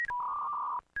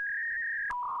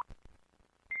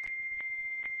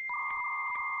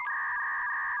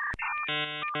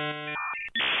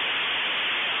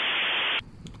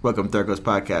Welcome to Third Coast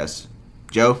Podcast.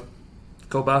 Joe?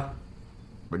 Go by.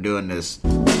 We're doing this.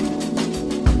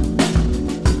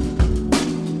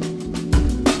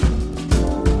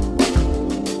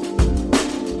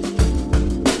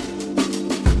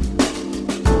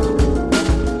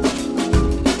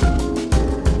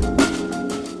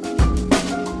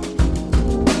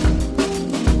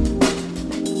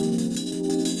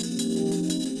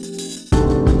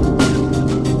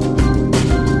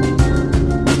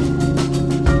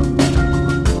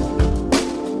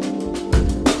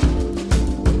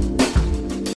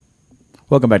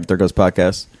 Welcome back to Third Coast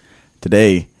Podcast.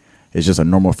 Today is just a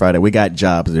normal Friday. We got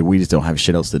jobs that we just don't have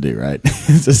shit else to do, right?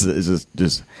 it's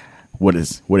just what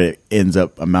it ends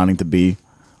up amounting to be.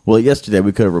 Well, yesterday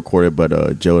we could have recorded,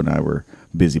 but Joe and I were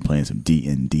busy playing some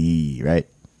D&D, right?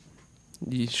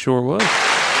 You sure was.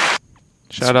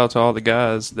 Shout out to all the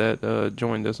guys that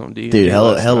joined us on D&D. Dude, hell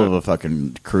of a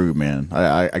fucking crew, man.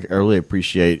 I really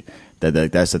appreciate that.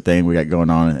 That's the thing we got going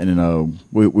on, and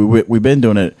we've been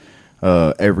doing it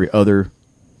every other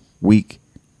week,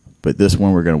 but this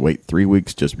one we're going to wait 3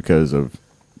 weeks just because of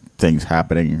things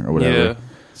happening or whatever. Yeah,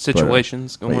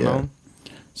 situations going on.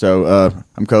 So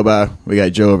I'm Koba. We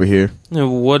got Joe over here.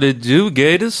 What it do,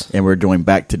 Gators? And we're doing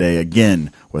back today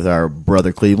again with our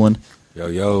brother Cleveland.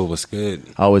 Yo, what's good?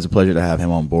 Always a pleasure to have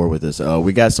him on board with us.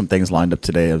 We got some things lined up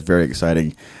today. It was very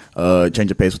exciting.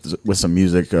 Change of pace with some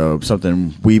music.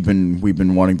 Something we've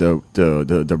been wanting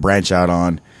to branch out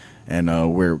on,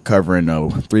 and we're covering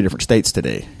 3 different states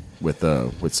today. With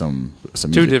some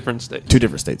music. 2 different states. 2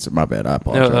 different states. My bad. I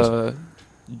apologize.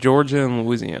 Georgia and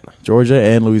Louisiana. Georgia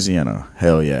and Louisiana.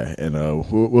 Hell yeah. And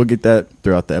we'll get that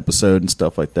throughout the episode and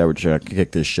stuff like that. We're trying to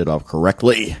kick this shit off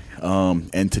correctly.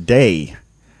 And today,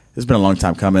 it's been a long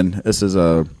time coming. This is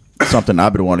something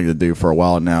I've been wanting to do for a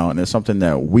while now, and it's something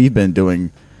that we've been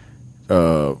doing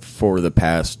for the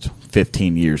past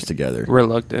 15 years together.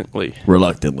 Reluctantly.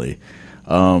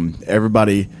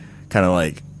 Everybody kind of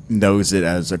like knows it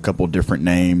as a couple different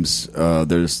names.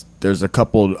 There's a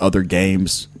couple other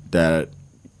games that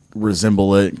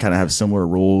resemble it, kind of have similar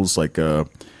rules, like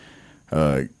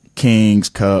King's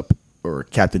Cup or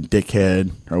Captain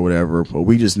Dickhead or whatever. But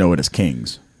we just know it as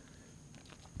Kings.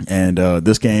 And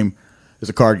this game is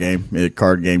a card game,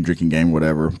 drinking game,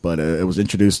 whatever. But it was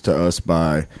introduced to us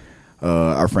by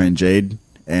our friend Jade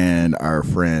and our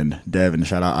friend Devin.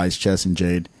 Shout out Ice Chess and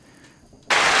Jade.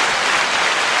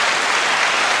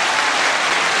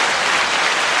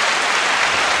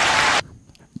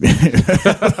 So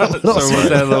was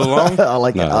that a little long? I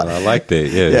like it. I like that.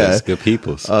 Yeah, it's good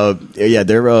people.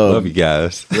 They're love you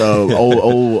guys.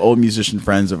 old musician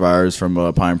friends of ours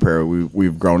from Pine Prairie.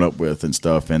 We've grown up with and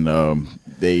stuff, and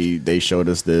they showed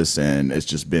us this, and it's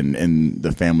just been in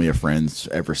the family of friends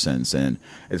ever since. And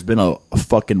it's been a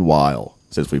fucking while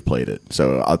since we played it.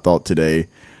 So I thought today,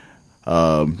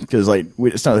 because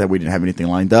it's not that we didn't have anything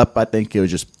lined up. I think it would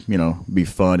just be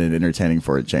fun and entertaining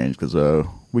for a change, because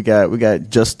we got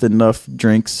just enough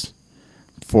drinks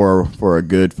for a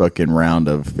good fucking round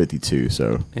of 52.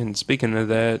 So, and speaking of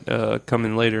that,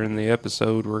 coming later in the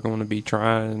episode, we're going to be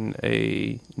trying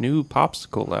a new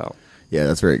popsicle out. Yeah,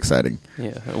 that's very exciting.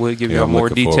 Yeah, we'll give you more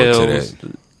details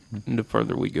the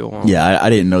further we go on. Yeah, I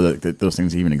didn't know that those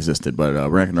things even existed, but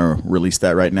we're not going to release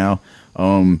that right now.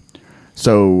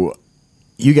 So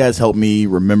you guys help me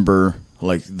remember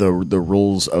like the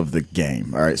rules of the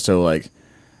game. All right, so like.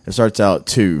 It starts out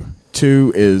 2.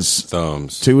 2 is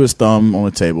thumbs. 2 is thumb on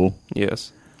the table.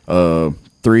 Yes.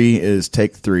 3 is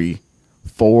take 3.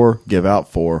 4, give out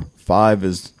 4. 5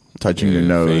 is touching your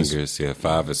nose. Fingers. Yeah,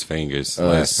 5 is fingers.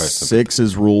 Last person. 6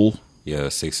 is rule. Yeah,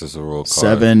 6 is a rule card.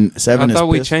 7 is I thought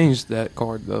we changed that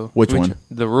card though. Which one?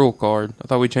 The rule card. I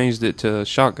thought we changed it to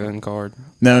shotgun card.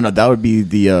 No, that would be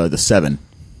the 7.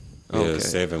 Yeah, Okay.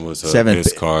 7 was a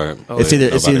piss card. Oh, it's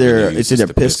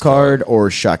either piss card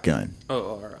or shotgun. Oh,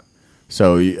 all right.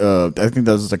 So I think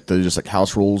those just like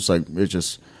house rules. Like it's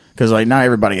just because like not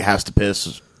everybody has to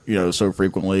piss, so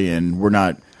frequently, and we're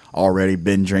not already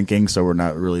been drinking, so we're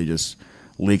not really just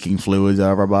leaking fluids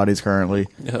out of our bodies currently.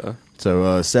 Yeah. So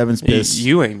 7's piss.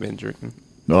 You ain't been drinking.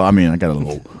 Well, I mean, I got a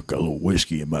little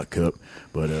whiskey in my cup,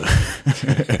 but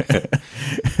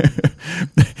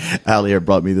Allie here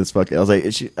brought me this fucking. I was like,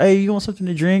 "Hey, you want something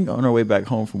to drink?" On our way back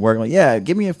home from work, I'm like, "Yeah,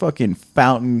 give me a fucking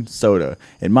fountain soda."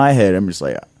 In my head, I'm just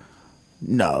like,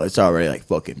 "No, it's already like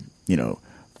fucking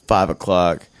 5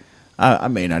 o'clock. I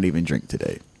may not even drink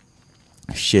today."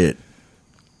 Shit.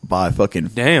 By fucking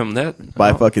damn that.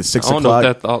 By fucking 6 o'clock. I don't know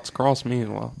if that thought's crossed me in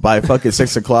a while. By fucking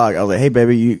 6 o'clock, I was like, "Hey,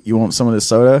 baby, you want some of this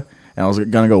soda?" And I was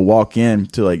gonna go walk in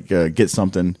to like get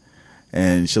something,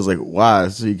 And she was like, why?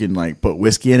 So you can like put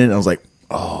whiskey in it. And I was like,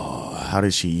 oh, how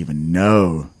did she even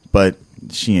know? But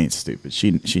she ain't stupid.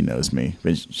 She knows me.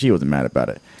 But she wasn't mad about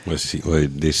it.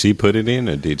 Did she put it in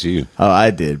or did you? Oh,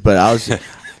 I did. But I was,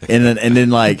 and then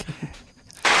like,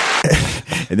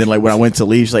 and then like when I went to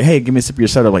leave, she's like, hey, give me a sip of your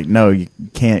soda. I'm like, no, you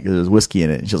can't because there's whiskey in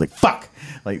it. And she was like, fuck.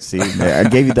 Like, see, I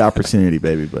gave you the opportunity,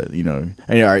 baby. But, you know.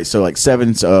 Anyway, all right, so like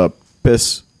 7's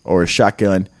piss or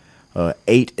shotgun.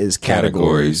 8 is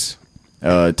categories.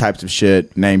 Types of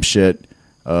shit, name shit.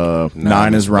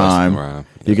 9 is rhyme.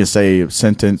 You can say a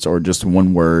sentence or just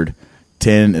one word.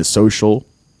 10 is social.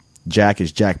 Jack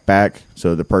is Jack back.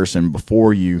 So the person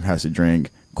before you has to drink.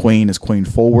 Queen is queen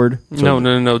forward. So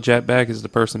No. Jack back is the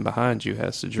person behind you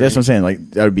has to drink. That's what I'm saying.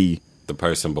 Like, that would be the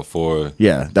person before.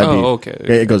 Yeah. That'd be, okay.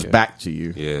 It goes back to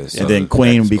you. Yeah. So and then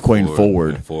queen would be queen before,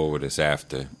 forward. And forward is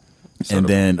after. So and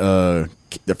then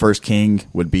the first king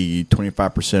would be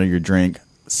 25% of your drink.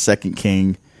 Second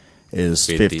king is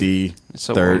 50.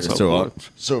 So Third, on,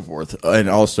 so forth. And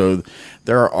also,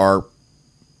 there are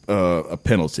a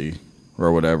penalty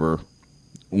or whatever.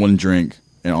 One drink.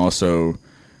 And also,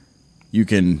 you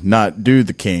can not do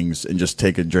the kings and just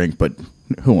take a drink, but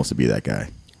who wants to be that guy?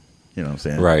 You know what I'm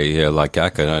saying? Right, yeah. Like, I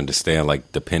could understand,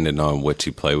 like, depending on what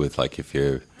you play with, like, if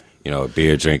you're, you know, a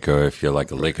beer drinker, or if you're,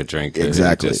 like, a liquor drinker.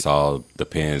 Exactly. It just all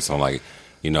depends on, like,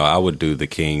 you know, I would do the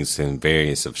kings in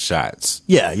variants of shots.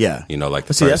 Yeah, yeah. You know, like,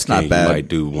 the See, first that's not king, bad. you might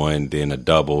do one, then a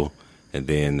double, and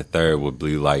then the third would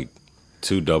be, like,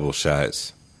 2 double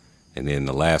shots, and then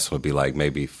the last would be, like,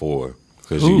 maybe 4.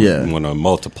 Because you want to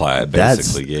multiply it,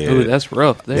 basically. Ooh, that's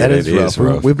rough. There. That is rough.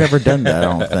 rough. We've never done that,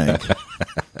 I don't think.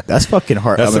 That's fucking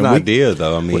hard. That's an we, idea,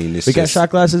 though. I mean, it's we got just, shot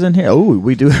glasses in here. Oh,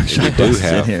 we do have shot glasses in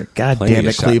have here. God plenty damn of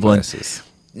it, shot Cleveland. glasses.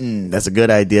 That's a good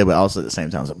idea, but also at the same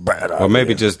time, it's a bad idea. Or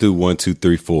maybe just do 1, 2,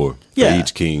 3, 4 for Yeah.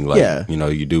 each king. Like, Yeah. you know,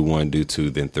 you do 1, do 2,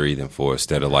 then 3, then 4,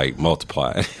 instead of like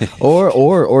multiplying.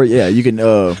 or yeah, you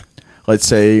can. Let's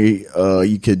say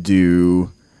you could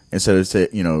do instead of say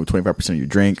 25% of your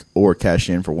drink, or cash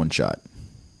in for one shot.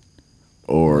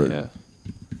 Or Yeah.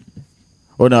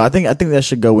 well, no, I think that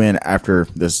should go in after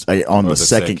this on the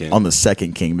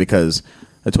second king, because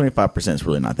the 25% is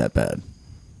really not that bad.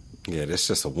 Yeah, that's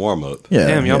just a warm up. Yeah,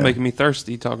 Damn, y'all yeah. making me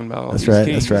thirsty talking about all That's these right,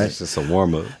 kings. that's right. It's just a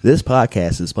warm up. This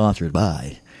podcast is sponsored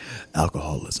by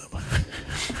alcoholism.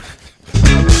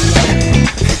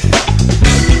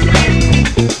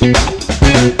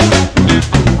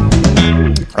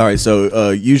 All right,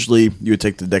 so usually you would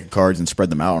take the deck of cards and spread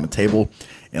them out on a table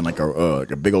in like a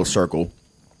big old circle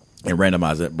and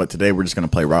randomize it. But today we're just going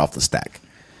to play right off the stack.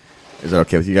 Is that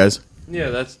okay with you guys? Yeah,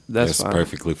 that's fine.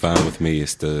 perfectly fine with me.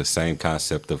 It's the same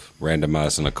concept of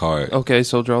randomizing a card. Okay,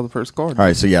 so draw the first card. All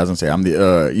right, so yeah, I was gonna say I'm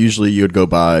the usually you would go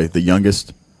by the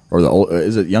youngest or the old.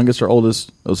 Is it youngest or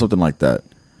oldest or something like that?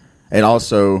 And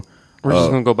also, We're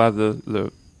just gonna go by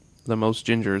the most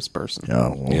gingerest person.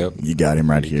 oh, well, Yep. you got him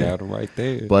right You here. got it right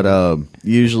there. But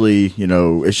usually,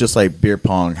 it's just like beer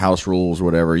pong, house rules, or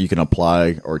whatever. You can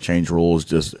apply or change rules.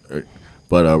 But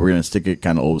we're gonna stick it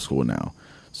kind of old school now.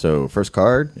 So first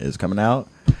card is coming out,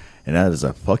 and that is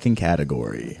a fucking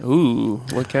category. Ooh,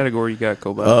 what category you got,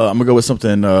 Kobe? I'm gonna go with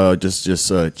something just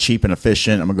cheap and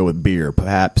efficient. I'm gonna go with beer,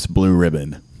 perhaps Blue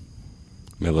Ribbon.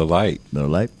 Miller Lite. Miller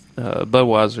Lite.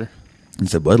 Budweiser. You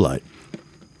said Bud Light.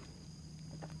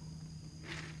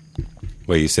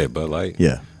 Wait, you said Bud Light?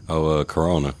 Yeah. Oh,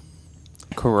 Corona.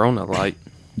 Corona Light.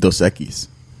 Dos Equis.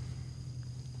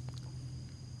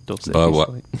 Dos Budwa-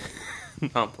 Equis Light.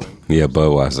 No, I'm playing. Yeah,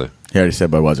 Budweiser. He already said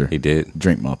Budweiser. He did.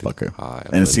 Drink, motherfucker. All right,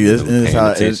 And see, this wasn't is paying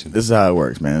how attention. this is how it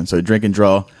works, man. So drink and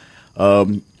draw,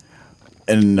 the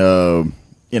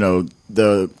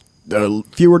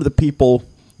fewer the people,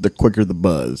 the quicker the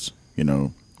buzz.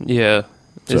 Yeah.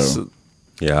 It's, So-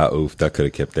 Yeah, I oofed. I could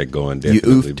have kept that going You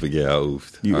definitely, oofed? but yeah, I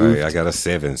oofed. You All right, oofed? I got a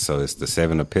 7, so it's the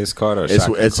 7 a piss card or a It's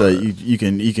shotgun it's card? you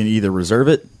can either reserve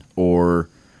it or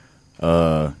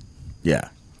yeah.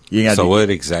 You got So what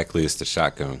exactly is the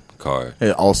shotgun card?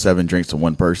 all 7 drinks to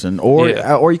one person, or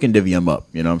you can divvy them up.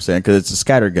 You know what I'm saying? Because it's a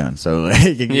scatter gun, so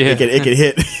it can hit.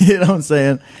 You know what I'm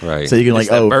saying? Right. So you can It's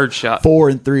that bird shot. 4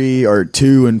 and 3 or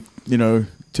 2 and 2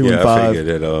 and I 5.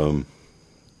 figured that.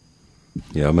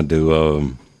 Yeah, I'm gonna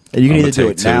do. And you can I'm either gonna do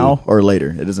take it now or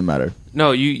later. It doesn't matter.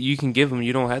 no, you can give them.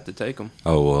 You don't have to take them.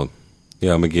 Oh well,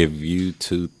 yeah, I'm gonna give you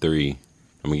 2, 3.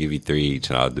 I'm gonna give you 3 each,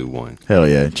 and I'll do 1. Hell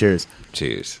yeah! Cheers.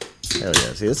 Cheers. Hell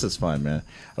yeah! See, this is fun, man.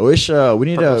 I wish we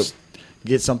need to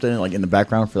get something like in the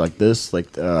background for like this,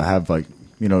 like have like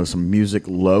some music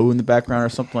low in the background or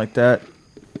something like that.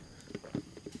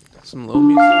 Some low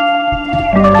music.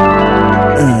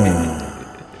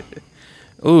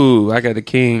 Ooh, I got a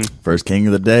king. First king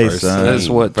of the day, First son. That's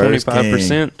what,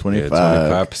 25%? 25.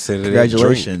 25% of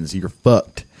Congratulations, you're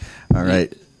fucked. All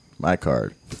right, my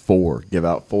card. 4. Give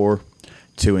out 4.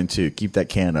 2 and 2. Keep that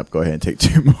can up. Go ahead and take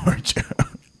 2 more, Joe,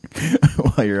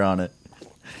 while you're on it.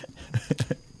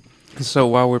 So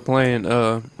while we're playing,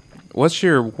 what's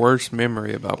your worst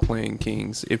memory about playing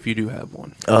Kings, if you do have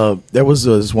one? There was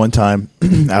this one time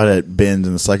out at Ben's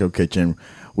in the Psycho Kitchen.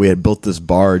 We had built this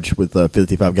barge with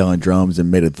 55-gallon drums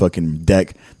and made a fucking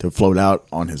deck to float out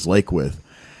on his lake with.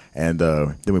 And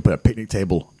then we put a picnic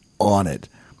table on it.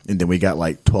 And then we got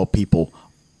like 12 people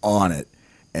on it.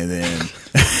 And then...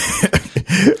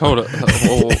 Hold up.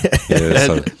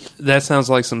 That sounds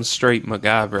like some straight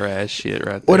MacGyver ass shit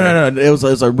right there. Well, no. It was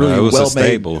a really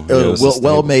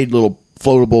well-made little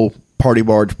floatable party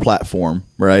barge platform,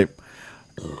 right?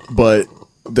 But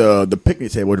the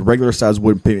picnic table, the regular size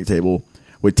wooden picnic table,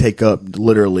 would take up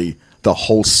literally the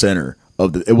whole center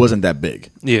of the. It wasn't that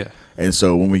big, yeah. And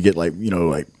so when we get like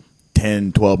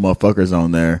 10, 12 motherfuckers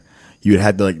on there, you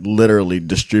had to like literally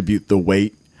distribute the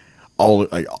weight all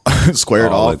like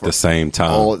squared all off at the same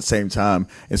time. All at the same time.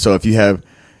 And so if you have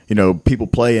people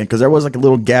playing, because there was like a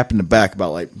little gap in the back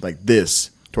about like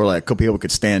this, to where like a couple people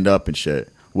could stand up and shit.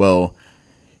 Well,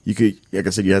 you could, like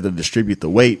I said, you had to distribute the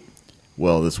weight.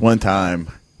 Well, this one time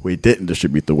we didn't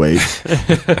distribute the weight,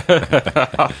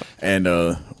 and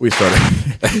we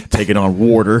started taking on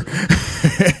water,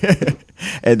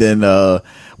 and then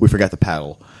we forgot to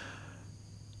paddle.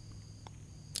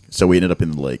 So we ended up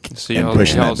in the lake and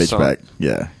pushing that bitch back.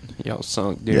 Yeah, y'all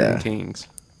sunk during Kings.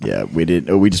 Yeah, we did.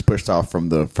 We just pushed off from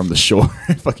the shore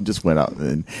and fucking just went out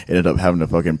and ended up having to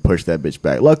fucking push that bitch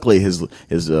back. Luckily, his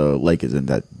lake isn't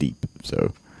that deep.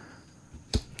 So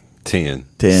 10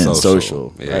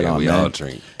 social. Yeah, right on, we man. all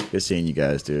drink. Good seeing you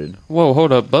guys, dude. Whoa,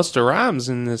 hold up. Busta Rhymes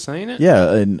in this, ain't it?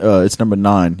 Yeah, and it's number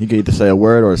 9. You can either say a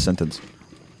word or a sentence.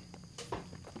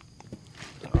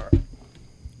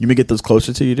 You may get those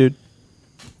closer to you, dude.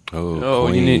 Oh,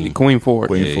 you need Queen Forward.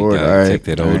 Queen Forward. All right, take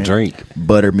that old drink.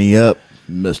 Butter me up,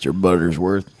 Mr.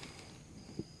 Buttersworth.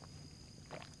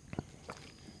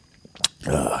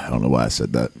 I don't know why I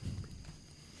said that.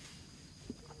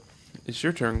 It's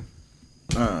your turn.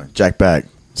 Jack back.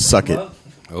 Suck it.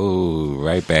 Oh,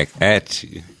 right back at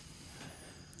you.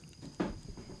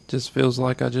 Just feels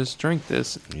like I just drank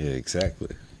this. Yeah,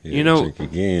 exactly. Yeah, You know- drink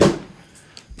again.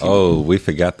 Oh, we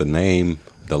forgot the name.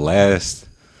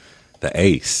 The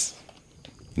Ace.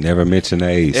 Never mentioned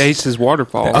Ace. Ace is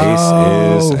Waterfall. The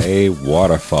Ace is a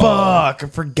waterfall. Fuck, I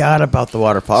forgot about the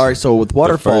waterfall. All right, so with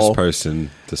waterfall, The first person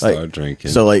to start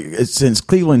drinking. So since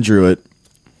Cleveland drew it,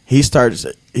 he starts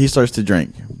to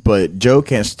drink, but Joe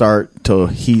can't start till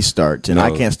he starts, and I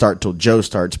can't start till Joe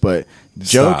starts. But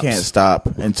Joe can't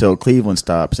stop until Cleveland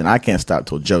stops, and I can't stop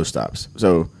till Joe stops.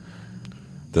 So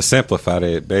to simplify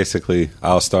it, basically,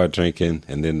 I'll start drinking,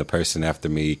 and then the person after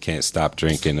me can't stop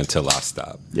drinking until I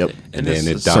stop. Yep, and then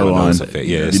it so dominoes on. effect.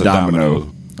 Yeah, it's a domino.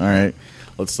 All right,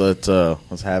 let's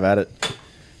have at it.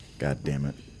 God damn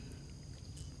it.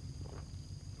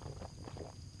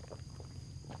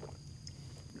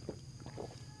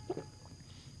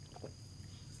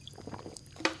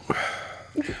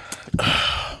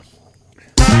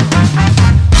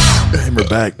 And we're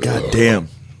back. God damn.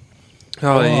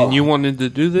 Oh, and you wanted to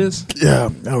do this? Yeah, I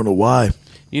don't know why.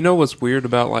 You know what's weird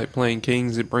about like playing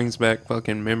Kings? It brings back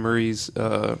fucking memories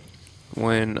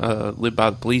when lived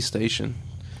by the police station.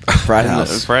 Frat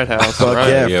house. Frat house. Fuck right?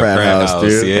 yeah, frat house,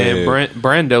 dude. Yeah. And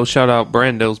Brando, shout out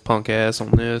Brando's punk ass on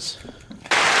this.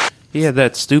 He had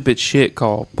that stupid shit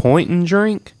called point and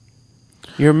drink.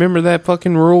 You remember that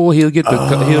fucking rule? He'll get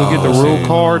the rule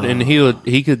card and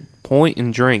he could point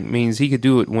and drink, means he could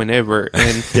do it whenever.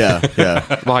 And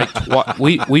Yeah. like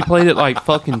we played it like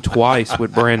fucking twice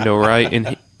with Brando, right?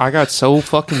 And I got so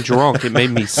fucking drunk it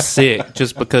made me sick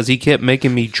just because he kept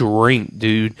making me drink,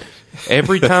 dude.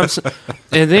 Every time,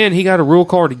 and then he got a rule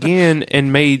card again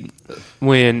and made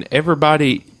when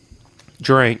everybody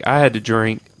drank, I had to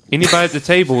drink. Anybody at the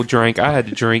table drank, I had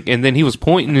to drink, and then he was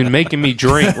pointing and making me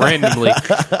drink randomly.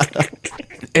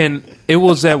 And it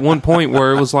was at one point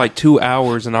where it was like 2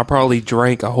 hours, and I probably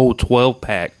drank a whole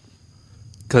 12-pack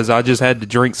because I just had to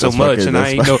drink so much, and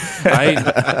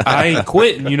I ain't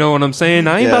quitting. You know what I'm saying?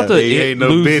 I ain't about to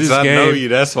lose this I game. know you.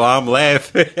 That's why I'm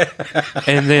laughing.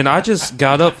 And then I just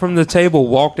got up from the table,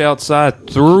 walked outside,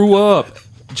 threw up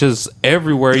just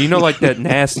everywhere. You know, like that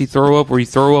nasty throw up where you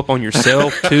throw up on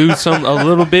yourself too, a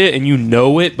little bit, and you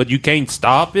know it, but you can't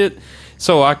stop it.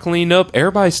 So I cleaned up.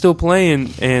 Everybody's still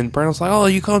playing, and Brando's like, "Oh,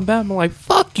 you coming back?" I'm like,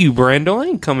 "Fuck you, Brando. I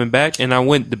ain't coming back." And I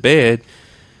went to bed.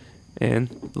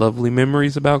 And lovely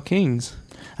memories about Kings.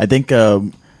 I think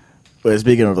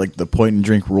speaking of like the point and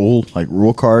drink rule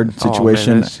card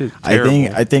situation, man, that shit's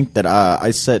terrible. I think that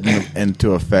I set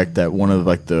into effect that one of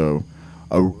like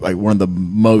one of the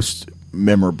most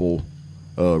memorable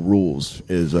rules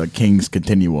is King's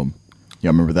Continuum.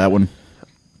 Y'all remember that one?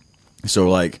 So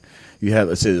like you have,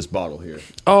 let's say, this bottle here.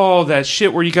 Oh, that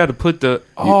shit where you got to put the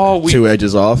two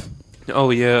edges off.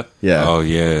 Oh yeah. Yeah. Oh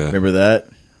yeah. Remember that?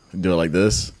 Do it like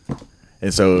this.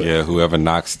 And so yeah, whoever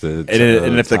knocks the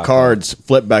and if the cards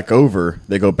flip back over,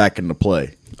 they go back into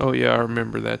play. Oh yeah, I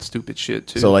remember that stupid shit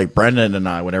too. So like Brendan and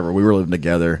I, whenever we were living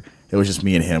together, it was just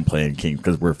me and him playing King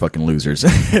because we're fucking losers.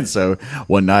 And so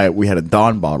one night we had a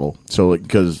Dawn bottle. So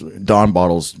because Dawn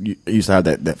bottles used to have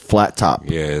that flat top.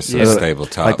 Yeah, it's a stable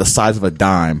top, like the size of a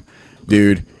dime,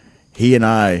 dude. He and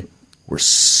I were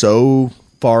so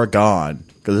far gone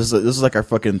because this is like our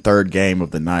fucking third game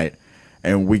of the night,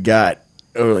 and we were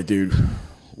like, dude,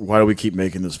 why do we keep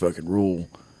making this fucking rule?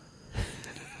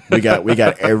 We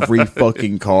got every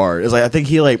fucking card. It's like I think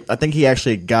he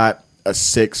actually got a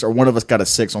 6, or one of us got a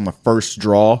 6 on the first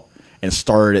draw and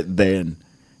started it then,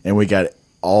 and we got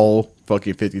all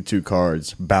fucking 52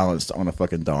 cards balanced on a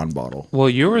fucking Dawn bottle. Well,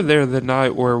 you were there the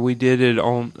night where we did it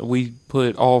on. We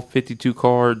put all 52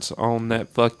 cards on that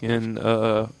fucking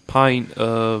pint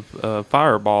of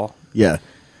Fireball. Yeah.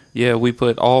 Yeah, we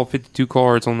put all 52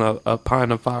 cards on a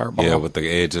pint of Fireball. Yeah, with the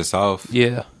edges off.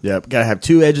 Yeah. Yep. Gotta have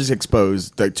 2 edges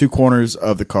exposed, like 2 corners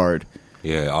of the card.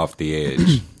 Yeah, off the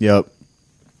edge. Yep.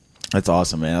 That's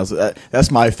awesome, man.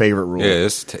 That's my favorite rule. Yeah,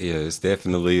 it's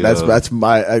definitely that's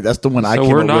the one I came up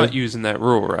with. So we're not using that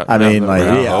rule right now. I mean, like,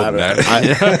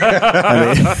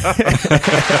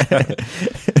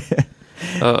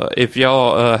 if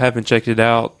y'all haven't checked it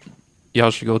out, y'all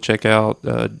should go check out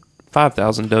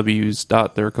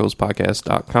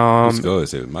 5000ws.thircoastpodcast.com. Let's go.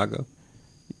 Is it my go?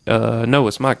 No,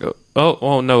 it's my go.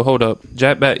 Oh no, hold up.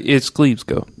 Jack back. It's Cleve's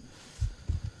go.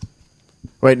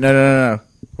 Wait, no.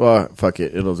 Well, fuck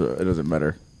it. It doesn't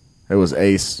matter. It was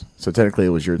Ace, so technically it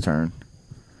was your turn.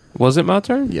 Was it my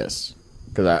turn? Yes,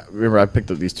 because I picked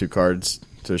up these 2 cards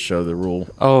to show the rule.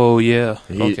 Oh yeah.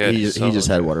 He just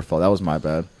had Waterfall. That was my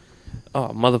bad. Oh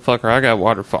motherfucker! I got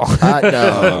Waterfall. Hot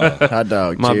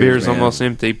dog. My Cheers, beer's man. almost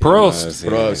empty. Prost.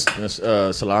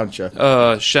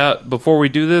 Cilantro. Before we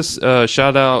do this,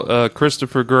 shout out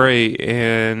Christopher Gray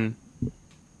in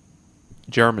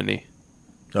Germany.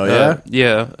 Oh yeah,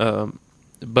 yeah.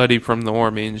 Buddy from the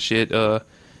army and shit.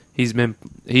 He's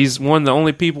one of the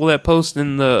only people that post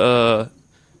in the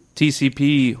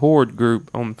TCP Horde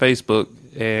group on Facebook.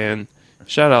 And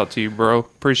shout out to you, bro.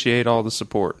 Appreciate all the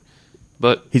support.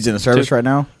 But he's in the service right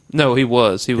now. No, he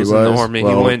was. He was in the army.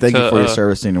 Well, he went. Thank you for your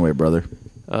service anyway, brother.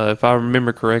 If I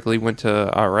remember correctly, went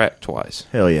to Iraq twice.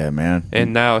 Hell yeah, man!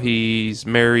 And now he's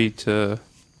married to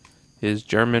his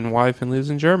German wife and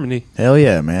lives in Germany. Hell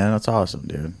yeah, man! That's awesome,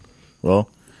 dude. Well,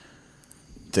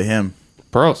 to him,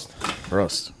 Prost.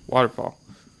 Waterfall.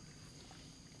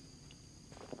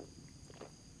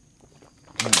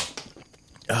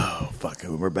 Oh fuck!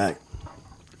 We're back.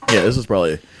 Yeah, this is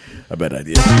probably a bad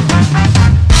idea.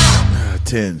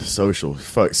 10 social.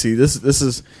 Fuck. See, this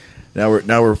is now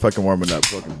we're fucking warming up.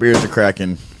 Fucking beers are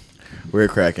cracking. We're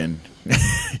cracking.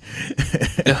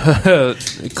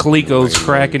 Coleco's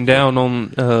cracking down on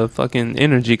fucking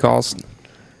energy costs.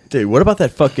 Dude, what about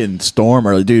that fucking storm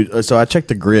early? Dude, so I checked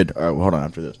the grid. All right, hold on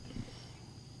after this.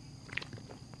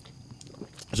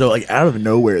 So, like, out of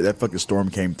nowhere, that fucking storm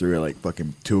came through at, like,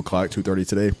 fucking 2 o'clock, 2:30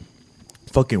 today.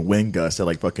 Fucking wind gusts at,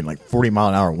 like, fucking, like,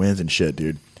 40-mile-an-hour winds and shit,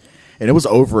 dude. And it was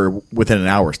over within an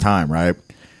hour's time, right?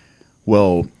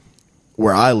 Well,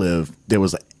 where I live, there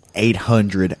was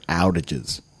 800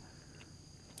 outages.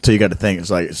 So you got to think, it's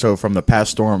like, so from the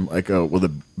past storm, like,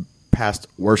 the past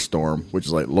worst storm, which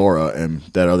is like Laura and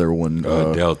that other one,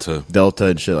 Delta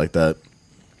and shit like that.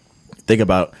 Think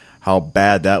about how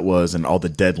bad that was and all the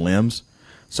dead limbs.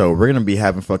 So we're gonna be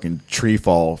having fucking tree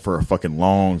fall for a fucking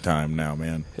long time now,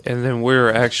 man. And then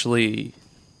we're actually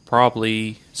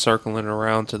probably circling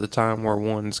around to the time where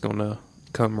one's gonna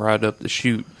come right up the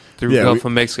chute through Gulf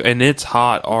of Mexico, and it's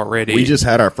hot already. We just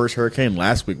had our first hurricane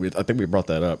last week. I think we brought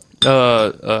that up.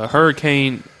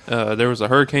 Hurricane. There was a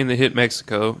hurricane that hit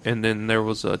Mexico, and then there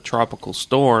was a tropical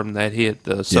storm that hit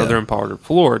the southern part of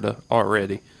Florida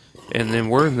already. And then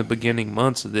we're in the beginning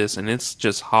months of this, and it's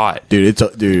just hot, dude. It's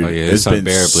been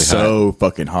unbearably so hot.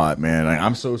 Fucking hot, man. Like,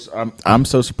 I'm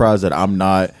so surprised that I'm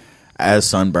not as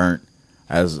sunburnt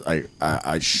as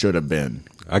I should have been.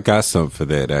 I got something for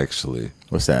that actually.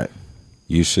 What's that?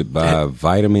 You should buy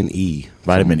vitamin E.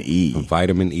 Vitamin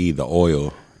E, the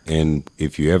oil, And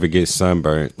if you ever get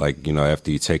sunburnt, like, after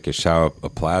you take a shower,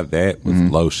 apply that with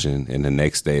lotion, and the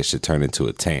next day it should turn into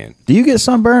a tan. Do you get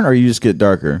sunburn or you just get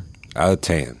darker? I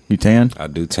tan. You tan? I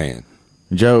do tan.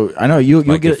 Joe, I know you'll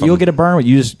get a burn, but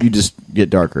you just get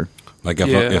darker. Like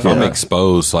if I'm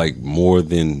exposed like more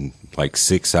than like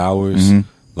 6 hours,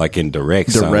 like in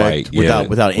direct sunlight,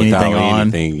 without anything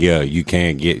on, you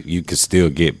can still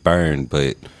get burned,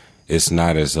 but it's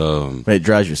not as But it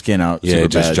dries your skin out. Yeah, it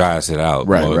just dries it out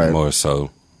more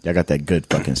so. I got that good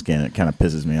fucking skin. It kind of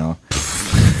pisses me off.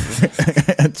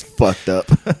 It's fucked up.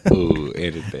 Ooh,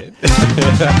 edit that.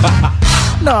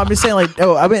 No, I'm just saying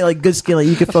like good skin. Like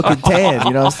you can fucking tan.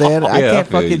 You know what I'm saying? I can't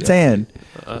fucking tan.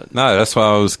 No, that's why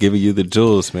I was giving you the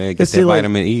jewels, man. Get that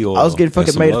vitamin E oil. I was getting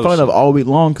fucking made fun of all week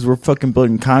long because we're fucking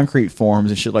building concrete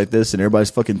forms and shit like this, and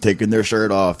everybody's fucking taking their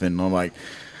shirt off, and I'm like,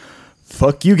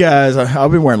 fuck you guys.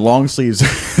 I've been wearing long sleeves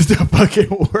to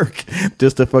fucking work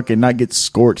just to fucking not get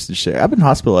scorched and shit. I've been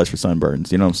hospitalized for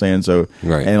sunburns, you know what I'm saying? So,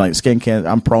 right. And like skin cancer,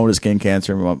 I'm prone to skin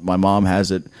cancer. My mom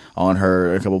has it on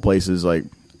her a couple places. Like,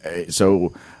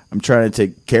 so I'm trying to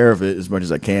take care of it as much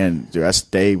as I can. Dude, I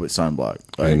stay with sunblock.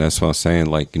 Like, and that's what I'm saying.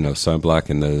 Like, sunblock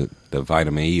and the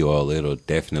vitamin E oil, it'll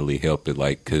definitely help it.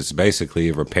 Like, because basically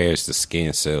it repairs the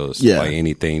skin cells. Yeah. Like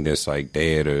anything that's like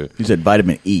dead or. You said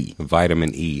vitamin E.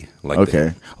 Vitamin E. Like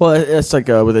okay. Well, it's like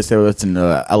what they say. What's in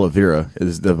aloe vera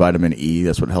is the vitamin E.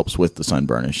 That's what helps with the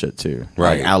sunburn and shit too.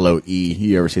 Right. Like aloe E.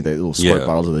 You ever see that little squirt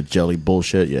bottles of the jelly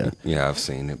bullshit? Yeah. Yeah, I've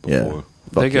seen it before.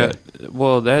 Yeah.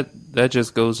 That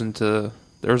just goes into.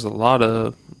 There's a lot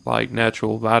of like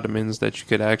natural vitamins that you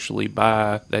could actually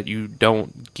buy that you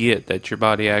don't get that your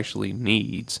body actually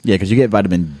needs. Yeah, because you get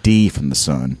vitamin D from the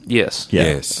sun. Yes. Yeah.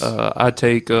 Yes. I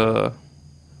take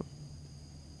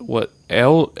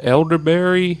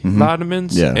elderberry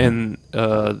vitamins, and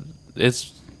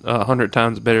it's 100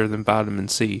 times better than vitamin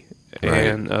C. Right.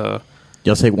 And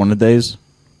y'all take one of the days?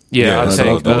 I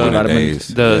take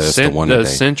the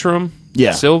Centrum.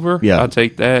 Yeah. Silver. Yeah. I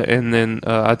take that, and then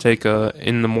I take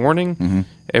in the morning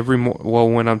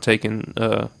when I'm taking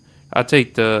I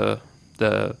take the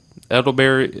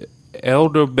elderberry.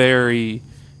 Elderberry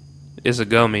is a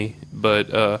gummy,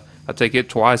 but I take it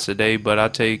twice a day. But I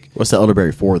take what's the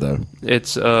elderberry for though?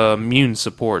 It's immune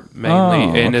support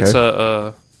mainly, and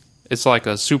okay. it's like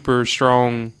a super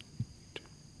strong.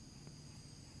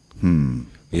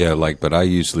 Yeah, but I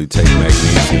usually take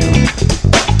magnesium.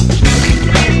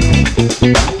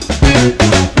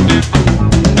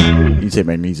 You take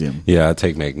magnesium? Yeah, I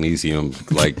take magnesium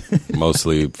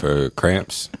mostly for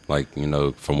cramps.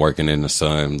 From working in the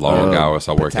sun, long hours.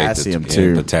 I work potassium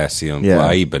too. Potassium. Yeah. Well,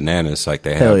 I eat bananas.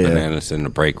 They have bananas in the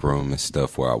break room and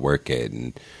stuff where I work at,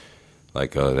 and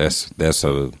that's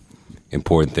a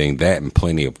important thing. That and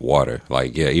plenty of water.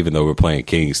 Even though we're playing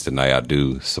Kings tonight, I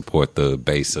do support the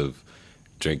base of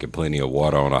drinking plenty of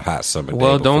water on a hot summer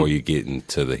day before you get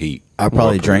into the heat. I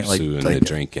probably drank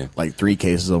drinking 3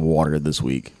 cases of water this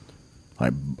week,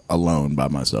 alone by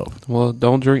myself. Well,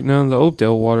 don't drink none of the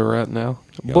Oakdale water right now.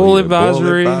 Bull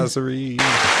advisory.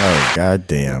 Oh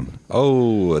goddamn!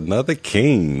 Oh, another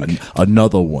King.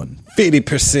 Another one.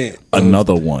 50%.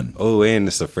 Another one. Oh, and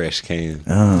it's a fresh can.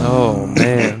 Oh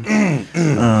man.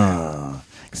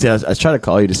 See, I was trying to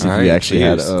call you to see if you actually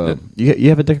had. You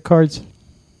have a deck of cards?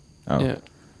 Oh. Yeah.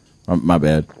 My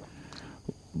bad.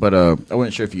 But I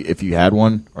wasn't sure if you had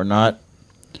one or not.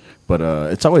 But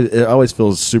it always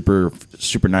feels super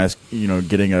super nice,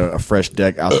 getting a fresh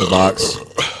deck out the box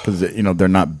because they're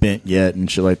not bent yet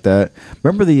and shit like that.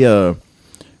 Remember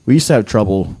we used to have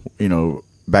trouble,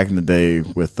 back in the day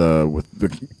with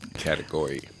the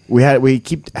category. We had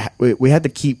to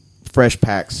keep fresh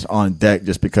packs on deck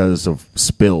just because of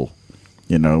spill.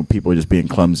 People just being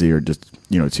clumsy or just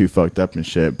too fucked up and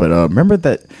shit. But remember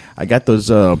that I got those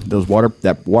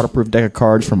waterproof deck of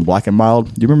cards from Black and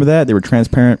Mild. Do you remember that? They were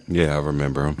transparent. Yeah, I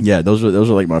remember them. Yeah, those are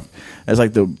like that's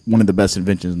like one of the best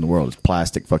inventions in the world. Is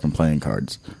plastic fucking playing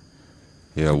cards.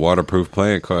 Yeah, waterproof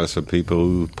playing cards for people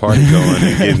who party going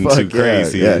and getting too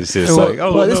crazy. Yeah. It's just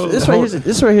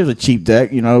this right here's a cheap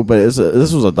deck, but this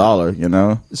was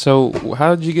 $1, So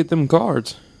how did you get them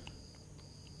cards?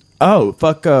 Oh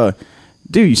fuck.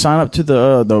 Dude, you sign up to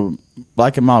the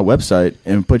Black and Mild website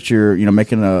and put your,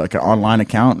 making an online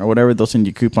account or whatever. They'll send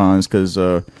you coupons because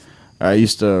I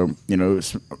used to,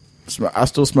 I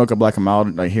still smoke a Black and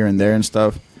Mild here and there and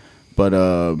stuff. But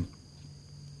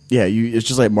it's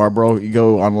just like Marlboro. You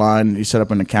go online, you set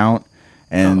up an account,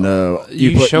 and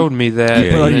you showed me that.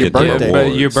 You put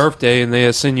on your birthday, and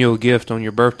they send you a gift on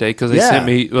your birthday because they sent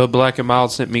me Black and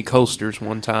Mild sent me coasters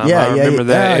one time. Yeah, I remember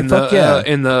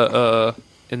that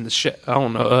in the I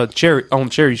don't know,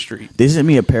 Cherry Street. They sent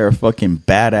me a pair of fucking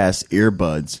badass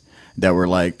earbuds that were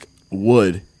like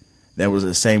wood. That was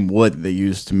the same wood that they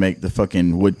used to make the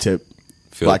fucking wood tip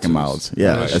Black and Milds.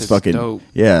 Yeah, That that's shit's fucking dope.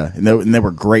 yeah, and they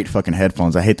were great fucking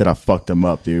headphones. I hate that I fucked them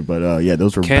up, dude. But yeah,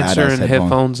 those were Cancer badass and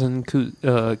headphones and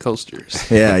coasters.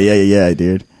 Yeah,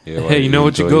 dude. Yeah, well, Hey, you know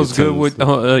what enjoy goes your good with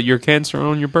tunes. your cancer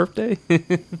on your birthday?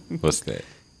 What's that?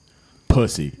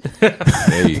 Pussy.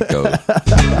 There you go. Reel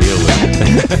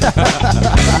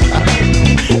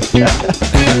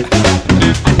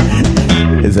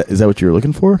it. Is that what you were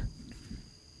looking for?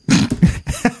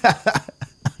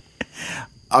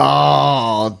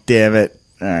 Oh, damn it!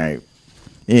 All right.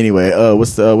 Anyway,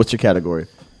 what's your category?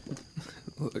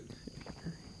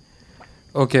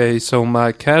 Okay, so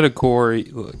my category.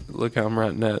 Look how I'm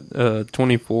writing that.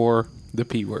 24. The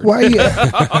P word. Why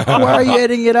are you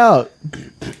editing it out?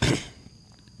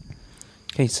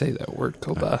 Can't say that word,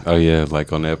 Koba. Oh yeah,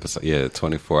 like on the episode. Yeah,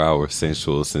 24-hour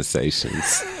sensual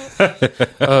sensations.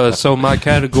 So my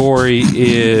category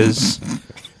is.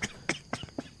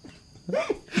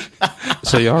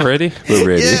 So y'all ready? We're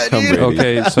ready. Yeah, I'm dude.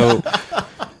 ready. Okay, so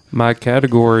my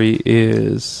category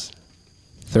is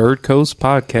Third Coast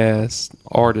Podcast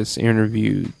artist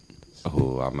interviewed.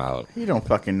 Oh, I'm out. You don't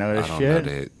fucking know I this don't shit.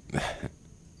 know that.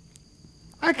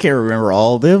 I can't remember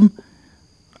all of them.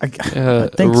 I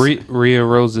think Rhea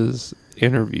Rose's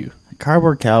interview.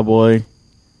 Cardboard Cowboy.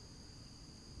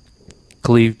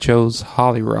 Cleve chose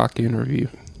Holly Rock interview.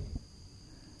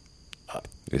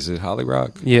 Is it Holly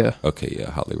Rock? Yeah. Okay, yeah,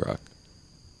 Holly Rock.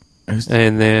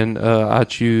 And then I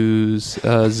choose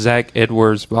Zach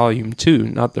Edwards Volume 2,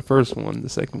 not the first one, the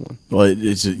second one. Well,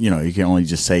 it's you know you can only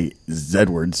just say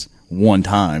Zedwards one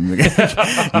time. You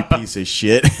piece of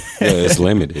shit. Yeah, it's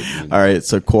limited. All right,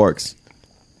 so Quarks.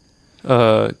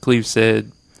 Cleve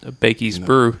said Bakey's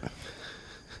Brew.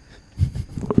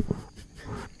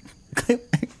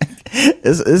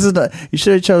 This is not, you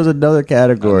should have chose another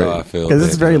category I feel because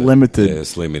it's that, very limited. Yeah,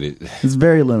 it's limited. It's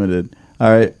very limited. All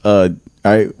right.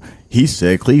 He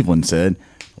said, Cleveland said,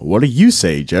 what do you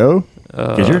say, Joe?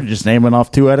 Because you're just naming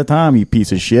off two at a time, you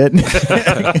piece of shit.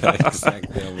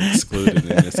 Exactly. I'm excluded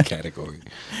in this category.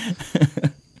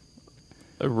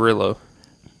 Rillo.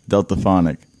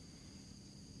 Deltaphonic.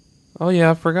 Oh,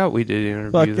 yeah, I forgot we did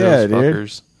interview Fuck those yeah, dude.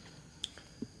 fuckers.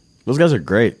 Those guys are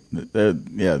great.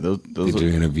 Yeah, those Did are, you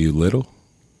interview Little?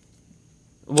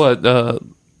 What, Little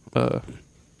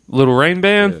Rain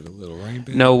Band? Yeah, the Little Rain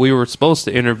Band? No, we were supposed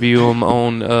to interview them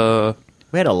on,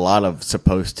 we had a lot of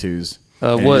supposed tos.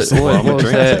 what I'm a was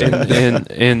drink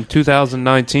that? In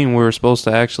 2019, we were supposed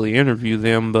to actually interview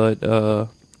them, but the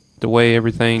way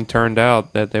everything turned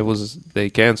out, that they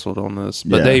canceled on us.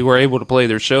 But Yeah. they were able to play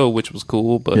their show, which was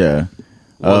cool. But Yeah.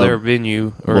 their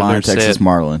venue or Blind their Texas set.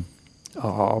 Marlin.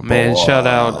 Oh man! Shout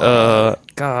out!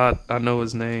 God, I know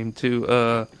his name too.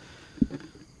 The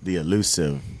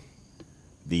elusive.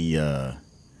 The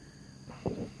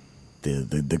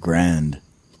grand.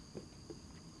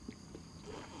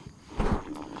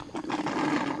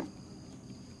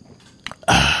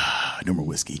 No more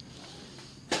whiskey.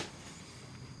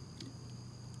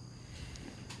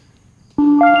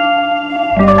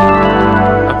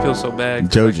 I feel so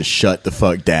bad. Joe just shut the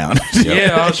fuck down.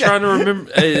 Yeah, I was trying to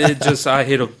remember. I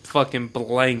hit a fucking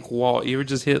blank wall. You ever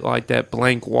just hit like that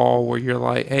blank wall where you're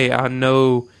like, "Hey, I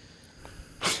know,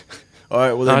 All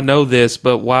right, well, I then, know this,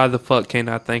 but why the fuck can't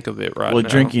I think of it right now?"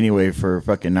 drink anyway for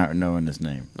fucking not knowing his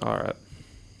name. All right.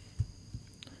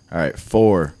 All right,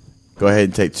 4. Go ahead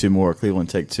and take 2 more. Cleveland,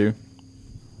 take 2.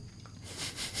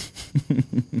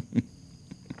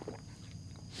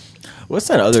 What's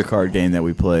that other card game that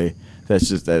we play? That's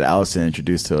just that Allison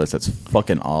introduced to us. That's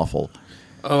fucking awful.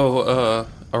 Oh,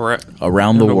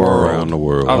 Around the world. Around the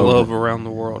world. I love Around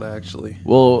the World actually.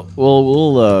 We'll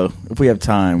if we have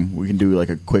time, we can do like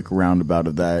a quick roundabout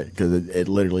of that because it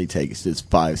literally takes just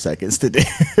 5 seconds to do.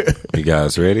 You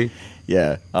guys ready?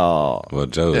 Yeah. Oh, Well,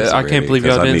 Joe. I can't believe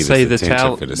y'all didn't say the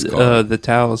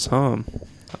Talus Hum.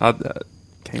 I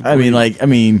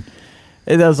mean,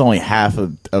 that was only half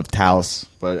of Taos,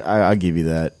 but I'll give you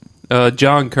that.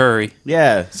 John Curry.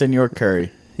 Yeah, Senor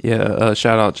Curry. Yeah,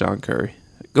 shout out John Curry.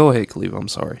 Go ahead, Cleve. I'm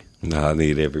sorry. No, I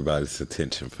need everybody's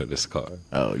attention for this card.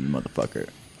 Oh, you motherfucker.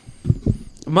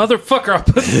 Motherfucker, I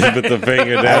put Put the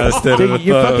finger down instead of the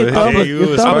Your fucking thumb, Hey, you your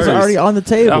was thumb is first. already on the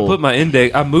table. I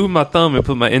moved my thumb and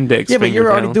put my index Yeah, but finger you're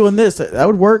already down. doing this. That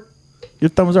would work. Your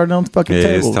thumb was already on the fucking Yeah,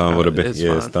 table. his thumb would have been. It's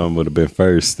Yeah, his fine. thumb would have been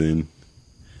first. Then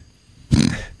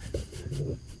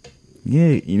Yeah,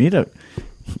 you need to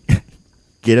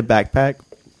get a backpack,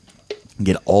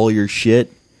 get all your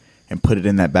shit, and put it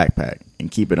in that backpack and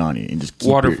keep it on you and just keep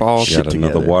Waterfalls. your shit Got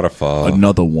together. another waterfall.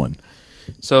 Another one.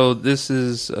 So this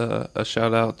is a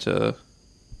shout out to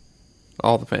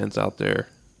all the fans out there.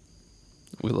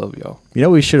 We love y'all. You know,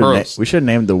 we should Pearls. have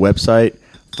named the website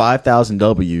 5,000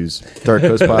 W's Third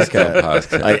Coast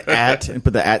Podcast. Like at and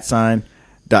put the @ sign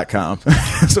 .com.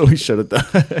 So we should have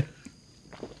done.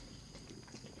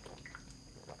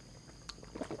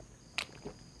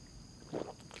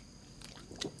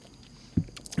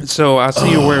 So I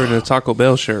see you're wearing a Taco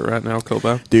Bell shirt right now,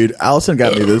 Kobo. Dude, Allison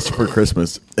got me this for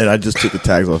Christmas, and I just took the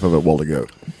tags off of it a while ago.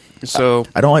 So,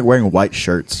 I don't like wearing white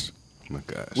shirts. Oh my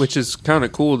gosh. which is kind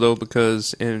of cool though,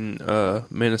 because in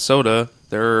Minnesota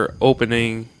they're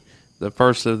opening the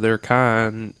first of their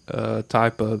kind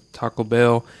type of Taco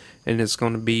Bell, and it's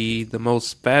going to be the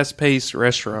most fast-paced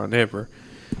restaurant ever.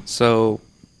 So,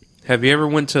 have you ever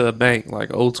went to a bank,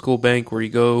 like old school bank, where you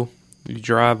go, you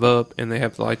drive up, and they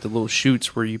have like the little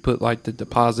chutes where you put like the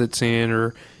deposits in,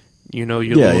 or your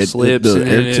little slips, the and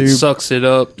then air it tube. sucks it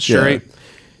up straight,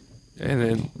 and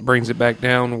then brings it back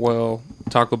down. Well,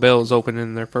 Taco Bell is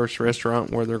opening their first restaurant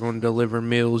where they're going to deliver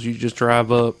meals. You just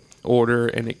drive up, order,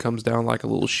 and it comes down like a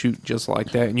little chute just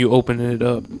like that, and you open it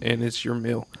up, and it's your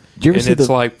meal. Did you ever And see it's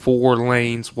the- like 4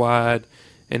 lanes wide,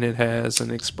 and it has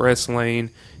an express lane,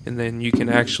 and then you can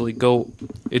actually go.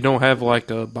 It don't have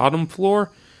like a bottom floor.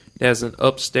 It has an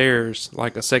upstairs,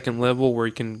 like a second level where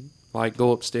you can like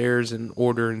go upstairs and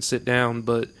order and sit down,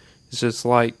 but it's just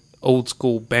like old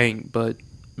school bank, but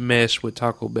mesh with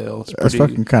Taco Bell. It's That's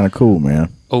pretty. fucking kind of cool, man.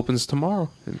 Opens tomorrow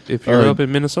if you're Uh, up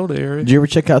in Minnesota area. Did you ever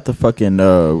check out the fucking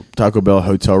Taco Bell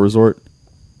hotel resort?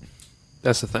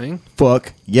 That's the thing.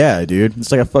 Fuck yeah, dude!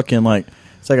 It's like a fucking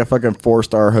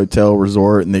 4-star hotel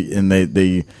resort, and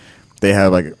they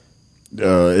have like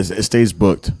it stays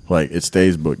booked. Like it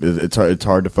stays booked. It's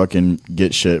hard to fucking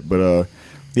get shit, but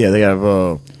yeah, they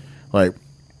have like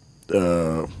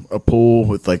a pool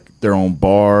with like their own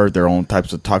bar, their own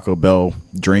types of Taco Bell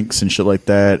drinks and shit like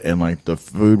that, and like the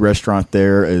food restaurant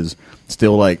there is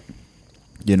still like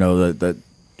that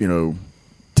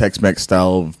Tex-Mex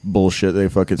style of bullshit they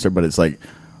fucking serve, but it's like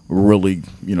really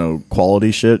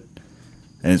quality shit,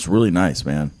 and it's really nice,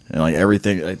 man. And like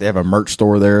everything, like they have a merch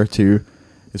store there too.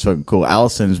 It's fucking cool.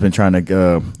 Allison has been trying to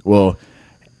go. Well,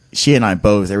 she and I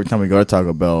both, every time we go to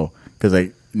Taco Bell, because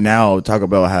like now Taco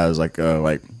Bell has like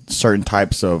certain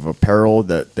types of apparel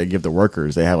that they give the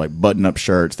workers. They have like button-up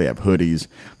shirts, they have hoodies,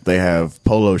 they have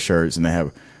polo shirts, and they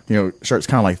have shirts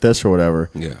kind of like this or whatever.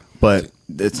 Yeah. But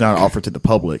it's not offered to the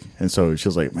public. And so she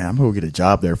was like, man, I'm going to go get a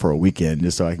job there for a weekend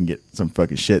just so I can get some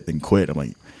fucking shit, then quit. I'm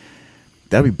like,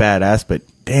 that'd be badass, but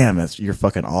damn, you're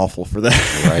fucking awful for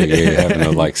that. Right, you're having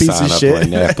to like Piece sign of up shit. on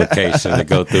an application to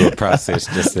go through a process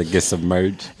just to get some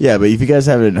merch. Yeah, but if you guys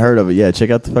haven't heard of it, yeah,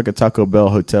 check out the fucking Taco Bell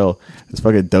Hotel. It's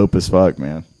fucking dope as fuck,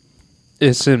 man.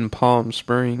 It's in Palm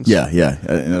Springs. Yeah,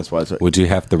 and that's why it's Would you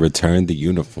have to return the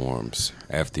uniforms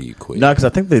after you quit? no, because I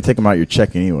think they take them out your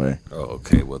check anyway. Oh,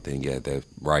 okay. Well, then, yeah, that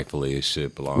rightfully it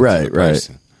should belong Right, to the right.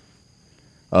 person.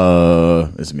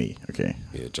 It's me. Okay,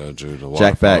 Yeah, Joe drew the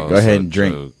Jack back. Go waterfalls, ahead so and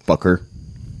drink, Joe- fucker.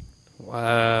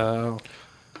 Wow.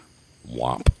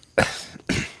 Womp.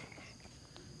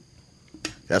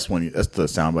 That's the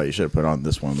soundbite you should have put on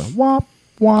this one. The womp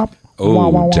womp. Oh, wah,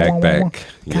 wah, wah, Jack wah, wah, back.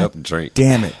 wah. Yep, drink.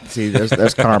 Damn it! See,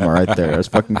 that's karma right there. That's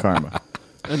fucking karma.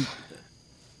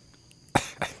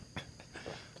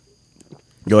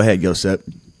 Go ahead, go Sep.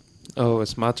 Oh,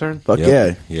 it's my turn? Fuck Yep.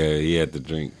 yeah! Yeah, he had to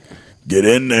drink. Get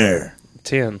in there.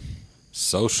 10.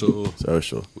 Social.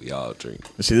 Social. We all drink.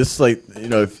 See, this is like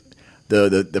if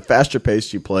the faster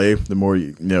pace you play, the more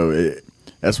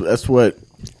that's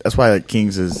why like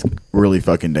Kings is really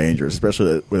fucking dangerous,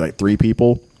 especially with like 3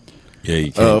 people. Yeah,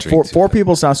 you can't drink. Four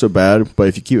people sounds so bad, but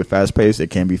if you keep it fast paced, it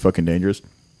can be fucking dangerous.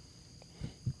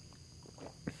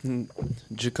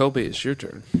 Jacoby, it's your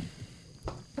turn.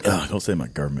 Ugh, don't say my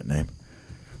government name.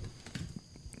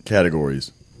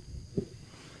 Categories.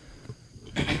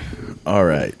 All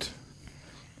right.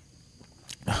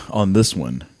 On this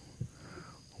one,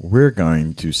 we're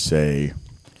going to say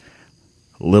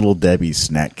Little Debbie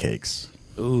snack cakes.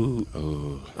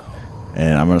 Ooh.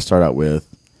 And I'm going to start out with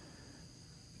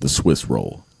the Swiss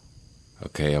roll.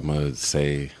 Okay, I'm going to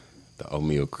say the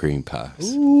oatmeal cream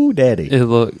pies. Ooh, daddy. It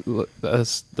look,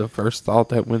 that's the first thought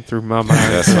that went through my mind.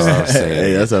 That's what I was saying.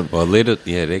 Hey, that's a- well,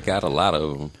 they got a lot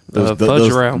of them.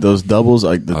 Fudge round. Those doubles,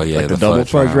 like the, Oh, yeah, like the the double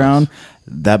fudge fudge round, rounds.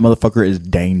 that motherfucker is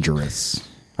dangerous.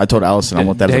 I told Allison I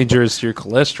want that. Dangerous to your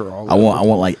cholesterol. I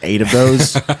want like 8 of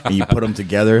those, and you put them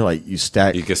together, like you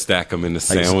stack. You can stack them in the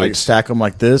like sandwich. stack them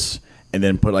like this, and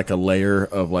then put like a layer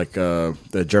of like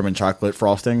the German chocolate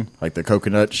frosting, like the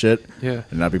coconut shit. Yeah.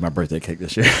 And that'd be my birthday cake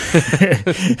this year.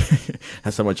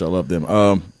 That's how much I love them.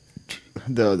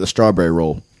 The strawberry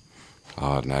roll.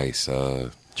 Oh, nice.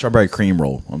 Strawberry cream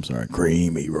roll. I'm sorry.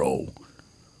 Creamy roll.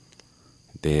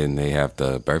 Then they have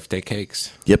the birthday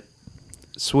cakes. Yep.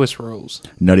 Swiss rolls.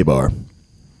 Nutty bar.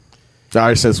 I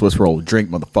already said Swiss roll. Drink,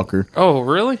 motherfucker. Oh,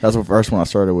 really? That's the first one I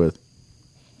started with.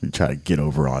 You try to get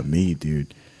over on me,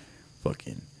 dude.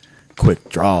 Fucking quick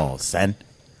draw, son.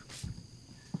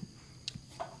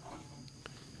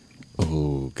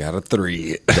 Oh, got a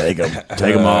 3. Take them.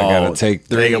 Take them all. I gotta take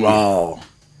 3. Take them all.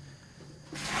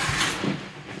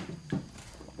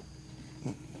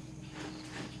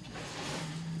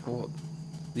 Well,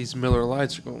 these Miller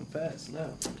Lights are going fast now.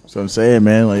 So I'm saying,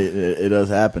 man, like it does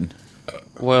happen.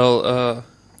 Well,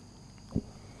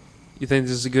 you think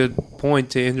this is a good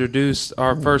point to introduce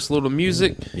our first little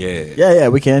music? Yeah.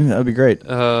 We can. That'd be great.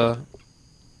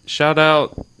 Shout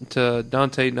out to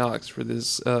Dante Knox for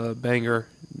this banger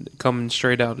coming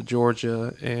straight out of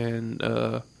Georgia. And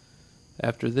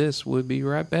after this, we'll be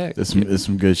right back. It's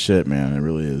some good shit, man. It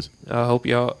really is. I hope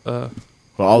y'all. Well,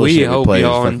 all the We shit hope play is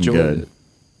y'all fucking enjoyed good. it.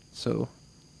 So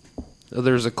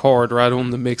there's a card right on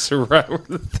the mixer, right where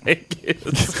the thing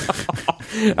is.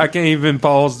 I can't even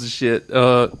pause the shit.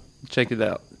 Check it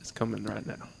out. It's coming right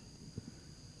now.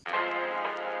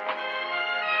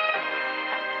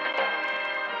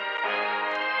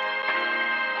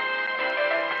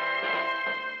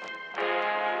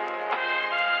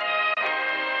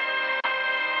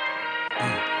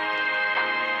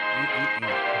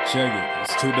 Check it.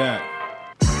 It's too that.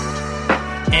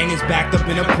 And it's backed up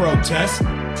in a protest.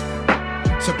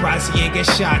 Surprised he ain't get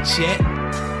shot yet.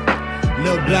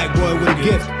 Little black boy with a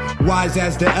gift. Wise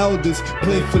as the elders,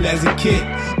 playful as a kid.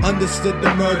 Understood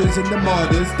the murders and the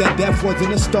martyrs. That death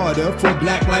wasn't a starter for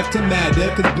black life to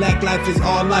matter. Cause black life is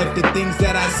all life. The things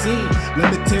that I seen, the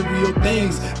material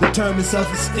things, determine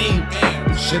self-esteem.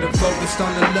 Should've focused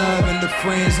on the love and the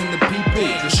friends and the people.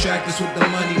 Distract us with the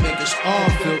money, make us all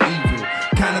feel evil.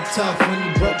 Kinda tough when you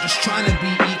broke, just trying to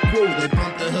be equal. They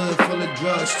pump the hood full of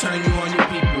drugs, turn you on your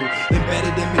people.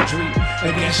 Embedded imagery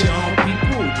against your own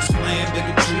people. Displaying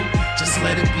bigotry, just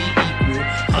let it be equal.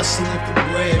 Hustling for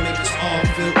bread, make us all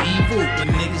feel evil.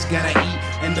 But niggas gotta eat,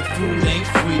 and the food ain't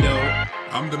free though.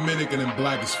 I'm Dominican and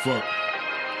black as fuck.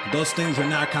 Those things are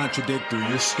not contradictory.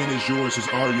 Your skin is yours, as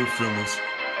are your feelings.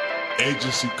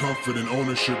 Agency, comfort, and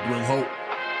ownership bring hope.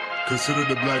 Consider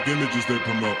the black images they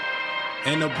promote.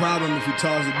 Ain't no problem if you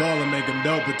toss the ball and make them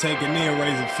dope, but take a knee and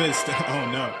raise a fist. Oh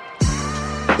no.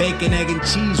 Bacon, egg, and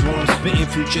cheese while I'm spitting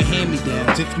future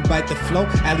hand-me-downs. If you bite the flow,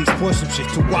 at least pour some shit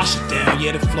to wash it down.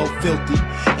 Yeah, the flow filthy,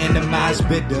 entomized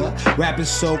bitter. Rapping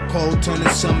so cold, turning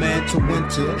summer into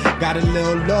winter. Got a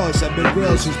little lost, I've been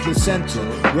real since placenta.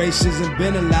 Racism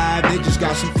been alive, they just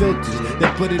got some filters. They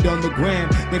put it on the gram,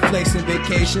 they flexing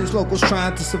vacations. Locals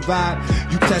trying to survive,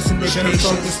 you testing their patience.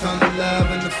 Should've focused on the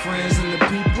love and the friends and the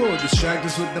people. Distract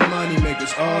us with the money, make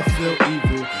us all feel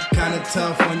evil. Kinda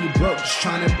tough when you broke, just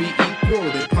trying to be equal.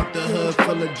 They pump the hood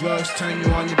full of drugs, turn you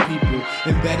on your people.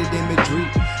 Embedded imagery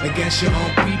against your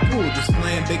own people.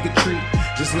 Displaying bigotry,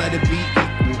 just let it be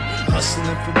equal.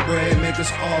 Hustling for bread, make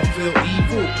us all feel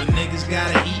evil. But niggas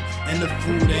gotta eat, and the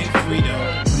food ain't free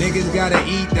though. Niggas gotta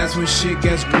eat, that's when shit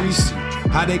gets greasy.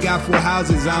 How they got 4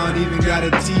 houses, I don't even got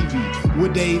a TV.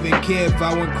 Would they even care if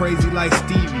I went crazy like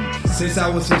Stevie? Since I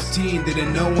was 15,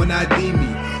 didn't know when ID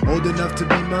me. Old enough to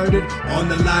be murdered on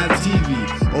the live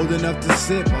TV. Old enough to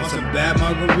sip on some bad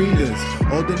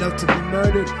margaritas. Old enough to be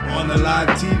murdered on the live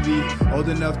TV. Old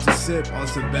enough to sip on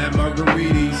some bad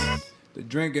margaritas. The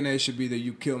drinking age should be that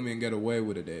you kill me and get away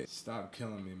with it age. Stop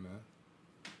killing me, man.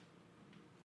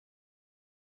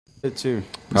 It too.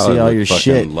 Probably See all look your fucking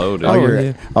shit,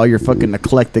 loaded. all your fucking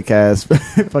eclectic ass,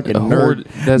 fucking nerd.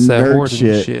 That's that nerd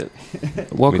hoarding shit.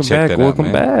 Welcome check back. that out,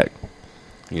 Welcome man. back.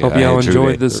 Yeah, Hope I y'all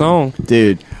enjoyed it. the song.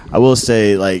 Dude, I will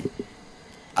say, like,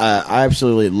 I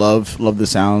absolutely love the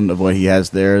sound of what he has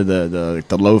there.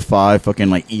 The lo-fi fucking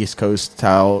like East Coast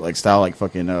style, like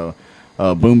fucking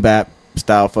boom bap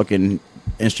style fucking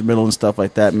instrumental and stuff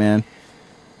like that, man.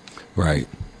 Right.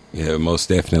 Yeah, most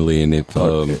definitely. And if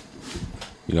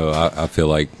you know, I feel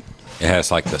like it has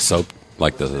like the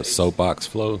soapbox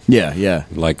flow. Yeah.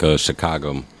 Like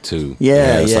Chicago too.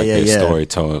 Yeah, it has like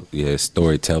that yeah.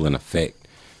 storytelling effect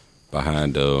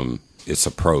behind its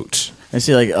approach. And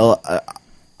see, like,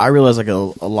 I realize like a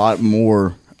lot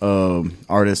more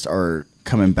artists are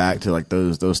coming back to like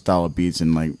those style of beats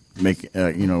and like make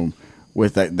you know,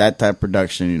 with that type of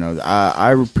production. You know,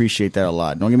 I appreciate that a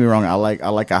lot. Don't get me wrong. I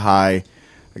like a high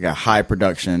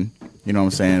production. You know what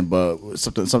I'm saying? But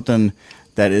something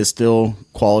that is still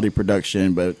quality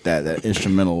production, but that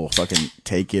instrumental will fucking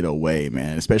take it away,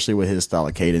 man. Especially with his style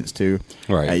of cadence too.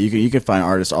 Right. You can find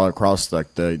artists all across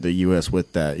like the U.S.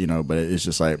 with that, you know. But it's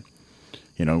just like,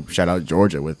 you know, shout out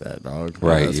Georgia with that, dog.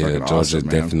 Right. That's Yeah. fucking Georgia awesome,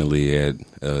 man. definitely had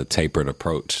a tapered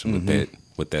approach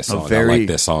with that song. very- I like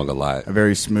that song a lot. A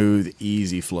very smooth,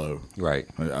 easy flow. Right.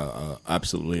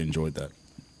 Absolutely enjoyed that.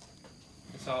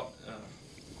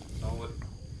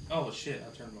 Oh shit!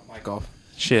 I turned my mic off.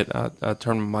 Shit, I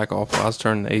turned my mic off. I was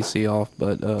turning the AC off,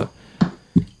 but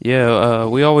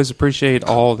we always appreciate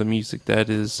all the music that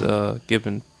is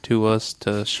given to us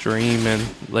to stream and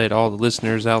let all the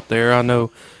listeners out there. I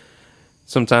know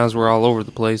sometimes we're all over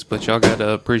the place, but y'all got to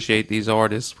appreciate these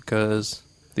artists because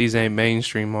these ain't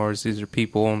mainstream artists. These are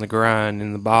people on the grind,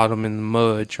 in the bottom, in the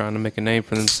mud, trying to make a name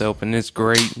for themselves, and it's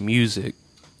great music.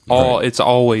 It's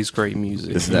always great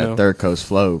music. It's that third coast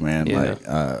flow, man. Yeah. Like,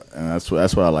 and that's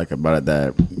what I like about it.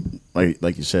 That,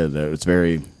 like you said, that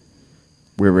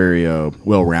we're very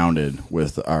well rounded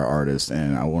with our artists,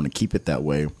 and I want to keep it that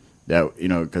way. That, you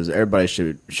know, because everybody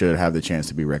should have the chance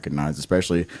to be recognized,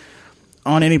 especially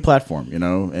on any platform, you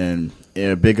know. And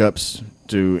big ups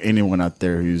to anyone out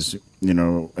there who's, you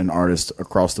know, an artist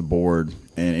across the board,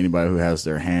 and anybody who has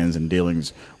their hands and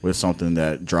dealings with something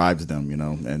that drives them, you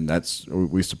know, and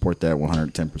we support that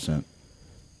 110%. All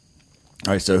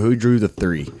right, so who drew the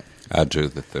 3? I drew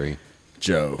the 3.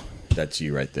 Joe, that's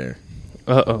you right there.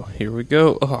 Here we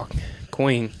go. Oh,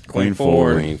 Queen 4. Queen That's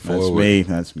forward. me.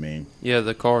 That's me. Yeah,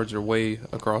 the cards are way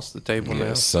across the table now.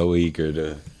 Yeah, so eager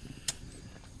to.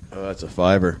 Oh, that's a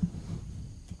 5.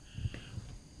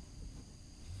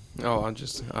 Oh,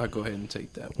 I'll go ahead and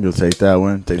take that one. You'll take that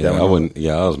one. Take that Yeah, one. I wouldn't.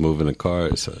 Yeah, I was moving the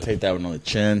cards. So. Take that one on the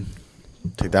chin.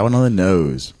 Take that one on the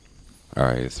nose. All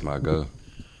right, it's my go.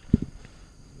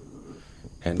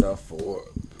 Hand off 4.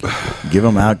 Give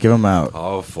them out. Give them out.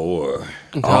 All 4.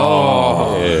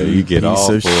 Oh, Yeah, you get Piece all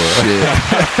 4. of shit.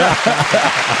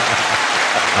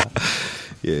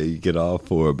 Yeah, you get all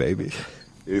 4, baby.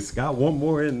 It's got one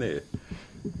more in there.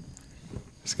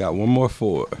 It's got one more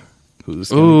 4. Who's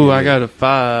gonna ooh, get I it? got a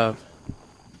 5.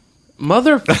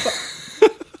 Motherfucker.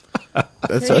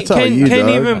 That's all you, Can't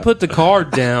dog. even put the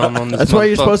card down on this. That's why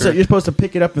you're supposed motherfucker. to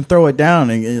pick it up and throw it down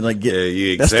and like get. Yeah,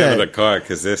 you that's examine that- the card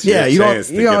because that's Yeah, your chance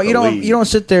to get the lead. you don't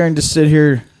sit there and just sit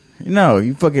here. No,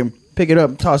 you fucking pick it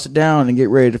up, toss it down, and get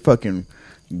ready to fucking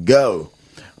go.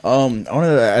 I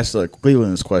wanted to ask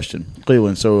Cleveland this question.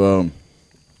 Cleveland, so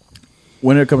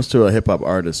when it comes to a hip hop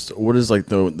artist, what is like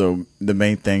the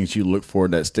main things you look for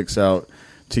that sticks out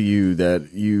to you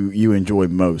that you enjoy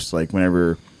most? Like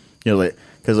whenever, you know, like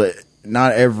because like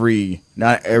not every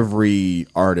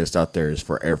artist out there is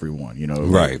for everyone. You know,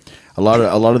 Right. A lot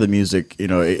of the music, you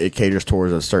know, it caters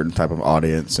towards a certain type of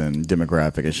audience and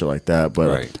demographic and shit like that. But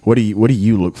Right. what do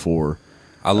you look for?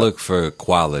 I look for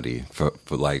quality. For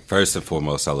like first and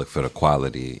foremost, I look for the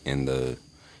quality in the,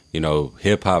 you know,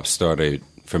 hip hop started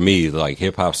for me. Like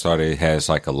hip hop started has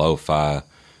like a lo-fi,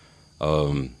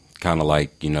 kind of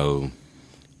like you know,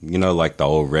 like the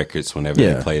old records. Whenever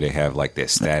Yeah. they play, they have like that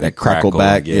static That crackle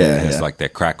back, yeah, it's yeah. like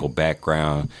that crackle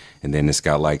background, and then it's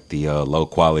got like the low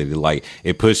quality. Like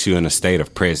it puts you in a state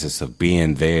of presence of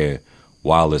being there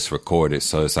while it's recorded.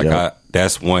 So it's like Yep.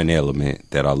 that's one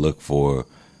element that I look for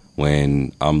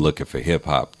when I'm looking for hip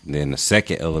hop. Then the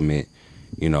second element,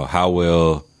 you know, how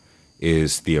well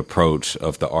is the approach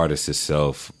of the artist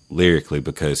itself lyrically,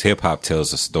 because hip hop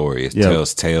tells a story. It Yeah.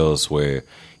 tells tales where,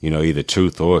 you know, either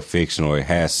truth or fiction, or it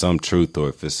has some truth, or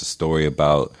if it's a story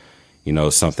about, you know,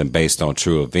 something based on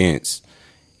true events,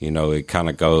 you know, it kind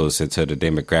of goes into the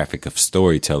demographic of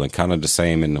storytelling, kind of the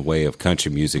same in the way of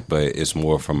country music, but it's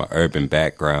more from an urban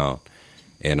background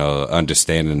and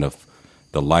understanding of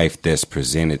the life that's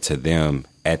presented to them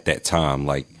at that time.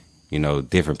 Like, you know,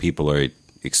 different people are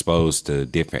exposed to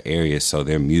different areas, so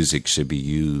their music should be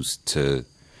used to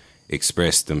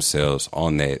express themselves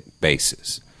on that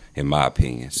basis, in my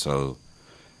opinion. So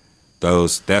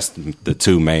that's the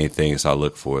two main things I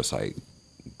look for. It's like,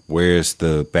 where's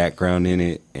the background in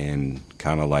it, and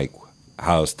kind of like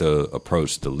how's the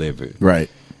approach delivered. Right.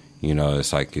 You know,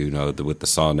 it's like, you know, with the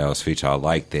song that was featured, I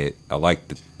like that. I like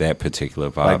that particular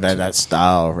vibe. Like that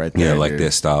style right there. Yeah, like dude.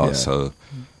 that style. Yeah. So,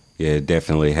 yeah, it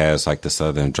definitely has like the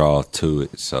southern draw to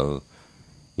it. So,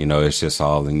 you know, it's just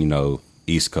all, and you know,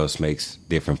 East Coast makes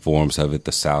different forms of it.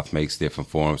 The South makes different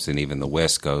forms, and even the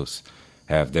West Coast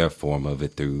have their form of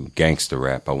it through gangster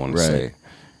rap, I want to Right. say.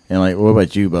 And like, what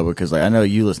about you, Bubba? Because like, I know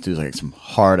you listen to like some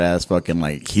hard ass fucking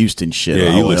like Houston shit.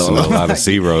 Yeah, you Oh, listen to a well. lot of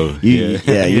Zero. You,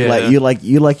 yeah, you Yeah.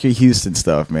 like your Houston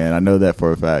stuff, man. I know that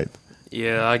for a fact.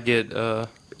 Yeah, I get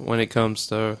when it comes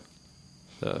to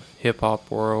the hip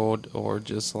hop world or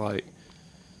just like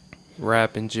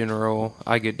rap in general,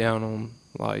 I get down on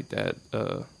like that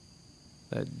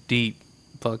deep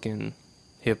fucking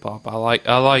hip hop. I like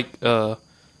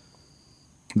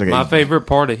my favorite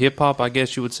part of hip hop, I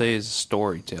guess you would say, is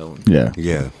storytelling.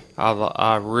 Yeah.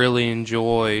 I really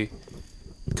enjoy,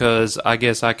 because I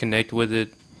guess I connect with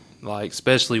it, like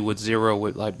especially with Zero,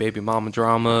 with like baby mama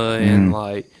drama and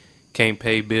like can't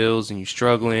pay bills and you're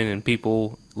struggling and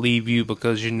people leave you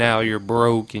because you're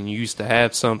broke and you used to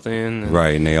have something. And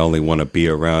right, and they only want to be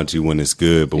around you when it's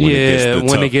good, but when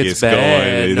it gets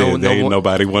bad, going,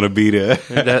 nobody want to be there.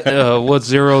 What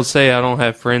Zero say? I don't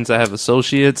have friends, I have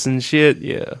associates and shit.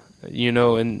 Yeah,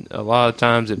 and a lot of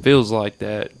times it feels like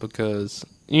that because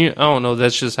I don't know.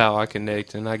 That's just how I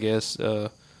connect, and I guess I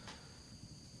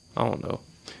don't know.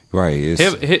 Right,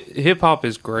 hip hop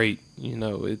is great.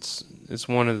 It's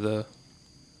one of the.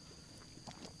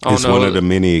 It's one of the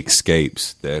many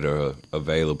escapes that are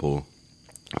available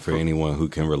for anyone who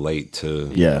can relate to.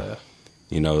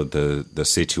 The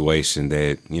situation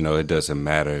that it doesn't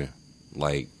matter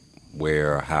like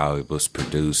where or how it was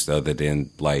produced, other than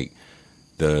like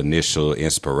the initial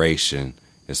inspiration.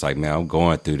 It's like, man, I'm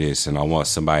going through this and I want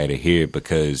somebody to hear it,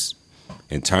 because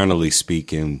internally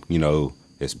speaking,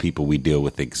 as people, we deal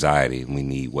with anxiety and we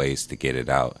need ways to get it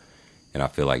out. And I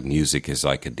feel like music is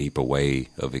like a deeper way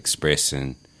of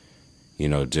expressing,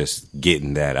 just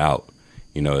getting that out.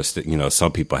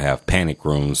 Some people have panic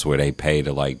rooms where they pay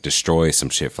to like destroy some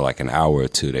shit for like an hour or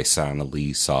two. They sign the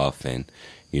lease off and,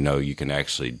 you can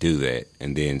actually do that.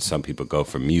 And then some people go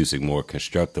for music, more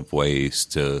constructive ways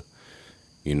to,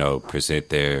 present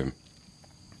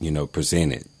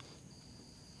present it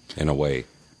in a way.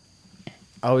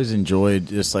 I always enjoyed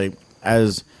just like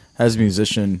as a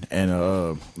musician and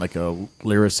like a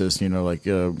lyricist,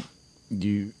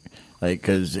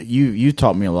 because you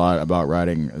taught me a lot about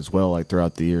writing as well, like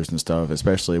throughout the years and stuff,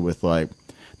 especially with like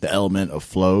the element of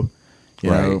flow, you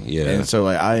know? Yeah. And so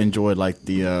like I enjoyed like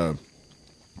the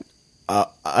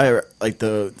I like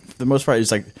the most part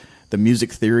is like the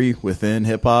music theory within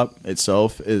hip hop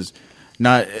itself is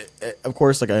not, of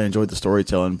course, like I enjoyed the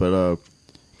storytelling, but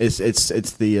it's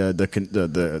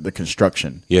the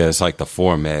construction. Yeah, it's like the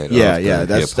format.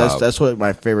 That's what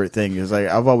my favorite thing is. Like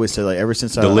I've always said, like ever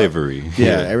since delivery.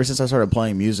 Ever since I started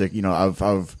playing music,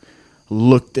 I've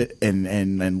looked at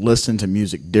and listened to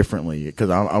music differently, because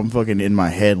I'm fucking in my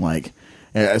head like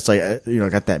it's like I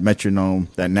got that metronome,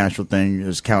 that natural thing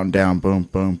is counting down, boom,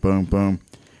 boom, boom, boom,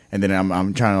 and then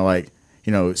I'm trying to like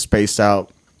space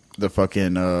out the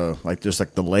fucking like just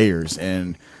like the layers.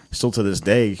 And still to this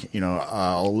day,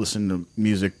 I'll listen to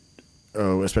music,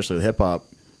 especially hip hop,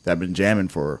 that I've been jamming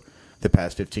for the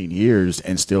past 15 years,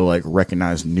 and still like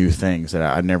recognize new things that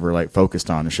I never like focused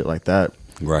on and shit like that.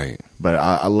 Right. But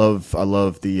I love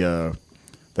the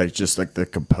like just like the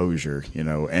composure,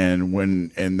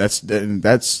 and that's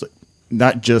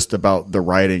not just about the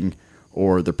writing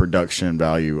or the production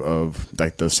value of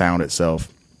like the sound itself.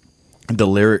 The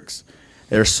lyrics,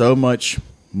 there's so much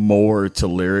more to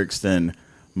lyrics than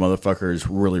motherfuckers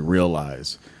really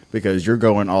realize, because you're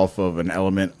going off of an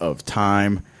element of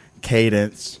time,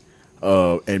 cadence,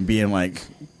 and being like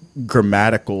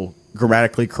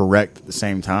grammatically correct at the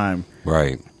same time.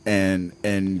 Right. And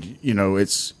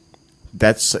it's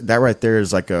that right there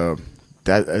is like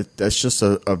that's just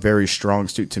a very strong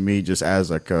suit to me, just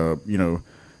as like a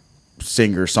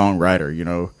singer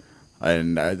songwriter,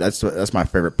 and that's my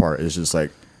favorite part, is just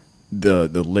like the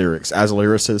lyrics. As a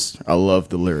lyricist, I love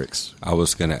the lyrics. I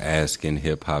was gonna ask, in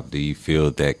hip hop, do you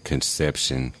feel that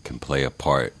conception can play a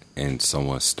part in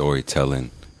someone's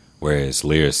storytelling, whereas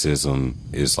lyricism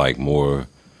is like more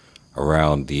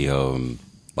around the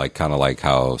like kind of like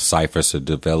how ciphers are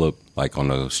developed, like on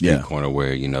the street corner,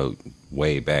 where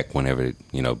way back whenever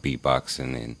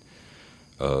beatboxing and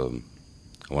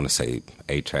I want to say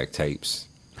 8-track tapes.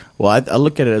 Well, I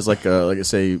look at it as like I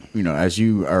say, as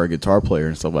you are a guitar player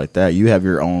and stuff like that, you have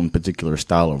your own particular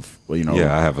style of,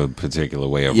 Yeah, I have a particular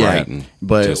way of writing,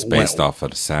 but just based off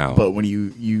of the sound. But when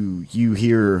you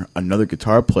hear another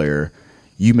guitar player,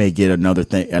 you may get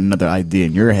another idea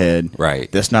in your head, right?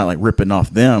 That's not like ripping off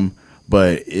them,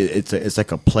 but it's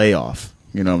like a playoff.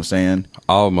 You know what I'm saying?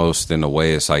 Almost in a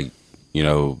way, it's like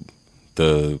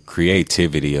the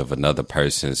creativity of another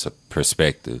person's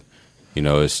perspective.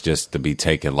 It's just to be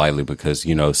taken lightly, because,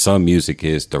 some music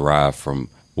is derived from,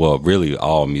 well, really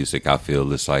all music, I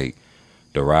feel, is like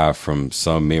derived from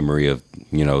some memory of,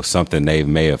 something they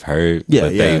may have heard, but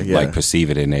they like perceive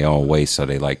it in their own way. So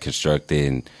they like construct it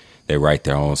and they write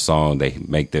their own song. They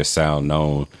make their sound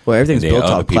known. Well, everything's built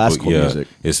off classical music.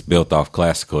 It's built off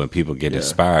classical, and people get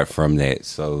inspired from that.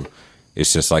 So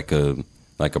it's just like a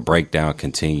breakdown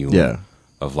continuum. Yeah.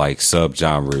 Of like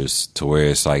subgenres to where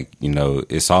it's like, you know,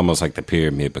 it's almost like the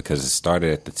pyramid because it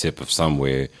started at the tip of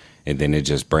somewhere and then it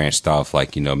just branched off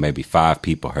like, you know, maybe 5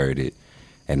 people heard it.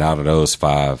 And out of those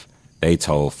 5, they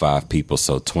told 5 people.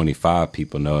 So 25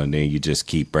 people know. And then you just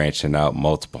keep branching out,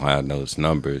 multiplying those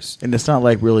numbers. And it's not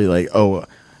like really like, oh,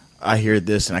 I hear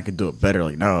this and I can do it better.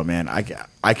 Like, no, man, I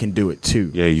can do it too.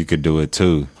 Yeah, you could do it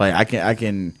too. Like I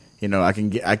can. You know, I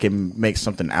can make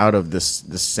something out of the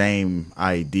same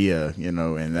idea. You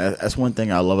know, and that's one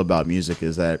thing I love about music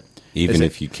is that even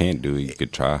if you can't do it, you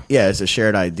could try. Yeah, it's a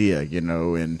shared idea. You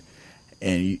know, and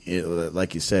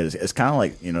like you said, it's kind of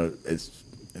like, you know,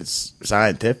 it's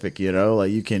scientific. You know, like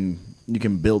you can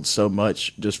build so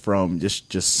much just from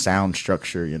just sound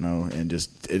structure. You know, and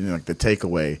like the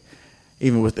takeaway,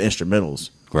 even with the instrumentals.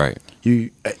 Right.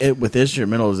 With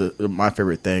instrumentals, my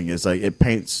favorite thing is like it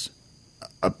paints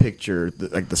a picture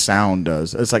like the sound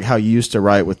does. It's like how you used to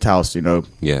write with Taos, you know.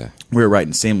 Yeah. We were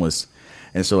writing Seamless.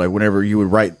 And so like whenever you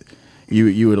would write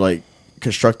you would like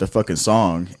construct a fucking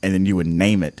song and then you would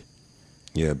name it.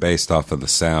 Yeah, based off of the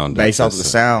sound. Based off of the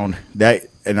sound.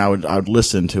 And I would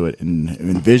listen to it and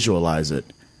visualize it.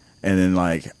 And then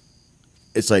like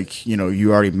it's like, you know,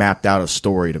 you already mapped out a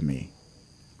story to me.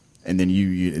 And then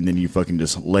you fucking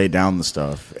just lay down the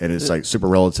stuff, and it's like super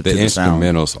relative to the sound. The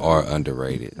instrumentals are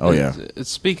underrated. Oh yeah.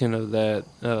 Speaking of that,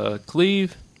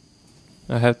 Cleve,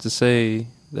 I have to say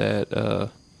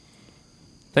that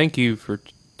thank you for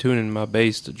tuning my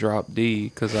bass to drop D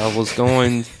because I was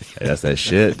going. Hey, that's that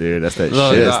shit, dude. That's that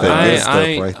Look, shit. That's that good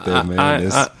stuff right there,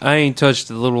 man. I ain't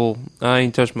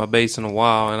touched my bass in a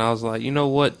while, and I was like, you know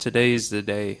what? Today's the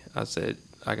day. I said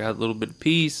I got a little bit of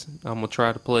peace. I'm gonna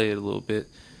try to play it a little bit.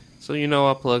 So, you know,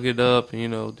 I plug it up and, you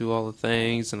know, do all the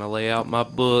things, and I lay out my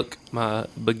book, my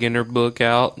beginner book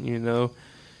out, you know,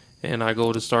 and I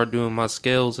go to start doing my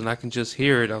scales, and I can just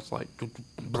hear it. I was like,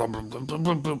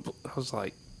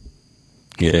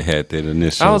 Yeah, it had that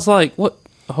initial. I was like, what?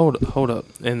 Hold up.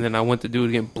 And then I went to do it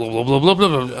again. Blah, blah, blah, blah,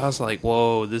 blah, blah. I was like,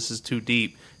 whoa, this is too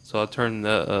deep. So I turned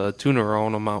the tuner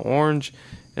on my orange.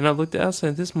 And I looked at it, I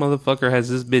said, this motherfucker has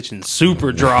this bitch in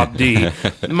super drop D.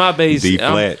 My bass, D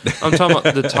flat. I'm talking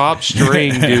about the top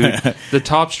string, dude. The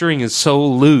top string is so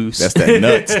loose. That's that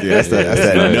nuts, dude. That's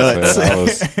that nuts.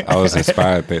 I was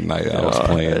inspired that night. I was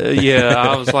playing. Yeah,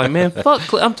 I was like, man,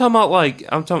 fuck. I'm talking about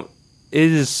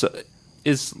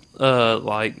it's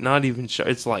like not even sure.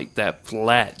 It's like that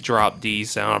flat drop D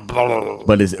sound.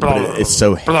 But it's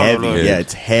so heavy. Yeah,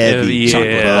 it's heavy.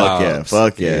 Yeah.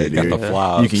 Fuck yeah, you got dude. the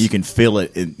flops. You can feel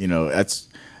it. You know, that's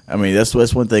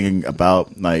one thing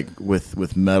about like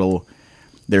with metal.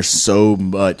 There's so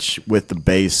much with the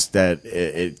bass that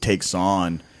it takes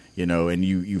on. You know, and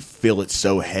you feel it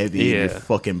so heavy in your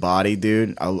fucking body,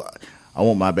 dude. I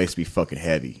want my bass to be fucking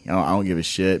heavy. I don't give a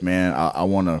shit, man. I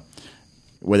want to.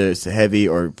 Whether it's heavy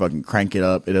or fucking crank it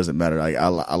up, it doesn't matter. Like I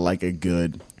like a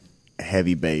good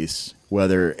heavy bass,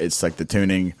 whether it's like the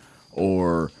tuning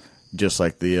or just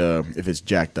like the if it's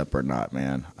jacked up or not,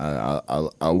 man.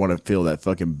 I want to feel that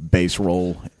fucking bass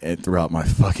roll throughout my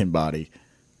fucking body.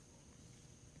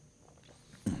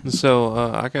 So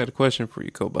I got a question for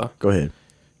you, Koba. Go ahead.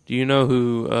 Do you know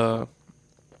who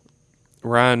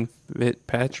Ryan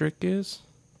Fitzpatrick is?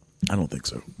 I don't think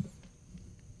so.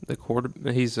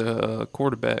 He's a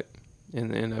quarterback in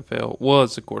the NFL.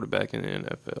 Was a quarterback in the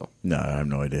NFL. No, I have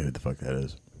no idea who the fuck that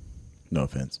is. No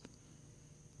offense.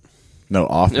 No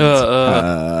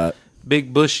offense.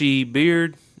 Big bushy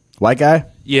beard. White guy?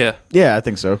 Yeah. Yeah, I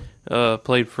think so.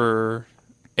 Played for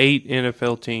 8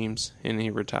 NFL teams, and he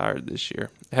retired this year.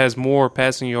 Has more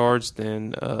passing yards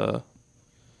than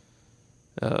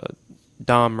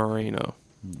Don Marino.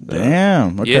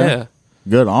 Damn. Okay. Yeah.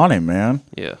 Good on him, man.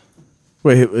 Yeah.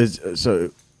 Wait,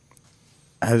 so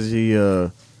has he?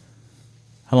 How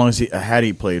long has he? Had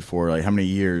he played for? Like how many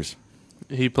years?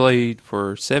 He played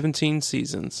for 17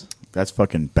 seasons. That's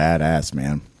fucking badass,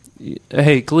 man.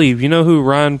 Hey, Cleve, you know who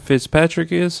Ryan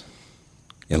Fitzpatrick is?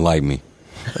 Enlighten me.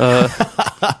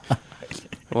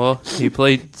 Well, he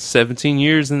played 17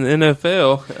 years in the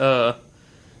NFL.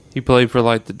 He played for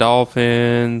like the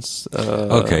Dolphins.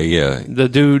 Okay, yeah. The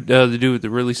dude with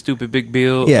the really stupid big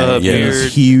beard.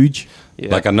 He's huge. Yeah.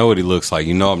 Like I know what he looks like.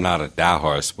 You know, I'm not a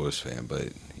diehard sports fan, but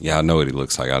yeah, I know what he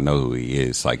looks like. I know who he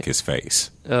is. Like his face.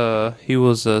 He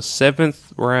was a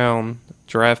 7th round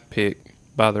draft pick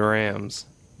by the Rams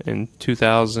in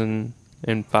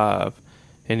 2005,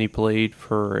 and he played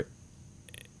for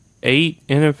 8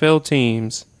 NFL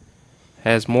teams.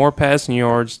 Has more passing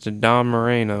yards than Don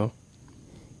Marino.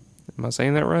 Am I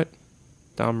saying that right?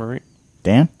 Don Marino.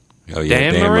 Dan?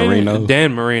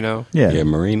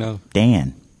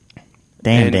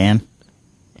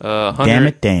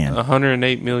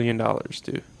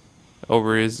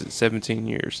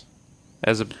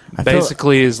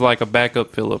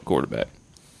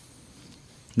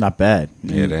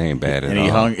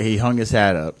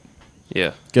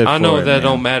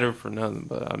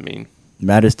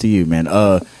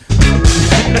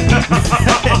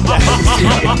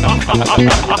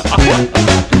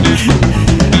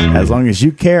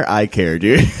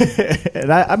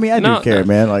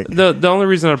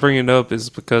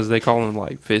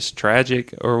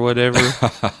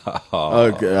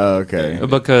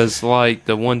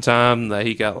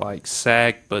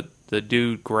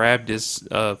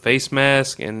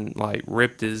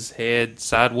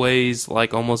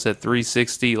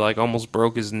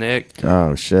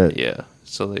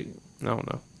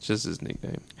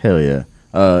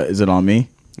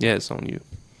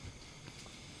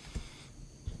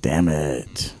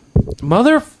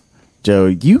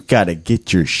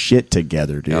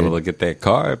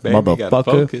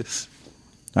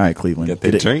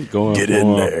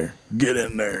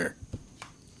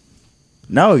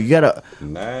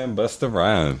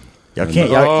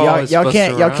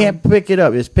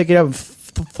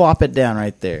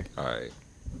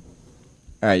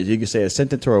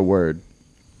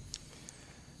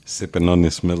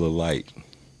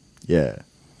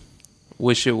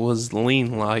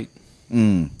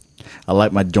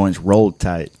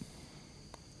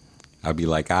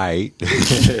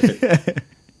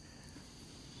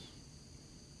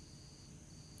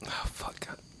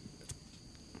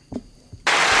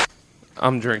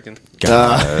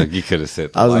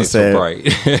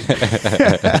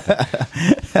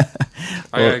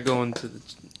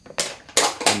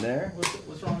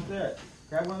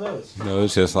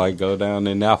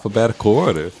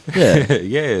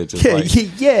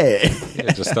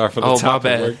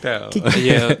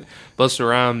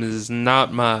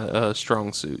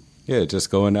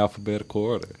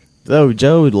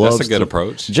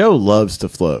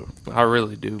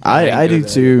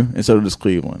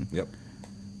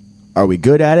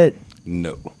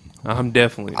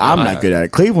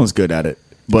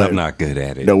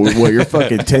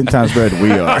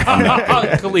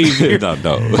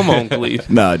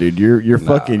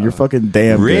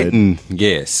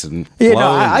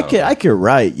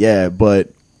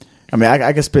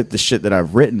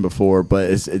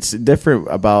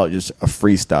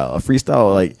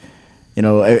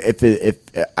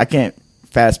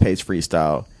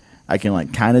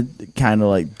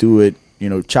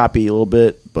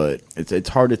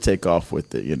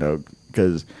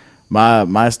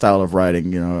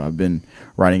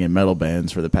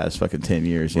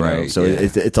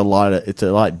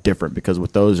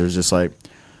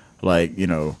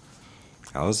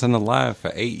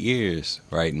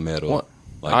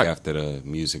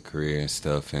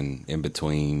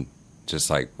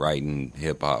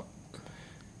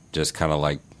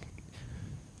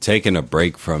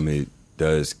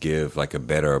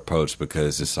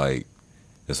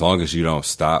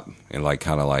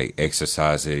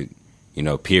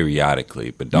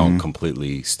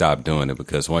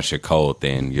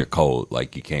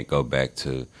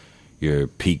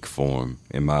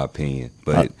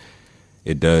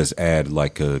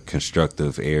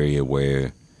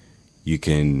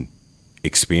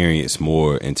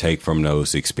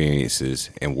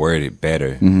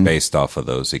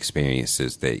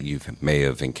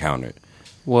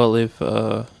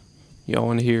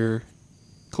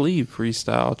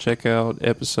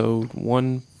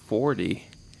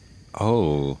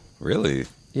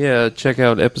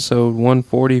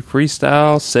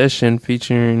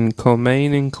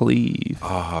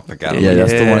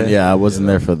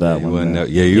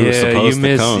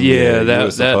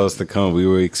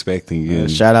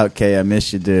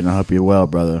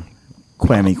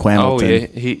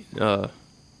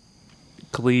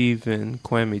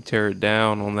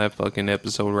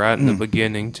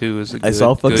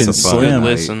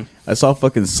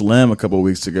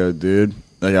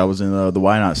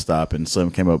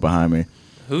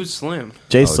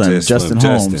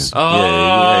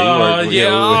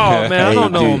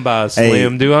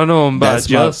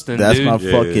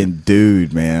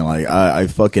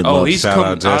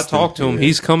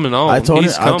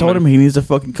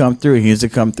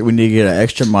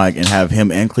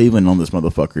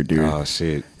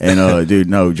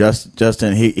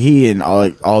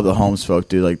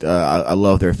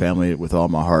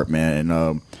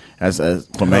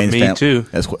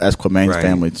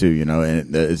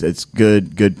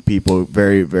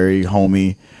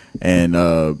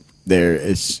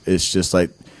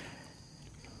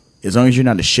 as long as you're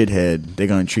not a shithead, they're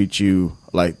gonna treat you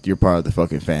like you're part of the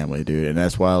fucking family, dude. And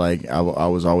that's why, like, I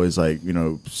was always like, you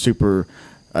know, super,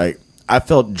 like, I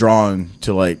felt drawn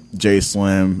to like Jay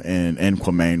Slim and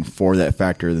Quamaine for that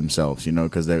factor themselves, you know,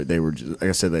 because they were just, like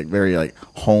I said, like very like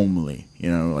homely, you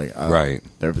know, like right.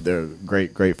 They're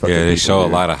great fucking. Yeah, they show there.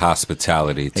 a lot of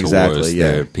hospitality towards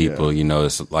their people. You know,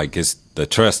 it's like the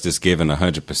trust is given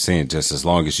 100%, just as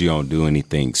long as you don't do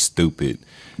anything stupid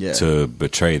to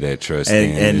betray that trust.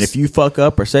 And if you fuck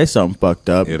up or say something fucked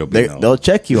up, they'll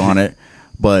check you on it,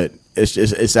 but.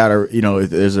 It's out of, you know,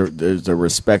 there's a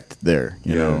respect there,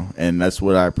 you know, and that's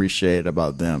what I appreciate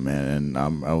about them, man. And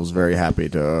I was very happy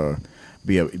to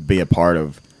be a part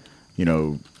of, you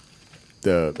know,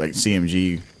 the like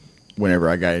CMG whenever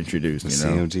I got introduced. You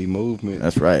know, CMG movement.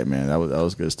 That's right, man. That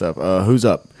was good stuff. Who's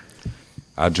up?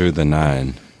 I drew the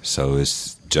 9, so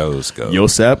it's Joe's go.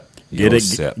 Yosep, get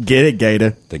it,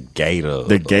 Gator. The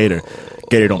Gator.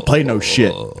 Gator don't play no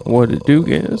shit. What it do,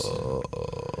 guys?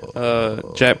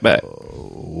 Jack back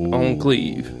on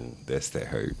Cleve. That's that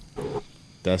hurt.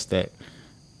 That's that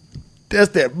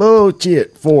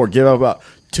bullshit. 4. Give up about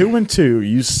 2 and 2.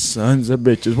 You sons of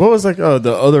bitches. What was like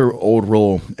the other old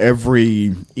rule?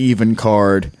 Every even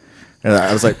card. And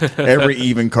I was like, every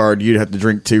even card you'd have to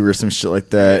drink 2 or some shit like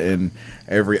that. And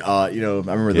every odd, you know,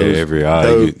 I remember those. Every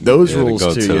odd. Those rules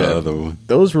go too. To the other one.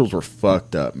 Those rules were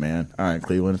fucked up, man. All right,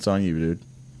 Cleveland, it's on you, dude.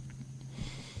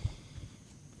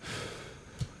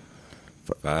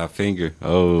 5 finger.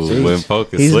 Oh, when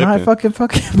focus he's slipping. Not fucking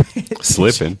bitch.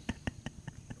 Slipping.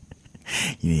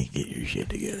 You need to get your shit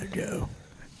together, Joe.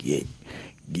 Get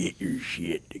your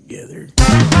shit together.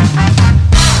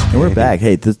 And we're back.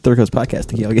 Hey, this is Third Coast Podcast.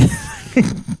 Thank y'all again.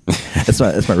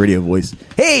 That's my radio voice.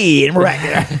 Hey, and we're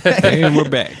back. And we're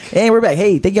back. And we're back.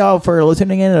 Hey, thank y'all for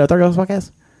tuning in to Third Coast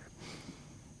Podcast.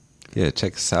 Yeah,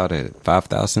 check us out at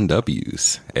 5,000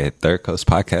 W's at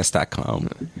thirdcoastpodcast.com.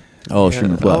 All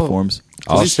streaming platforms.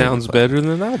 He sounds better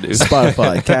than I do.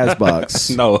 Spotify,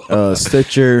 Castbox, no,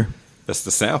 Stitcher. That's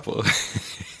the sample.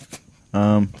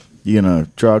 You gonna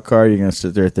draw a card? You're gonna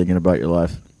sit there thinking about your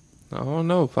life. I don't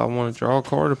know if I want to draw a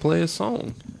card or play a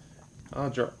song. I'll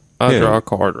draw a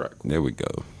card right quick. There we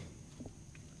go.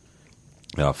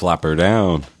 Flop her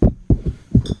down.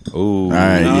 Ooh, all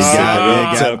right, you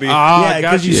got it. Yeah,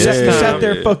 because you sat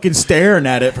there fucking staring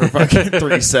at it for fucking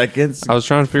 3 seconds. I was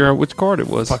trying to figure out which card it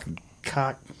was. Fucking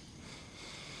cock.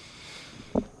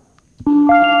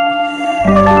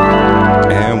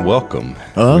 And welcome.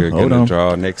 We're going to draw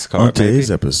our next card. On today's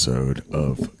episode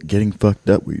of Getting Fucked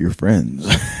Up with Your Friends.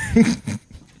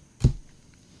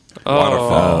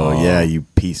 Waterfall. Oh, yeah, you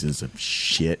pieces of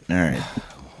shit. All right.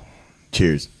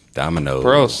 Cheers. Domino.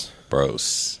 Bros.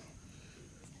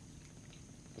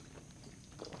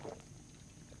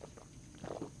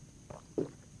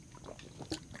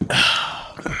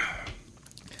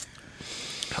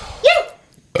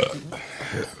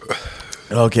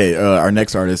 Okay, our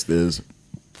next artist is...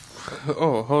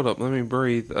 Oh, hold up. Let me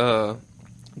breathe.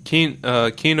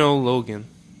 Keno Logan.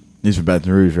 He's from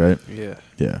Baton Rouge, right? Yeah.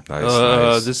 Yeah.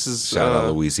 Nice. This is... Shout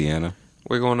out Louisiana.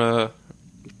 We're going to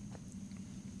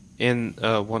end...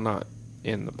 well, not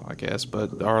end the podcast,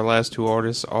 but our last 2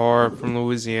 artists are from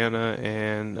Louisiana,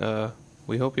 and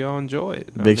we hope y'all enjoy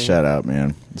it. Big shout out,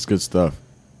 man. It's good stuff.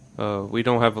 We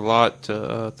don't have a lot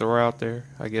to throw out there.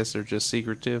 I guess they're just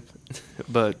secretive,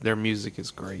 but their music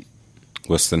is great.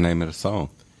 What's the name of the song?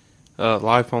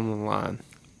 Life on the Line.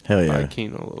 Hell yeah. By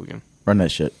Keno Logan. Run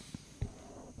that shit.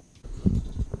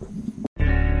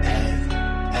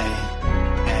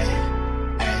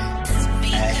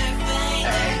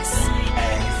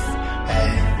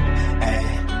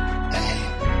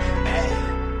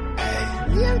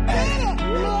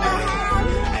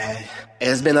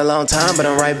 It's been a long time, but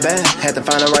I'm right back. Had to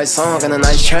find the right song and a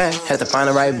nice track. Had to find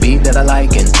the right beat that I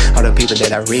like and all the people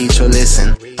that I reach will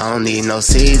listen. I don't need no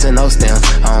seeds and no stems.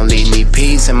 I only need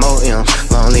peace and more M's.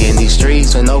 Lonely in these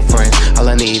streets with no friends. All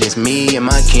I need is me and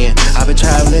my kin. I've been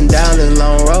traveling down this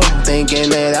long road, thinking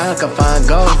that I could find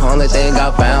gold. Only thing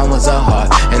I found was a heart,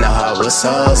 and the heart was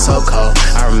so, so cold.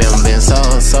 I remember being so,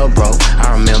 so broke.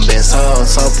 I remember being so,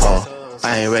 so poor.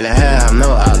 I ain't really have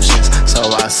no options, so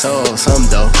I sold some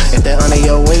dough. If they under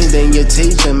your wing, then you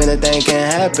teach them. Anything can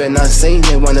happen. I seen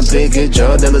it, one of the biggest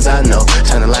drug dealers I know.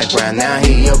 Turning like right now,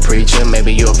 he your preacher.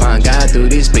 Maybe you'll find God through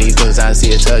these speakers. I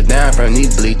see a touchdown from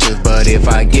these bleachers. But if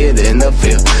I get in the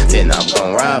field, then I'm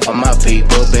gon' ride for my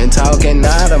people. Been talking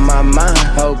out of my mind,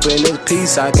 hoping it's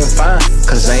peace I can find.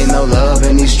 Cause ain't no love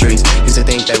in these streets. Used to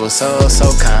think they were so,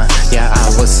 so kind. Yeah, I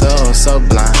was so, so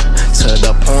blind. To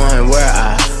the point where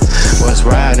I was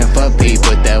riding for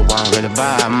people that won't really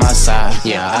by my side.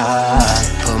 Yeah, I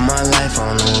put my life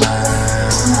on the line.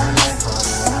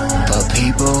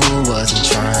 wasn't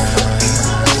trying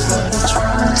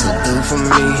to do for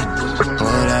me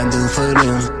what I do for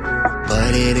them.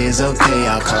 But it is okay,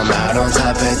 I'll come out on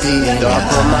top at the end. Though I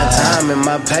put my time and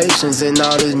my patience in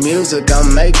all this music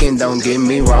I'm making. Don't get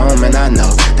me wrong, and I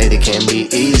know that it can be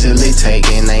easily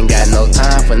taken. Ain't got no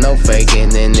time for no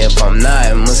faking, and if I'm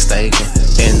not mistaken,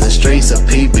 in the streets of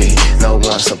PB, no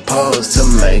one's supposed to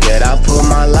make it. I put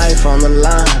my life on the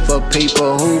line for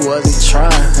people who wasn't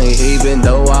trying. Even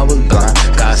though I was blind,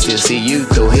 God still see you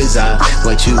through his eyes.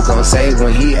 What you gon' say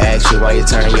when he asks you why you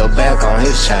turn your back on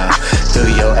his child?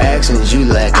 Through your actions you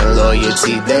lacking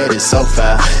loyalty, that is so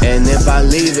foul. And if I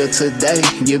leave it today,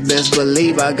 you best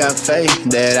believe I got faith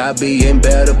that I'll be in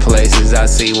better places. I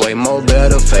see way more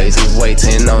better faces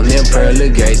waiting on them pearly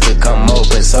gates to come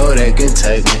open so they can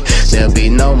take me. There'll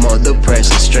be no more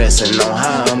depression, stressing on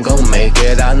how I'm gon' make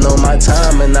it. I know my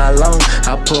time and not long.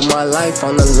 I put my life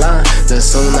on the line. The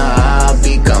sooner I'll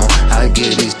be gone, I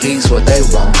give these peeps what they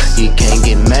want. You can't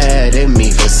get mad at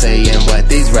me for saying what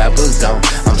these rappers don't.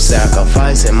 I'm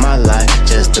sacrificing my life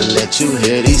just to let you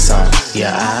hear these songs.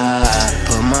 Yeah, I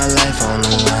put my life on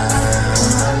the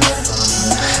line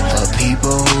for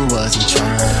people who wasn't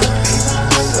trying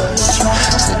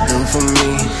to do for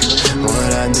me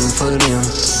what I do for them.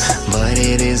 But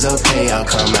it is okay, I'll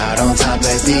come out on top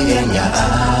at the end. Yeah,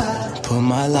 I put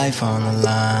my life on the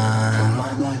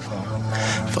line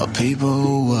for people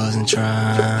who wasn't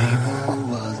trying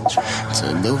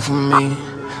to do for me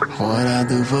what I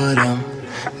do for them.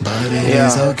 But it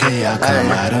is okay, I'll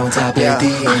come out on top at the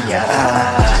end.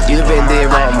 Yeah, you've been dead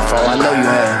wrong before, I know you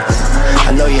have.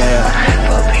 I know you have.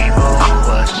 For people who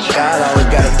wasn't trying, God always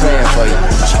got a plan for you.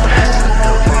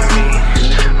 Do for me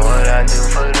what I do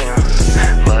for them.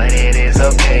 But it is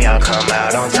okay, I'll come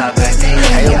out on top at the end.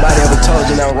 Ain't nobody ever told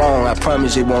you nothing wrong, I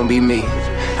promise it won't be me.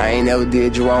 I ain't never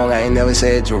did you wrong, I ain't never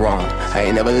said you wrong, I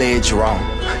ain't never led you wrong.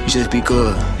 You just be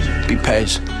good, be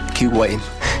patient, keep waiting.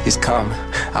 It's coming,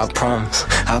 I promise,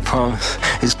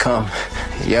 it's coming,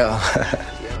 yeah.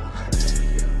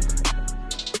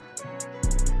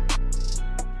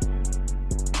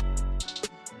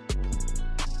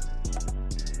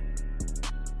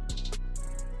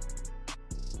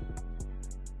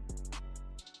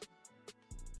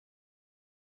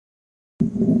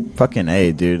 Fucking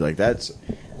A, dude. Like, that's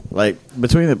like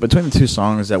between the two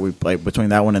songs that we like, between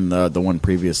that one and the one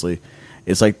previously,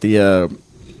 it's like the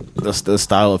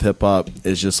style of hip hop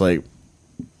is just like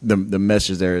the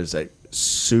message there is like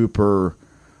super,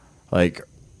 like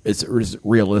it's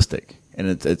realistic and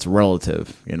it's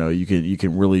relative. You know, you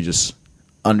can really just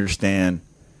understand.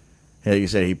 Like you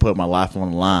said, he put my life on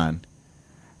the line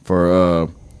for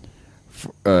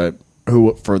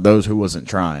those who wasn't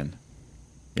trying.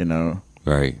 You know.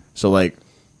 Right. So, like,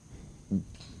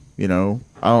 you know,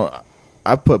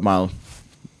 I put my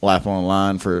life on the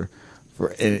line for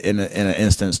in an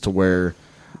instance to where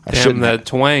I shouldn't. That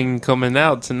twang coming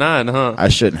out tonight, huh? I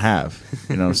shouldn't have.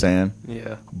 You know what I'm saying?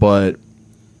 Yeah. But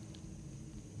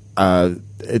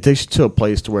it takes you to a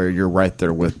place to where you're right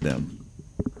there with them.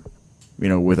 You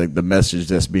know, with like the message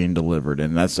that's being delivered,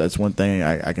 and that's one thing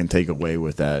I can take away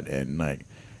with that, and like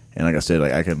I said,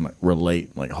 like I can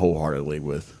relate like wholeheartedly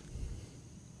with.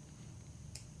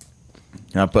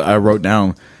 I wrote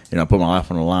down, you know, I put my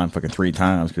life on the line fucking 3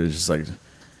 times because it's just like,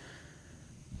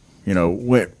 you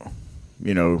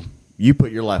know, you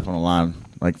put your life on the line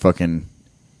like fucking,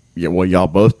 yeah, well, y'all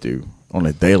both do on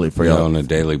a daily for y'all on a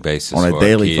daily basis on a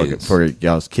daily fucking for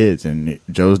y'all's kids, and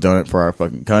Joe's done it for our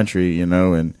fucking country, you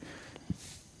know, and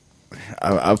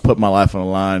I've put my life on the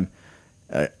line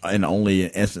in only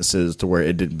instances to where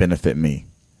it didn't benefit me.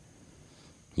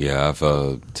 Yeah,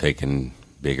 I've taken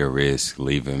bigger risk,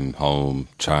 leaving home,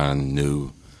 trying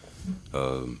new,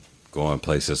 going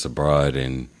places abroad,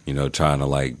 and you know, trying to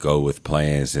like go with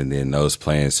plans, and then those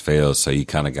plans fail, so you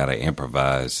kind of got to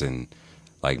improvise and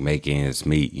like make ends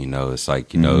meet. You know, it's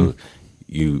like, you know,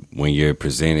 when you're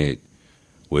presented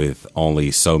with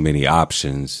only so many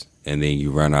options, and then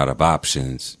you run out of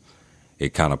options,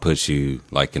 it kind of puts you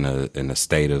like in a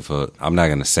state of I'm not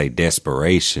gonna say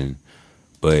desperation,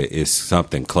 but it's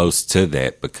something close to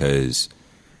that, because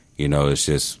you know, it's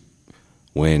just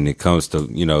when it comes to,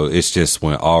 you know, it's just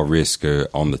when all risks are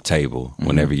on the table,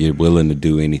 whenever you're willing to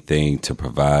do anything to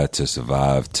provide, to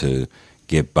survive, to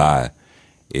get by,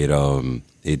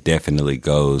 it definitely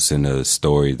goes in a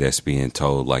story that's being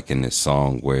told, like in this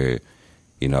song where,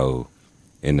 you know,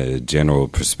 in a general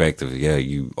perspective, yeah,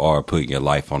 you are putting your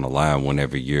life on the line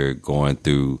whenever you're going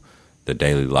through the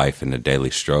daily life and the daily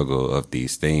struggle of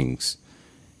these things.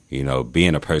 You know,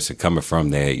 being a person coming from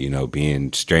that, you know,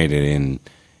 being stranded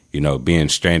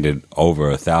over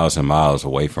 1,000 miles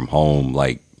away from home,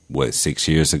 like 6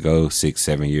 years ago,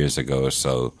 7 years ago or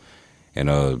so. And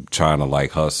trying to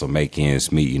like hustle, make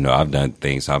ends meet. You know, I've done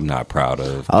things I'm not proud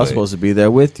of. I was supposed to be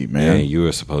there with you, man. Yeah, you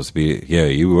were supposed to be. Yeah,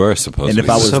 you were supposed and to if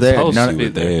be. I was there, Supposed none to of be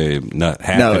it. there. Not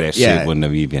half of that shit wouldn't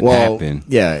have even happened.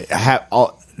 Yeah,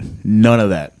 none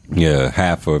of that. Yeah,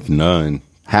 half or none.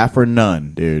 Half or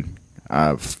none, dude.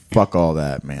 Fuck all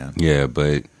that, man. Yeah,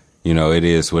 but you know, it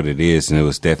is what it is, and it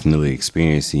was definitely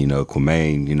experiencing. You know,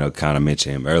 Quamaine, you know, kind of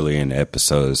mentioned him earlier in the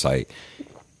episode. It's like,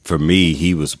 for me,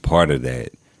 he was a part of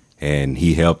that, and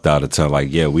he helped out a ton.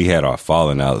 Like, yeah, we had our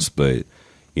falling outs, but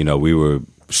you know, we were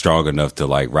strong enough to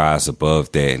like rise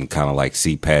above that and kind of like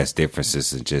see past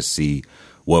differences and just see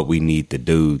what we need to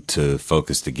do to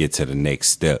focus to get to the next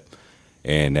step.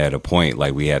 And at a point,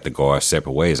 like, we had to go our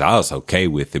separate ways. I was okay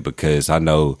with it because I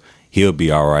know he'll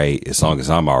be all right as long as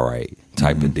I'm all right,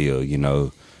 type of deal, you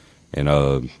know. And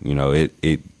you know,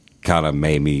 it kind of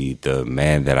made me the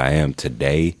man that I am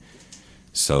today.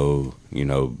 So, you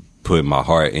know, putting my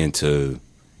heart into,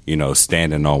 you know,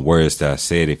 standing on words that I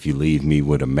said, if you leave me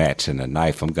with a match and a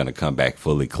knife, I'm going to come back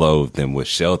fully clothed and with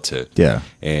shelter. Yeah.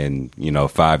 And, you know,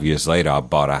 5 years later, I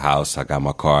bought a house. I got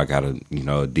my car. I got a, you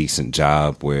know, a decent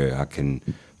job where I can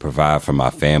provide for my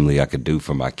family. I could do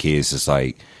for my kids. It's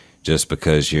like, just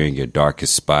because you're in your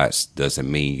darkest spots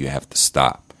doesn't mean you have to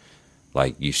stop.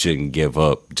 Like, you shouldn't give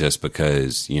up just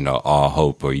because, you know, all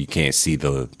hope or you can't see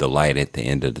the light at the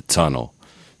end of the tunnel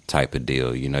type of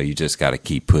deal. You know, you just got to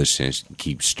keep pushing,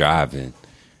 keep striving.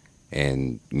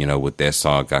 And, you know, with that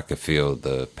song, I could feel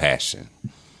the passion.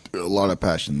 A lot of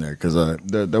passion there because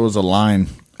there was a line.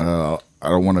 I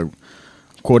don't want to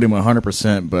quote him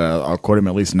 100%, but I'll quote him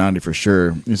at least 90 for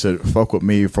sure. He said, "Fuck with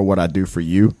me for what I do for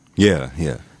you." Yeah,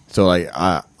 yeah. So like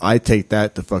I take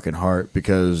that to fucking heart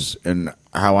because and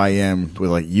how I am with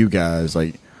like you guys,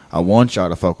 like I want y'all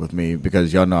to fuck with me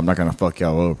because y'all know I'm not gonna fuck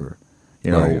y'all over.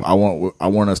 You know, Right. I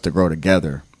want us to grow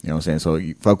together. You know what I'm saying? So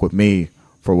you fuck with me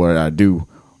for what I do,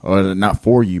 or not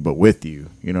for you, but with you.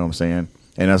 You know what I'm saying?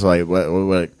 And that's like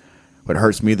what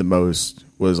hurts me the most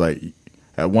was like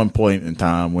at one point in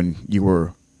time when you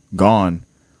were gone,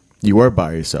 you were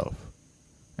by yourself,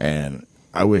 and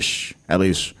I wish at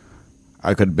least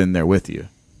I could have been there with you,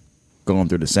 going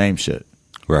through the same shit.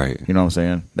 Right. You know what I'm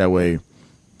saying? That way,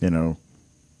 you know.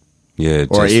 Yeah.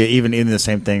 Or just- even the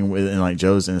same thing in like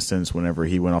Joe's instance, whenever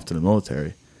he went off to the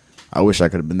military, I wish I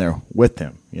could have been there with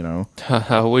him. You know.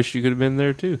 I wish you could have been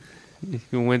there too.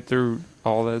 You went through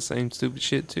all that same stupid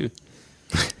shit too.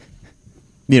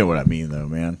 You know what I mean, though,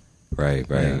 man. Right.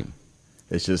 Yeah.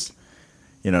 It's just,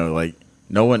 you know, like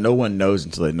no one knows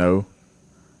until they know,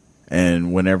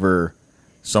 and whenever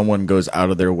someone goes out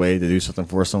of their way to do something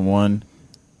for someone,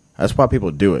 that's why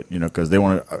people do it. You know, because they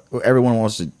want to. Everyone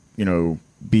wants to, you know,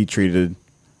 be treated.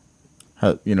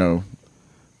 You know.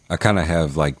 I kind of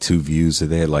have like two views of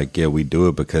that. Like, yeah, we do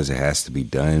it because it has to be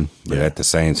done, but Yeah. at the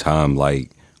same time,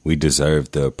 like, we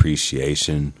deserve the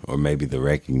appreciation or maybe the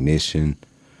recognition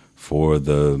for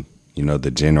the, you know,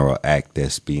 the general act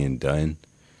that's being done.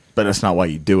 But that's not why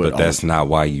you do it. But that's not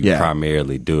why you Yeah.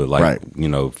 primarily do it. Like, Right. you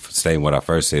know, saying what I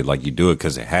first said, like, you do it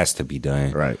because it has to be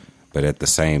done. Right. But at the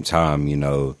same time, you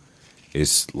know,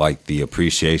 it's like the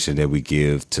appreciation that we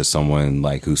give to someone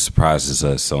like who surprises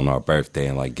us on our birthday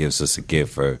and like gives us a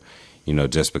gift, or, you know,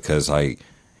 just because like,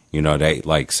 you know, they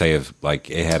like say if like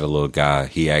it had a little guy,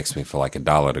 he asked me for like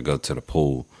 $1 to go to the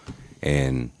pool,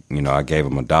 and you know I gave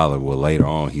him $1. Well, later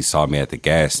on he saw me at the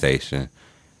gas station,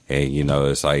 and you know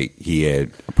it's like he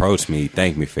had approached me,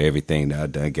 thanked me for everything that I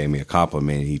done, gave me a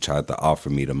compliment, and he tried to offer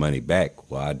me the money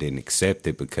back. Well, I didn't accept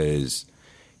it because,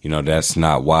 you know, that's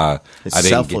not why. It's I didn't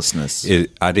selflessness.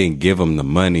 I didn't give him the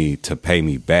money to pay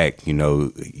me back. You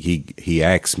know, he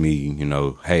asked me, you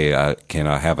know, hey, can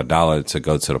I have $1 to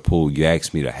go to the pool? You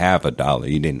asked me to have $1.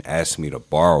 You didn't ask me to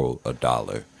borrow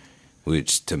 $1,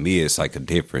 which to me is like a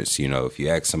difference. You know, if you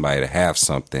ask somebody to have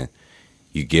something,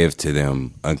 you give to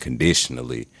them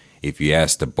unconditionally. If you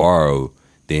ask to borrow,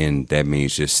 then that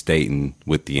means you're stating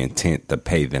with the intent to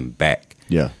pay them back.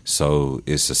 Yeah. So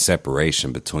it's a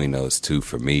separation between those two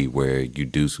for me, where you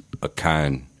do a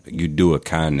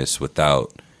kindness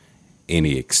without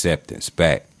any acceptance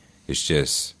back. It's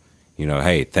just, you know,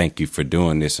 hey, thank you for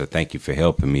doing this, or thank you for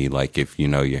helping me. Like if, you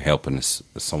know, you're helping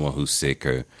someone who's sick,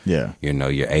 or, Yeah. you know,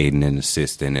 you're aiding and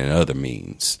assisting in other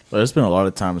means. But there's been a lot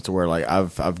of times to where like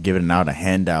I've given out a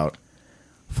handout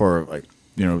for like,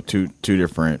 you know, two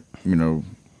different, you know,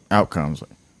 outcomes,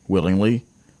 like, willingly,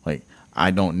 like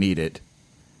I don't need it,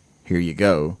 here you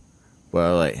go.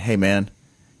 Well, like, hey man,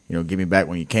 you know, give me back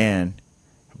when you can.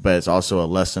 But it's also a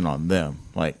lesson on them.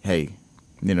 Like, hey,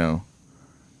 you know,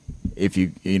 if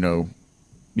you know,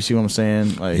 you see what I'm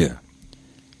saying? Like, Yeah.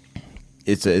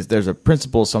 there's a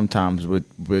principle sometimes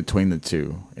between the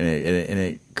two, and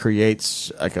it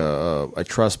creates like a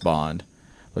trust bond.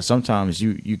 But sometimes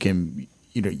you can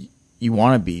you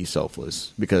want to be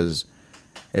selfless because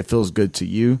it feels good to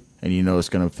you, and it's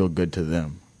going to feel good to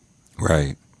them.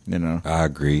 Right. I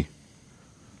agree.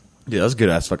 Yeah, that's a good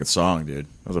ass fucking song, dude.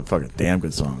 That was a fucking damn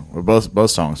good song. Well,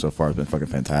 both songs so far have been fucking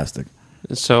fantastic.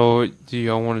 So, do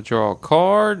y'all want to draw a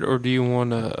card, or do you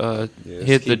want to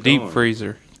hit the deep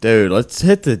freezer? Dude, let's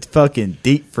hit the fucking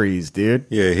deep freeze, dude.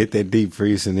 Yeah, hit that deep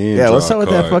freeze and then let's start with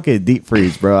that fucking deep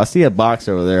freeze, bro. I see a box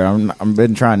over there. I've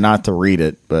been trying not to read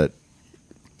it, but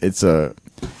it's when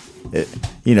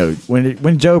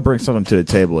Joe brings something to the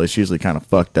table, it's usually kind of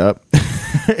fucked up.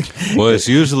 Well, it's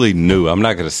usually new. I'm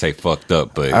not going to say fucked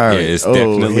up, but right. it's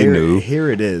definitely new. Here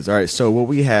it is. All right, so what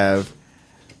we have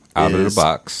out of the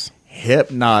box.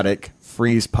 Hypnotic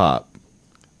Freeze Pop.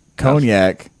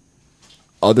 Cognac,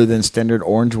 other than standard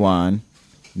orange wine,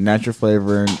 natural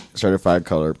flavor and certified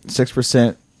color.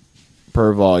 6%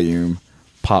 per volume,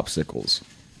 popsicles.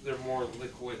 They're more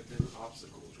liquid than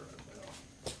popsicles right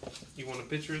now. You want a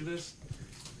picture of this?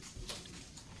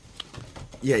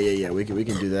 Yeah. We can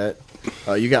do that.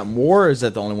 You got more, or is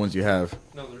that the only ones you have?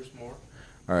 No, there's more.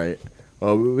 All right.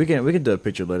 Well, we can do a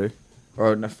picture later.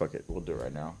 Or no, fuck it. We'll do it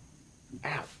right now.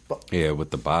 Ow, fuck. Yeah,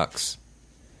 with the box.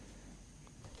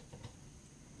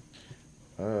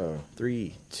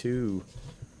 3, 2.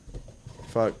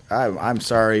 Fuck. I'm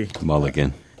sorry.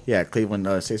 Mulligan. Yeah,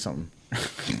 Cleveland. Say something.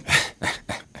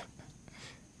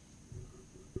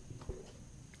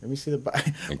 Let me see the box.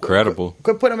 Incredible.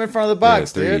 Quit putting them in front of the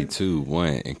box, 3, dude. 2,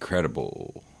 1.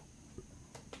 Incredible.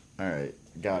 All right,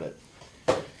 got it.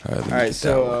 All right,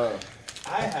 so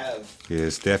I have. Yeah,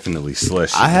 it's definitely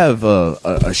slushy. I have a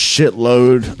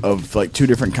shitload of like 2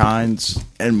 different kinds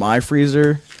in my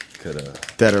freezer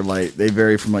that are like they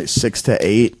vary from like 6 to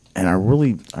 8, and I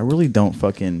really don't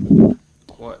fucking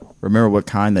remember what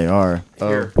kind they are.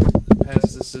 Here,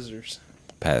 pass the scissors.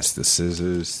 Pass the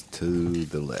scissors to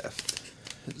the left.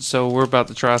 So we're about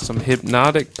to try some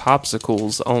Hypnotic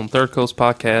Popsicles on Third Coast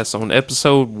Podcast on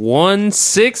episode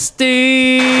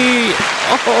 160.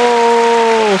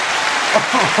 Oh!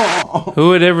 Who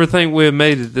would ever think we had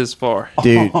made it this far?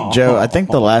 Dude, Joe, I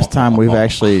think the last time we've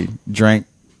actually drank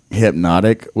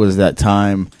Hypnotic was that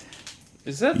time.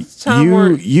 Is that the time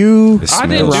where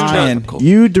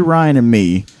Dorian and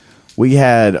me, we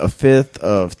had a 5th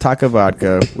of Taco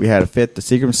Vodka, we had a 5th of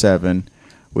Seagram 7,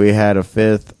 we had a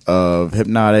 5th of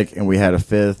Hypnotic, and we had a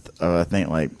 5th of, I think,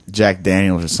 like Jack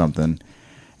Daniels or something.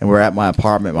 And we're at my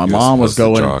apartment. My mom was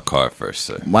going. Draw a card first,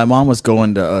 sir. My mom was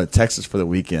going to Texas for the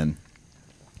weekend,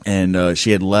 and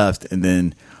she had left. And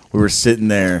then we were sitting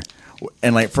there,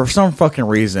 and like for some fucking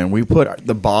reason, we put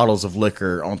the bottles of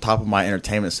liquor on top of my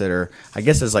entertainment center. I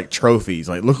guess as like trophies.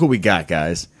 Like, look what we got,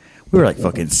 guys. We were like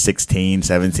fucking 16,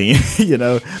 17, you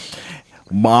know.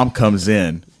 Mom comes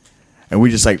in. And we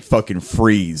just like fucking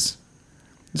freeze.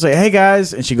 It's like, hey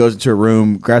guys, and she goes into her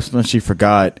room, grabs something she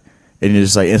forgot, and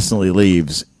just like instantly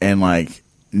leaves, and like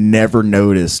never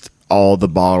noticed all the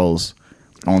bottles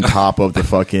on top of the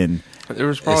fucking. There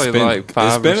was probably like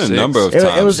 5 or 6. It's been a number of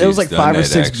times. It was like 5 or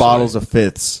 6 bottles of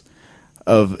 5ths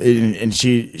of, and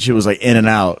she was like in and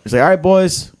out. It's like, all right,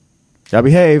 boys. Gotta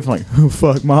behave. I'm like, oh,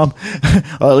 fuck, Mom.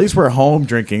 Well, at least we're home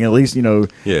drinking. At least,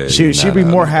 she'd be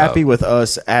more happy with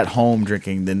us at home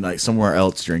drinking than like somewhere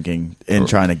else drinking and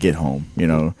trying to get home,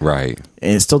 Right.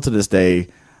 And still to this day,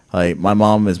 like, my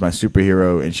mom is my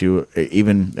superhero, and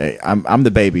I'm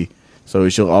the baby, so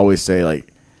she'll always say,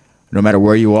 like, no matter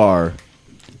where you are,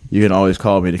 you can always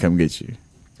call me to come get you.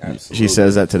 Absolutely. She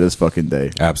says that to this fucking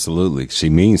day. Absolutely. She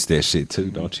means that shit,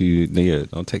 too. Don't you, Nia?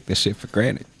 Don't take that shit for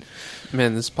granted.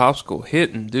 Man, this popsicle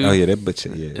hitting, dude. Oh, yeah, that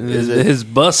butcher, yeah. And it's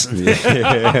busting. Yeah.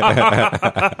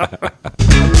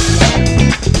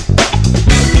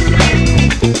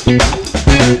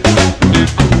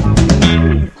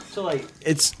 So, like,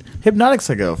 it's Hypnotic's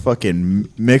like a fucking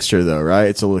mixture, though, right?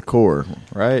 It's a liqueur,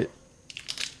 right?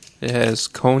 It has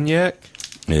cognac.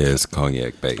 Yeah, it's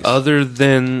cognac based. Other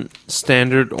than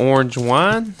standard orange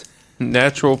wine,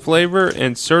 natural flavor,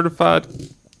 and certified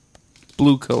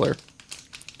blue color.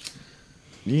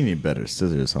 You need better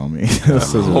scissors, homie.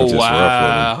 Oh,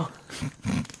 wow.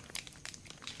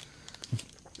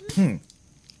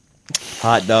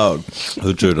 Hot dog.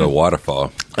 Who drew the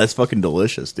waterfall? That's fucking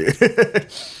delicious, dude.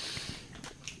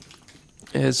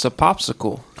 It's a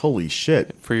popsicle. Holy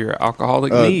shit. For your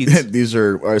alcoholic needs. These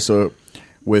are, all right, so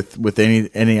with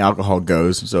any alcohol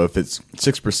goes. So if it's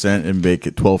 6% and make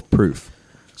it 12 proof.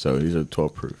 So these are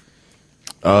 12 proof.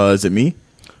 Is it me?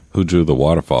 Who drew the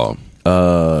waterfall?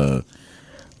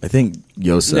 I think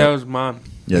Yosef. That was mine.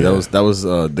 Yeah, that was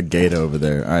the gate over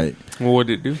there. All right. What'd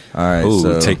it do? All right. Ooh,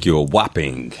 so take you a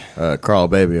whopping. Carl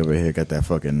Baby over here got that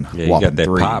fucking Yeah, you whopping got that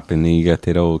 3. pop, and then you got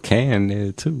that old can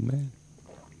there too, man.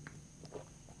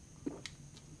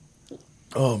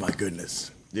 Oh my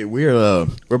goodness. Yeah, we're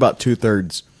about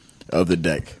 2/3 of the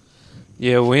deck.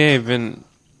 Yeah, we ain't even.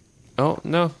 Oh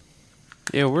no.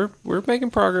 Yeah, we're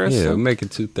making progress. Yeah, so- we're making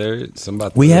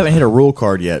 2/3. We haven't hit a rule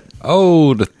card yet.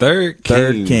 Oh, the third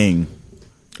King.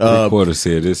 3/4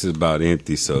 here. This is about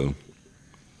empty, so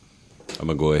I'm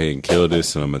gonna go ahead and kill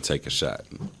this, and I'm gonna take a shot.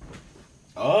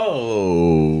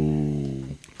 Oh,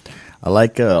 I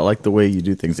like the way you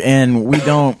do things, and we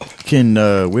don't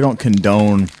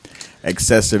condone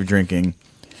excessive drinking.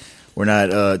 We're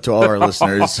not to all our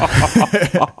listeners.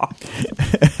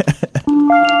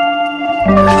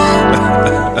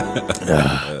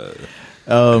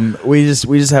 We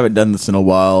just haven't done this in a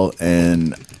while,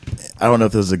 and I don't know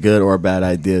if this is a good or a bad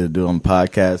idea to do on the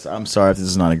podcast. I'm sorry if this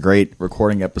is not a great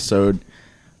recording episode.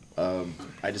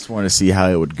 I just want to see how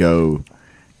it would go,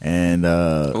 and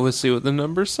We'll see what the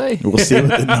numbers say. we'll see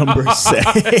what the numbers say.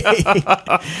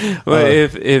 Well,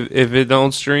 if it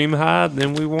don't stream high,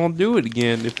 then we won't do it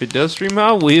again. If it does stream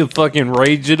high, we'll fucking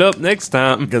rage it up next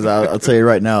time. Because I'll tell you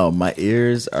right now, my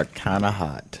ears are kind of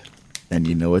hot, and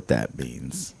you know what that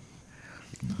means.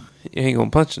 You ain't gonna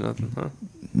punch nothing, huh?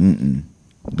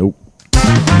 Nope.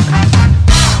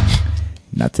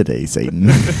 Not today, Satan.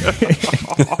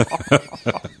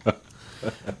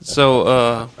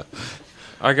 So,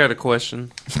 I got a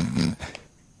question.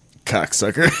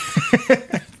 Cocksucker.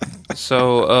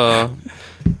 So,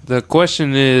 the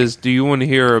question is, do you want to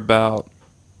hear about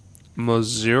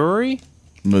Missouri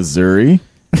Missouri.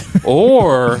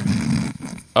 or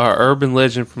urban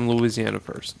legend from Louisiana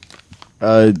first?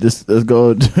 Let's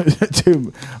go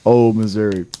to old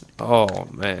Missouri. Oh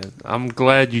man, I'm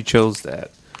glad you chose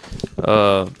that.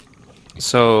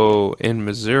 So in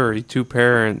Missouri, 2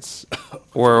 parents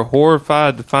were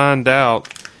horrified to find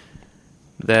out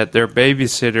that their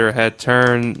babysitter had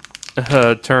turned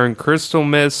crystal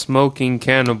meth smoking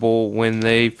cannibal when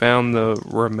they found the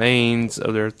remains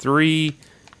of their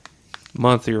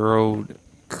 3-month-old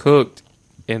cooked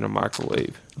in a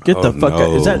microwave. Get the Oh, fuck out.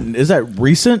 no. Is that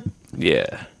recent?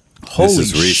 Yeah. Holy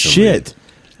is recently. shit.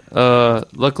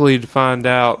 Luckily to find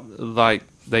out, like,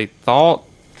 they thought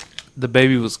the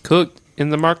baby was cooked in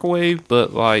the microwave,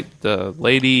 but, like, the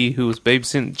lady who was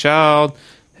babysitting the child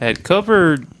had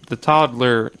covered the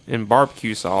toddler in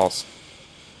barbecue sauce,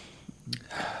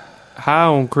 high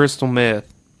on crystal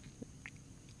meth,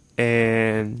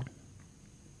 and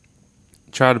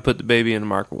tried to put the baby in the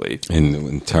microwave.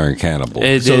 And turn cannibal. So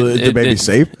is the baby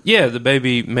safe? Yeah, the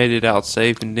baby made it out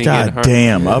safe and didn't get God hurt.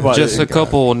 damn. Just a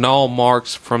couple gnaw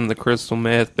marks from the crystal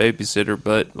meth babysitter,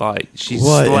 but like she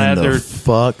What in the slathered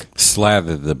fuck?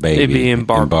 Slather the baby in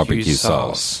barbecue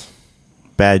sauce. sauce.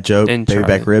 Bad joke. And Baby try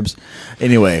back it. ribs.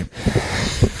 Anyway.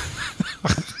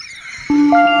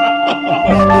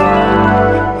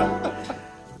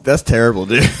 That's terrible,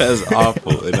 dude. That's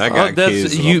awful. And I got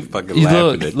kids and I'm fucking you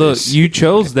laughing at look, this. you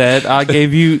chose that. I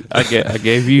gave you I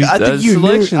gave you I think you knew.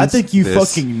 selections. I think you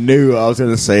This- fucking knew I was going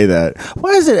to say that.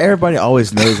 Why is it everybody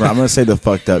always knows when I'm going to say the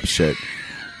fucked up shit?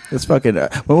 It's fucking.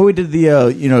 When we did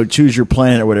the choose your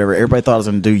planet or whatever, everybody thought I was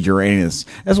going to do Uranus.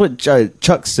 That's what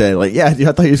Chuck said. Like, yeah, I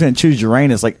thought you was going to choose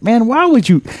Uranus. Like, man, why would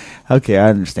you? Okay, I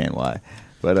understand why.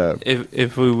 But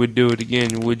if we would do it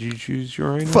again, would you choose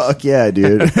Uranus? fuck yeah,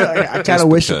 dude. I kind of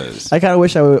wish. because. I kind of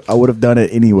wish I would have done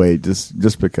it anyway,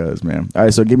 just because, man. All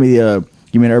right, so give me an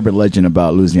urban legend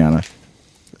about Louisiana.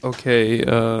 Okay,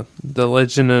 the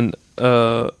legend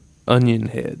of Onion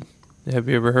Head. Have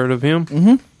you ever heard of him?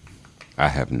 Mm-hmm. I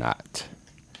have not.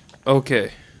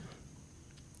 Okay.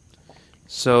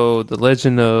 So the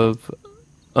legend of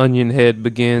Onion Head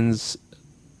begins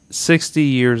 60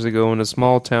 years ago in a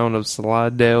small town of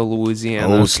Slidell,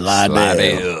 Louisiana. Oh,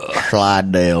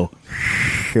 Slidell,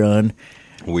 son.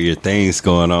 Weird things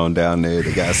going on down there.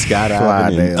 They got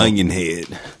skydiving and Slidell.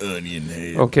 onion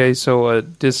head. Okay, so a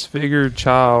disfigured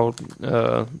child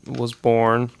was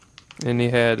born, and he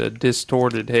had a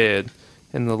distorted head,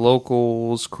 and the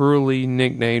locals cruelly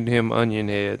nicknamed him Onion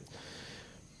Head.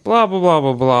 Blah, blah, blah,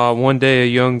 blah, blah. One day a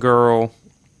young girl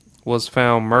was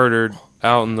found murdered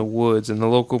out in the woods, and the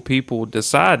local people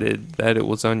decided that it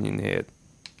was Onion Head.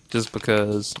 Just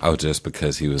because, Oh, just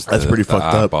because he was That's the, pretty the fucked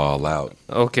up. eyeball out.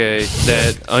 okay,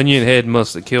 that Onion Head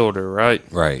must have killed her, right?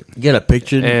 Right. You got a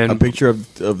picture? And- a picture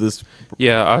of this?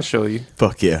 Yeah, I'll show you.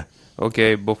 Fuck yeah.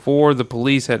 Okay, before the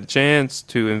police had a chance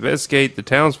to investigate, the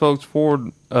townsfolk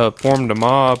formed a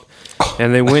mob,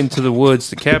 and they went into the woods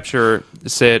to capture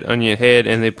said Onion Head,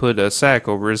 and they put a sack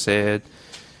over his head.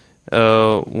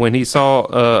 When he saw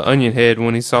Onion Head,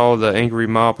 when he saw the angry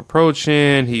mob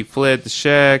approaching, he fled the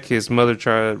shack. His mother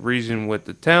tried to reason with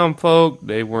the town folk.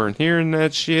 They weren't hearing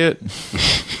that shit.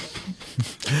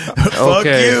 Fuck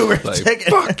you, we're taking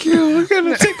Fuck you, we're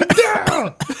gonna take him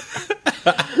down.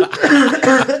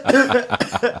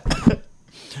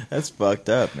 That's fucked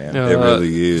up, man. It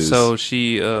really is. So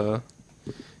she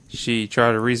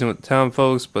tried to reason with the town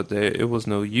folks, but it was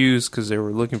no use because they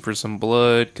were looking for some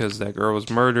blood because that girl was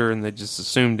murdered, and they just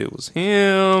assumed it was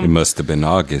him. It must have been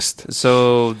August.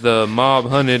 So the mob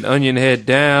hunted Onion Head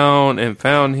down and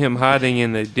found him hiding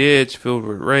in a ditch filled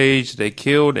with rage. They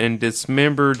killed and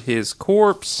dismembered his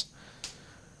corpse.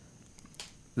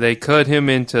 They cut him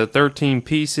into 13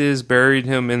 pieces, buried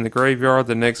him in the graveyard.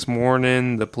 The next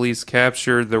morning, the police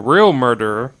captured the real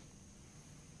murderer.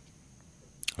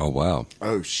 Oh, wow.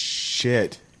 Oh,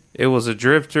 shit. It was a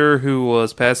drifter who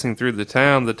was passing through the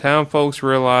town. The town folks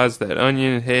realized that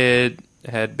Onion Head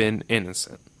had been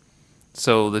innocent.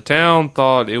 So the town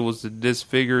thought it was the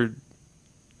disfigured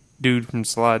dude from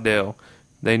Slidell.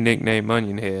 They nicknamed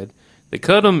Onion Head. They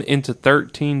cut him into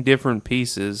 13 different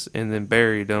pieces and then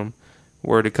buried him.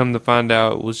 Where to come to find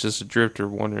out it was just a drifter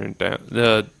wandering down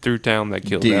through town that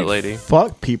killed that lady.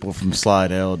 Fuck people from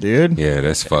Slidell, dude. Yeah,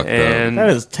 that's fucked And up.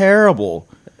 That is terrible.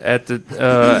 At the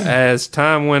as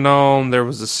time went on, there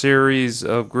was a series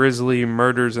of grisly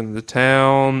murders in the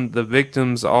town. The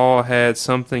victims all had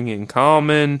something in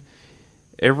common.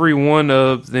 Every one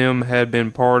of them had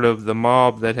been part of the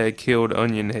mob that had killed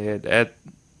Onion Head. At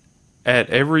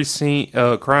every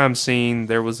crime scene,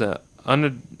 there was a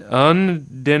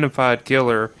unidentified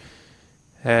killer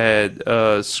had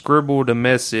scribbled a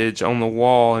message on the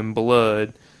wall in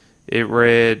blood. It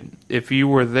read, "If you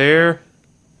were there,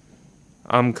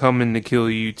 I'm coming to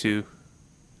kill you too."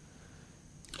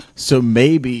 So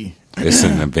maybe It's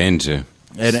an Avenger.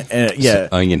 and yeah,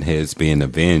 Onion Head's being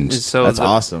avenged So that's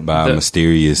awesome. by a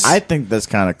mysterious. I think that's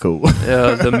kind of cool.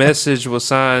 The message was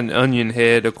signed Onion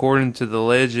Head. According to the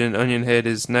legend, Onion Head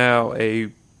is now a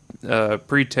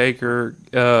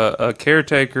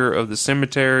caretaker of the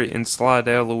cemetery in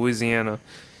Slidell, Louisiana.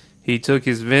 He took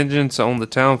his vengeance on the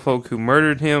townfolk who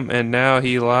murdered him, and now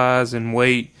he lies in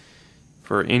wait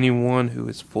for anyone who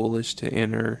is foolish to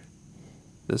enter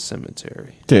the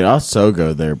cemetery. Dude, I'll so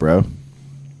go there, bro.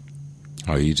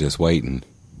 Are you just waiting?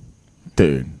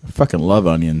 Dude, I fucking love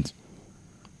onions.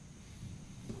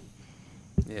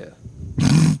 Yeah.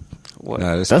 What?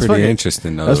 No, that's That's pretty fucking-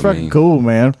 interesting, though. That's I fucking mean, cool,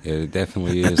 man. Yeah, it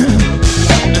definitely is.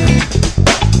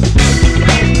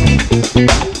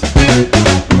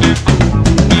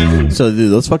 So,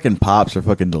 dude, those fucking pops are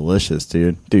fucking delicious,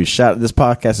 dude. Dude, this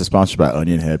podcast is sponsored by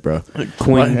Onion Head, bro.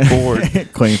 Queen Ford.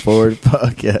 Queen Ford.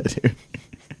 Fuck yeah, dude.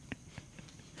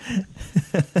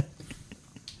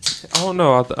 I don't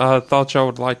know. I thought y'all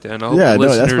would like that. And I hope Yeah, the no,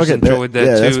 that's listeners fucking- enjoyed that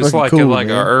yeah, that's too. It's fucking like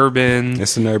cool, a man. urban,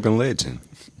 It's an urban legend.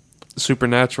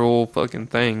 supernatural fucking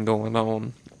thing going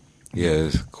on. Yeah,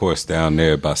 of course, down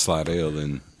there by Slidell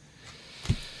and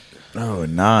Oh,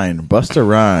 9. Busta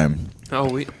Rhyme.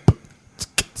 Oh,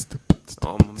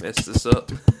 I'm gonna mess this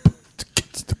up.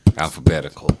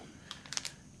 alphabetical.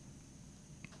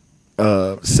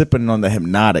 Sipping on the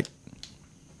Hypnotic.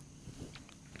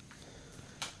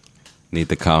 Need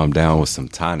to calm down with some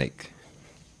tonic.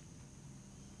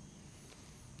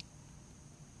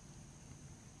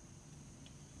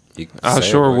 You can I say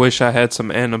sure it. wish I had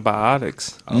some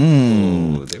antibiotics.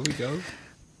 Oh, there we go.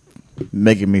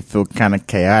 Making me feel kind of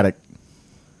chaotic.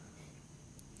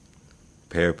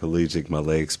 Paraplegic, my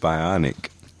legs bionic.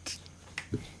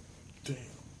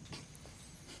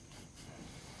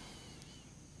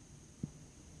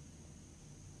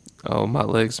 Oh, my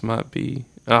legs might be.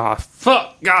 Ah,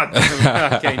 fuck! God, damn it,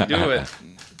 I can't do it.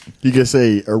 You can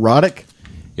say erotic,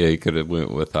 Yeah, you could have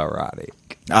went with erotic,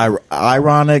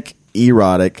 ironic,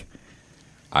 erotic,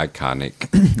 iconic.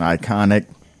 iconic,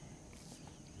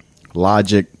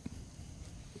 logic.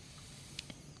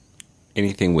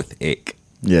 Anything with ick.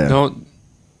 Yeah. Don't.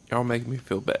 Y'all making me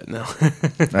feel bad now.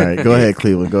 All right, go ahead,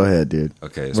 Cleveland. Go ahead, dude.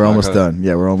 Okay, it's We're my almost go. done.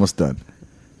 Yeah, we're almost done.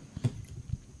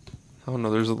 Oh no,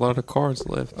 there's a lot of cards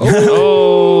left.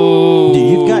 Oh, Dude,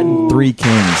 you've gotten 3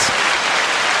 kings.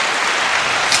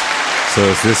 So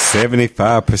is this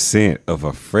 75% of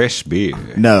a fresh beer?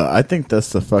 No, I think that's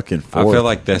the fucking I fourth. feel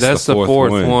like that's the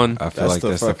fourth one. I feel like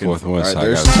that's the fucking- fourth one. All right, So I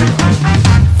there's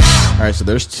got All right, so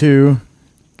there's 2.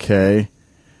 Okay.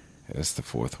 that's the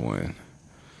fourth one.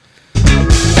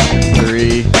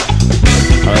 3.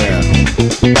 Oh yeah.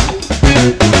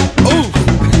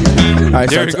 All right,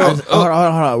 There you go. hold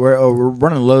on. We're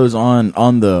running lows on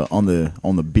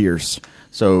the beers.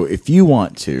 So if you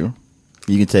want to,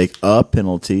 you can take a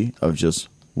penalty of just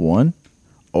one,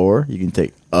 or you can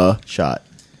take a shot.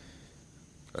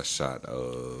 A shot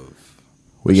of...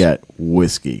 We got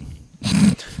whiskey.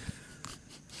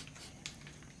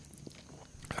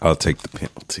 I'll take the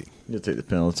penalty. You'll take the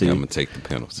penalty. Yeah, I'm going to take the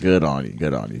penalty. Good on you.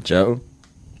 Good on you. Joe,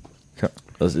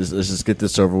 let's just get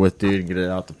this over with, dude, and get it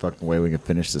out the fucking way. We can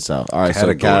finish this out. All right,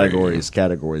 so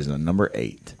categories. Number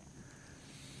 8.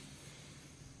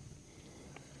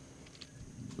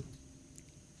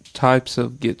 Types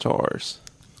of guitars.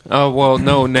 Oh, well,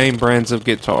 no, name brands of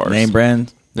guitars. Name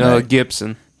brand?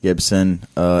 Gibson.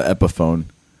 Epiphone.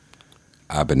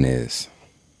 Ibanez.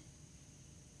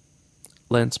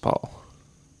 Les Paul.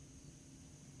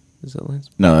 Is it Les?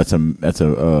 No, that's a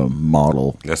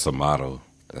model. That's a model.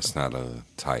 That's not a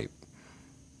type.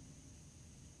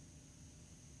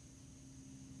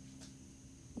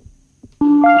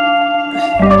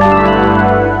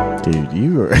 Dude,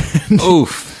 you are... Oof.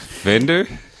 Fender?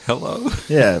 Hello?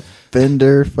 Yeah,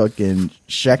 Fender, fucking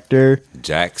Schecter,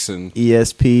 Jackson.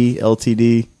 ESP,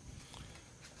 LTD.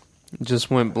 Just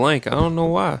went blank. I don't know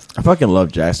why. I fucking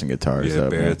love Jackson guitars. Yeah, though,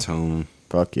 man. baritone.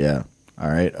 Fuck yeah. All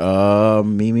right.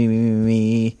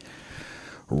 Me.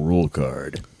 Rule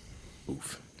card.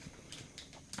 Oof.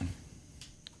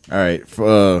 All right.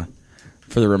 For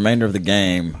the remainder of the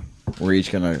game, we're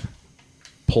each gonna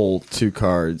pull 2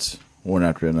 cards, one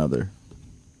after another.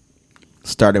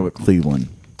 Starting with Cleveland.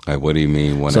 Like, what do you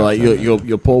mean? One So like after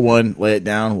you'll pull one, lay it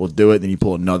down, we'll do it, then you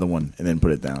pull another one and then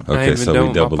put it down. Okay, I ain't even so done we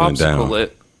with my doubling down. popsicle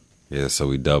lit. Yeah, so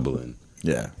we doubling.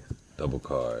 Yeah. Double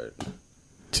card.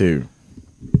 2.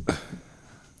 All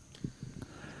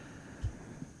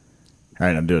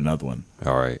right, I'm doing another one.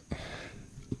 All right.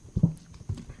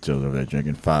 Joe's over there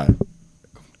drinking 5. He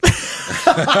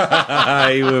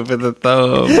went for the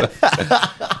thumb.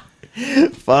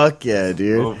 Fuck yeah,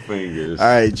 dude. Both fingers. All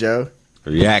right, Joe.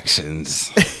 Reactions.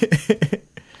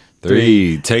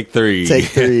 3. Take 3. Take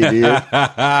 3, dude. Dude,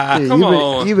 Come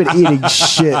on. You've been eating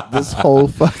shit this whole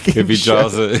fucking If he show.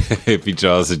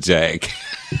 draws a jack.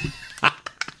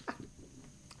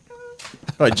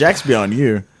 Oh, Jack's beyond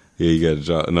you. Yeah, you got to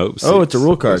draw. Nope. Oh, 6. it's a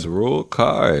rule card. It's a rule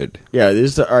card. Yeah, all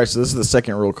right, so this is the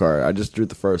second rule card. I just drew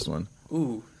the first one.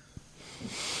 Ooh.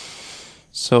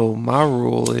 So my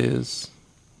rule is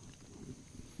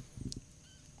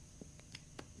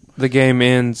the game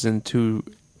ends in two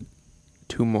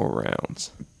more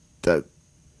rounds.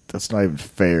 That's not even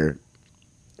fair.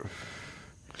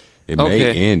 It Okay.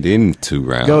 may end in 2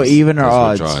 rounds. Go even or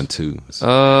 'cause odds? We're drawing 2.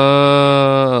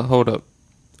 Hold up.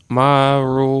 My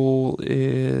rule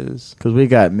is Because we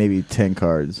got maybe 10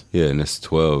 cards. Yeah, and it's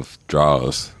 12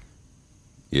 draws.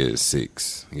 Yeah, it's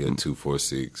 6. Yeah, 2, 4,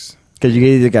 6. Because you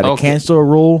either got to Okay. cancel a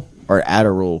rule or add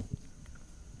a rule.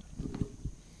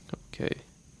 okay.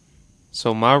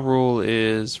 So my rule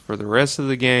is for the rest of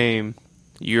the game,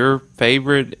 your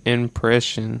favorite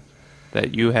impression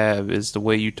that you have is the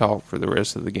way you talk for the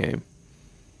rest of the game.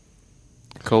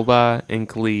 Kobai and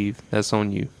Cleve, that's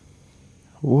on you.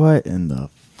 What in the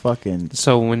fucking...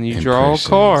 So when you draw a Impressions.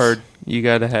 card, you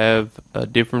got to have a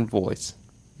different voice.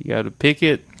 You got to pick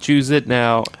it, choose it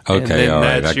now, and Okay, then all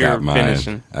right. that's I your got mine.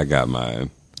 finishing. I got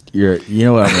mine. You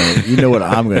know what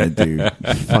I'm gonna do.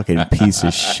 You fucking piece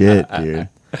of shit, dude.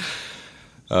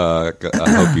 I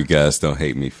hope you guys don't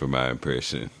hate me for my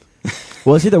impression.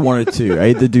 Well, it's either one or two. I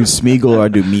either do Smeagol or I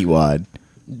do Meatwad.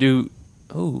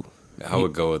 I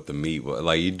would go with the meat.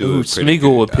 Like you do. Ooh, it pretty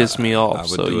Smeagol would good. piss me I off,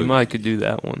 would so do you it. might could do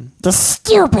that one. The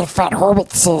stupid fat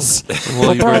hobbitses. Well,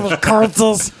 With you all better- the cards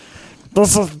is,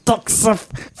 this is decks of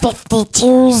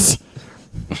 52s.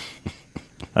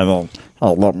 And then,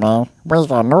 hey, look, man, we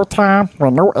got no time,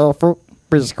 with no effort.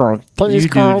 We just going to take these You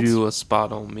cards. do a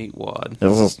spot on Meatwad.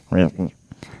 This is,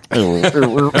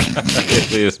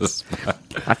 It is.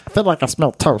 I feel like I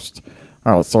smell toast.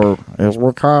 Oh, so here's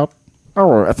one card.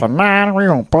 Oh, it's a 9. We're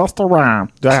going to bust a rhyme.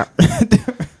 Yeah.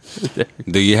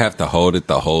 Do you have to hold it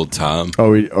the whole time?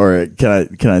 Oh, or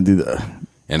can I do the?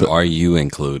 And are you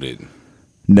included?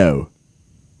 No.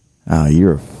 Oh,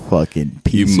 you're a fucking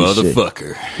You piece of shit.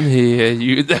 motherfucker. Yeah,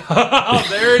 you. Oh,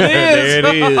 there it is. There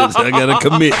it is. I gotta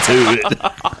commit to it.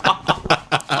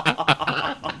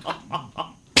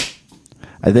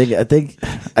 I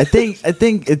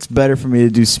think it's better for me to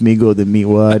do Smeagol than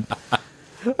Meatwad.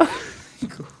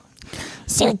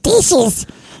 So this is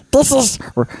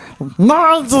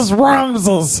Nines is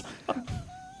Rhymeses.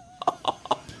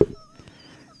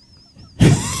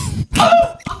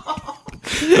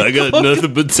 I got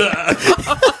nothing but time.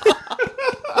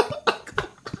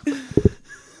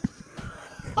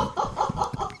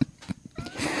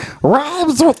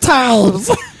 Rhymes with times.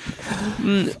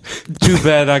 Too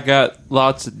bad I got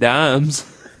lots of dimes.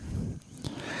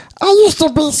 I used to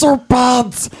be so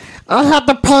bad. I had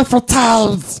to pay for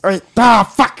times. Wait,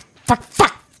 fuck.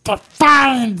 The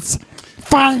fines.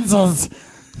 Fines.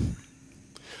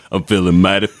 I'm feeling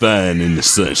mighty fine in the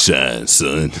sunshine,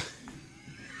 son.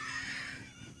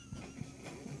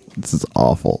 This is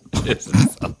awful.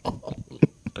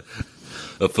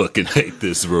 I fucking hate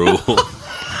this rule.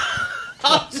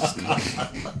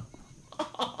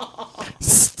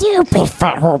 Stupid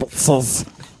fat hobbitses.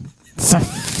 So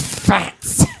fat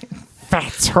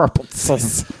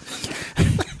hobbitses.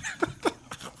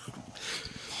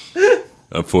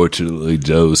 Unfortunately,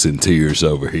 Joe's in tears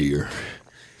over here.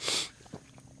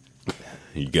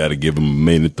 You got to give him a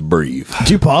minute to breathe. Did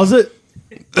you pause it?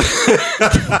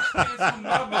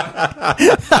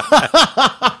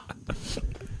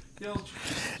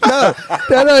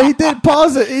 No, he didn't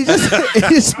pause it. He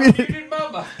just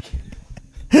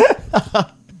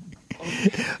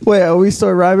Wait, are we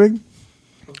still rhyming?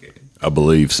 I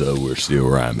believe so. We're still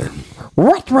rhyming.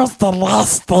 What was the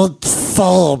last thing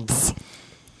said?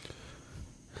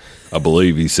 I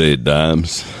believe he said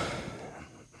dimes.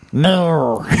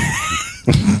 No.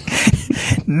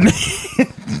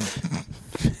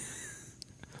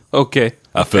 Okay.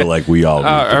 I feel like we all need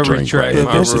I to drink right retract at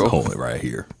my this rule. point right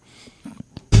here.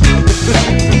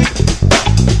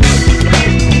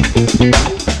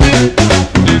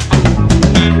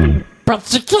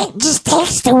 But you can't just take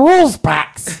the rules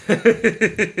back.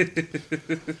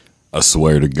 I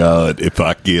swear to God, if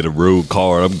I get a rule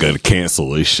card, I'm going to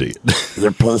cancel this shit.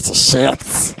 You piece of shit.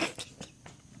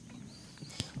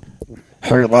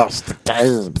 Who lost the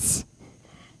games?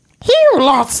 Who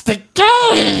lost the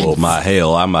game? Well, my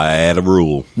hell, I might add a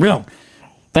rule. Well,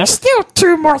 there's still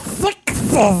 2 more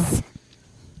sixes.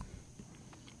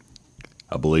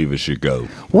 I believe it should go.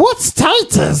 What's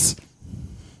taters?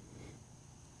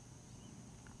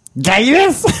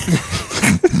 Gators?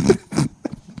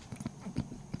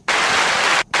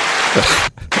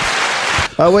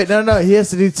 Oh wait, no. He has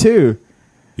to do 2.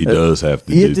 He does have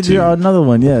to He do has to two. do another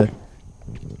one. Yeah.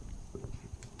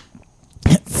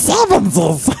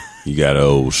 Sevenses. You got an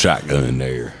old shotgun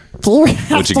there. Do you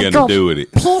have What you to gonna go do with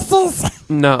it? Pieces?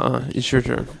 Nuh-uh. It's your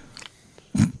turn.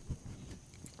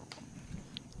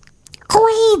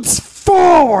 Queens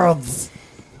forwards.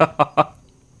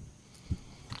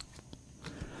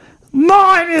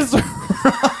 9 is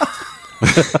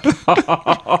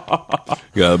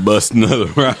Gotta bust another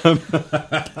rhyme.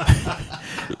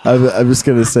 I'm just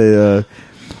gonna say.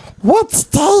 what's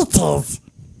taters?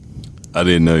 I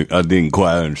didn't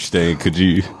quite understand. Could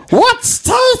you? What's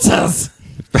taters?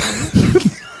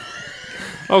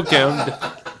 Okay. I'm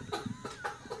done.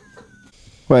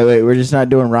 Wait. We're just not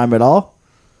doing rhyme at all.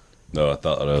 No, I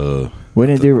thought. We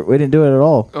didn't do it at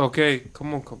all. Okay.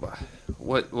 Come on.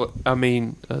 What?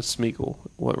 Smeagol,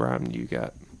 what rhyme do you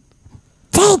got?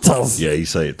 Taters. Yeah, you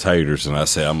say taters, and I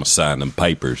say I'm gonna sign them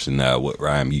papers. And now, what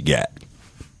rhyme you got?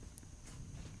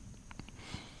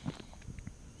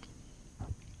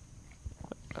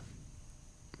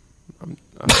 I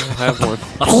don't have one.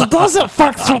 He doesn't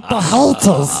fucks with the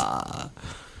haters.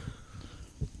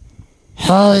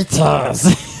 Haters.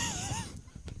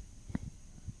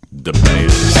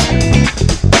 Debaters.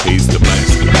 He's the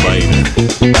master debater.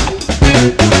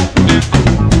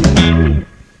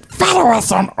 Follow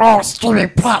us on all streaming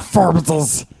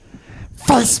platforms.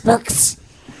 Facebooks,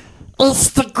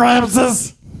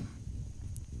 Instagrams.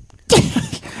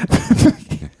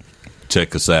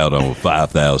 Check us out on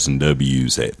 5,000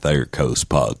 W's at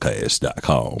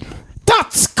thirdcoastpodcast.com.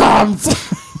 That's comes.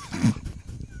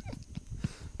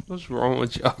 What's wrong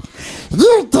with y'all?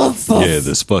 You did this. Yeah,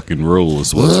 this fucking rule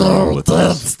is what's wrong You with did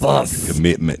us. this.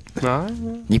 Commitment. Nah,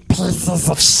 You pieces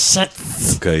of shit.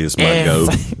 Okay, it's my go.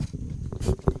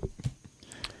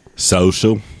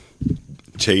 Social.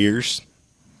 Cheers.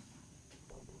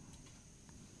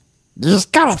 You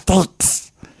just gotta think.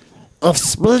 If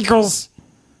Smeagol's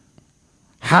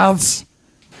has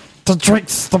to drink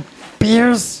the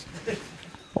beers.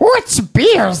 What's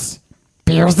beers?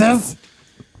 Beers is?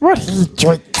 What he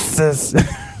drinks is.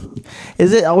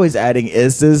 Is it always adding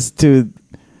is's to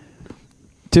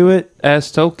it?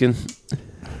 ass token.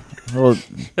 Well,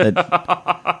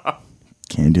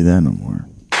 can't do that no more.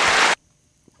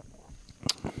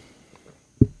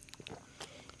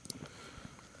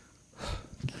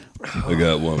 I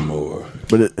got one more.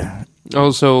 But it,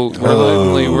 Also,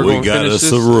 reluctantly, we're we going to got finish us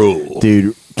this. a rule.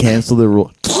 dude, cancel the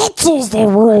rule. Cancels the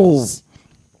rules.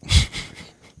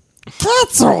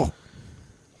 Cancel.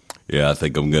 Yeah, I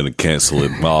think I'm going to cancel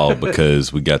it all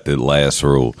because we got the last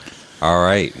rule. All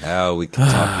right, now we can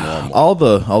talk normal. All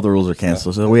the rules are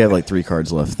canceled, so we have like 3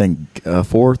 cards left. I think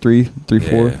 4, 3, 4.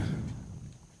 Yeah.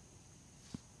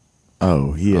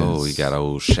 Oh, he is. Oh, he got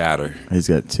old shatter. He's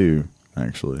got 2,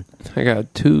 actually. I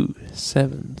got 2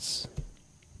 7s.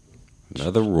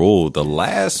 Another rule. The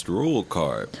last rule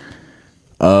card.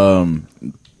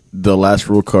 The last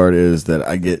rule card is that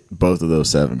I get both of those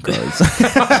 7 cards.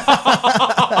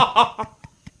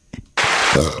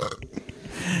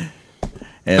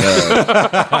 And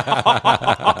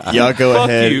y'all go Fuck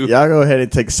ahead. you. Y'all go ahead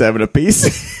and take 7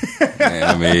 apiece.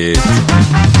 Damn it.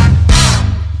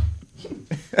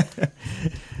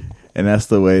 And that's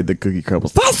the way the cookie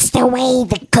crumbles. That's the way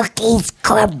the cookies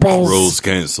crumble. Rules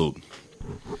canceled.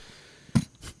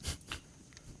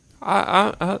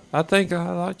 I think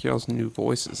I like y'all's new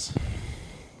voices.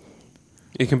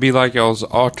 It can be like y'all's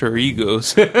alter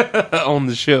egos on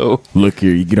the show. Look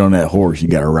here, you get on that horse, you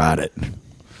got to ride it.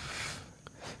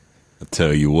 I'll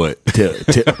tell you what. What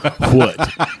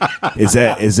is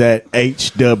that? Is that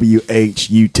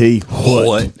HWHUT?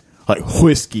 What? Like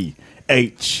whiskey?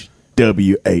 HWHISKUI.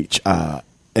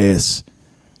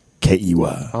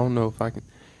 I don't know if I can.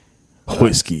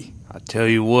 Whiskey. I tell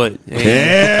you what. Hey,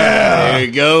 Yeah, There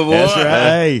you go, boy. that's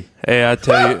right. hey,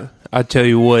 I tell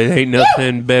you what. Ain't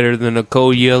nothing better than a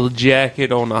cold yellow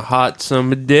jacket on a hot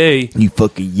summer day. You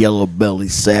fucking yellow belly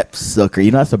sap sucker.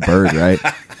 You know that's a bird, right?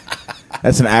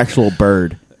 That's an actual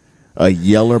bird. A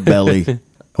yellow belly.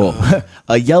 Well,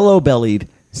 a yellow bellied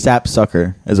sap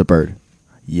sucker is a bird.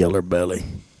 Yeller belly.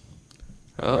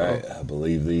 Right, I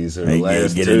believe these are Hey, the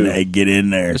last get two. in there. Get in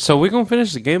there. So we're gonna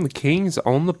finish the Game of Kings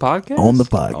on the podcast. On the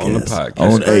podcast. On the podcast.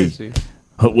 On That's crazy.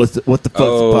 what the fuck's a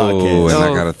Oh, podcast? and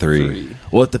I got a 3.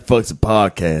 What the fuck's a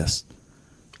podcast?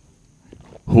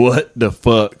 What the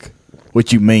fuck?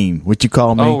 What you mean? What you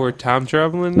call me? Oh, we're time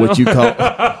traveling now? What you call?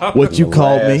 What you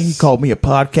called me? You called me a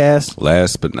podcast?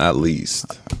 Last but not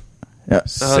least. Yeah.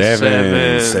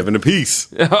 7. 7 apiece.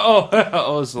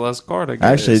 oh, it's the last card, I guess.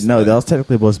 Actually, no. That was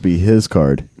technically supposed to be his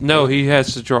card. No, he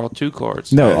has to draw 2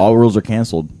 cards. No, all rules are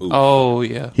canceled. Oh,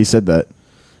 yeah. He said that.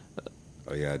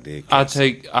 Oh, yeah, I did. I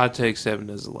take 7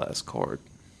 as the last card.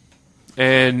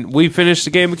 And we finished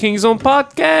the Game of Kings on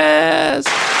podcast.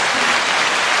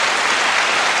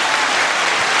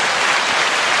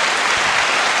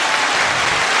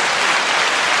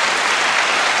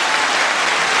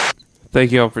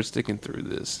 Thank y'all for sticking through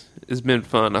this. It's been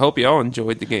fun. I hope y'all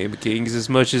enjoyed the Game of Kings as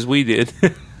much as we did.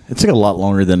 It took a lot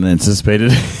longer than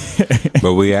anticipated.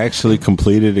 But we actually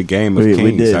completed a game of We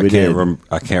Kings. did, I we can't. did.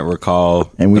 I can't recall.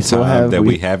 And we a still time have- that we-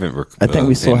 we haven't. I think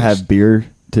we still have finished. beer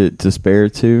to spare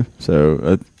too.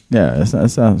 So yeah,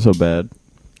 that's not so bad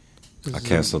I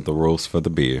canceled the rules for the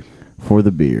beer. for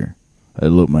the beer. Hey,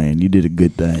 look, man, you did a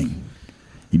good thing.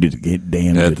 You did a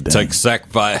damn Had good to thing. take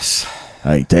sacrifice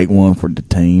Hey, take one for the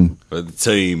team. for the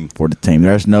team. For the team.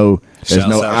 There's no Shouts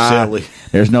out I. Shelley.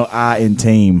 There's no I in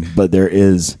team, but there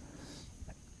is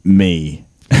me.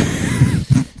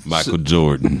 Michael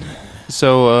Jordan.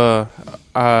 So,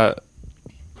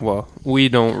 well, we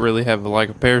don't really have like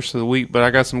a parish of the week, but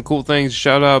I got some cool things to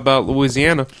shout out about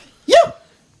Louisiana. Yeah.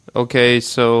 Okay,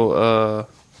 so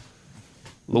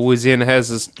Louisiana has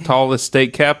the tallest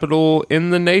state capitol in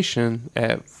the nation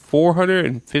at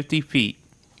 450 feet.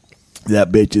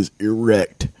 That bitch is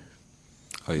erect.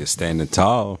 Oh, you're standing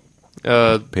tall,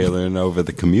 Uh, pillaring over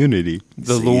the community.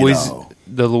 the See it all.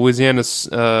 Louisiana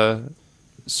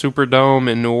Superdome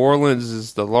in New Orleans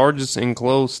is the largest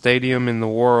enclosed stadium in the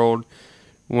world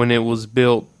when it was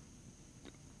built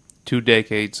 2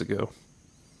 decades ago.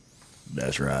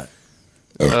 That's right.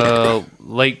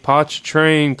 Lake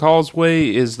Pontchartrain Causeway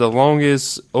is the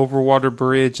longest overwater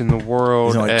bridge in the world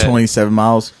It's only at 27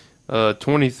 miles.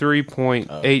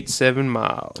 23.87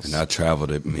 miles. And I traveled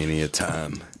it many a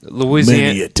time.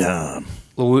 Many a time.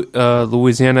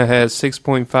 Louisiana has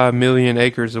 6.5 million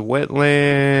acres of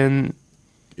wetland.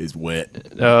 Is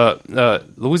wet.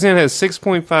 Louisiana has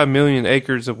 6.5 million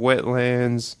acres of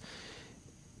wetlands.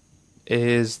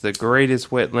 Is the greatest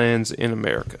wetlands in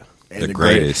America. And The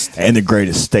greatest. And the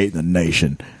greatest state in the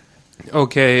nation.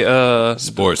 Okay,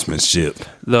 Sportsmanship.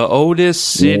 the oldest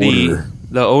city, Water.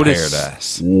 the oldest,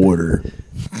 Paradise. Water.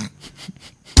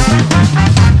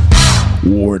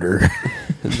 Water.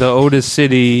 the oldest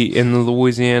city in the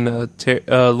Louisiana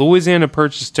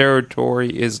Purchase territory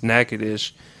is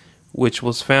Natchitoches, which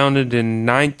was founded in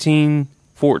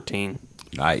 1914.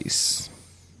 Nice.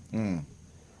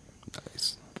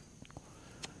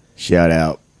 Shout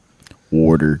out.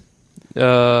 Water.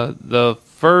 The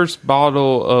first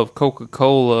bottle of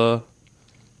Coca-Cola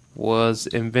was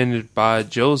invented by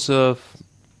Joseph.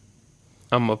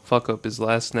 I'm gonna fuck up his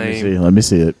last name. Let me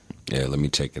see it. Yeah, let me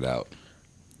check it out.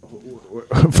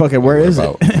 Fuck it, where is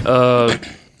it?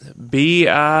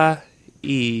 BIE,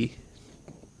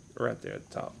 right there at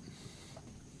the top.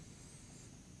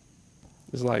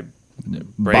 It's like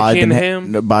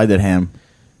Brakenham. Bidenham.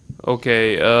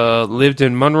 Okay, lived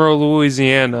in Monroe,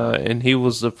 Louisiana, and he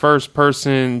was the first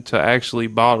person to actually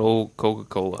bottle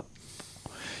Coca-Cola.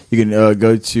 You can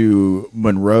go to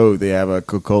Monroe. They have a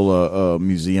Coca-Cola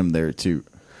museum there, too.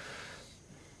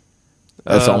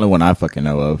 That's the only one I fucking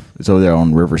know of. It's over there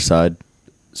on Riverside.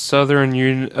 Southern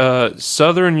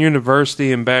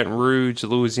University in Baton Rouge,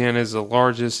 Louisiana, is the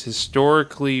largest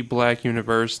historically black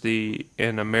university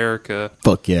in America.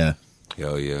 Fuck yeah.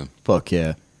 Hell yeah. Fuck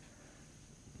yeah.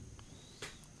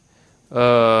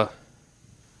 Hold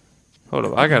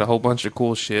up, I got a whole bunch of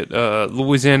cool shit.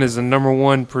 Louisiana is the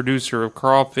 #1 producer of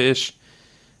crawfish,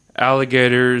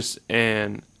 alligators,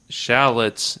 and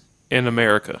shallots in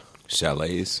America.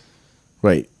 Chalets.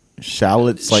 Wait,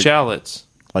 shallots? Shallots.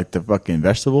 Like the fucking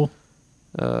vegetable?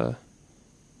 Yeah.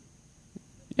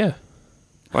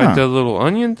 Like the little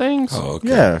onion things? Oh, okay.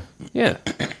 Yeah. Yeah.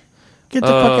 Get the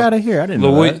fuck out of here. I didn't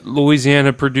know that.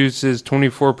 Louisiana produces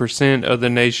 24% of the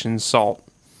nation's salt.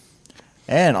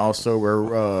 And also,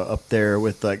 we're up there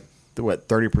with,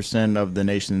 30% of the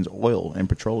nation's oil and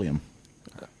petroleum.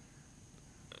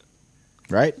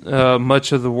 Right?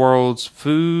 Much of the world's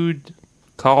food,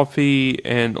 coffee,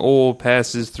 and oil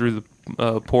passes through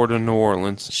the port of New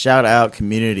Orleans. Shout out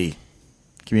Community.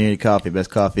 Community Coffee. Best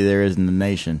coffee there is in the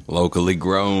nation. Locally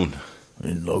grown.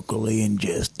 And locally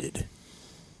ingested.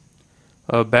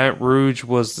 Baton Rouge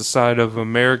was the site of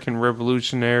American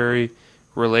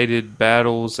Revolutionary-related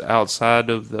battles outside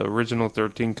of the original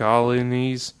 13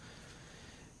 colonies,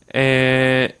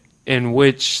 and in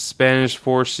which Spanish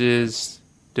forces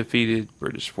defeated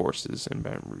British forces in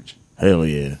Baton Rouge. Hell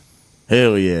yeah.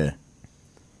 Hell yeah.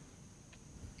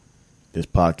 This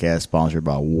podcast sponsored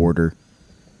by Water.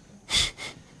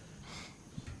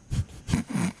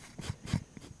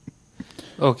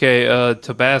 Okay,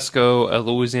 Tabasco, a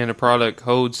Louisiana product,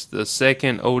 holds the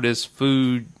second oldest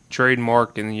food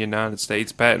trademark in the United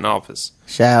States Patent Office.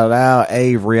 Shout out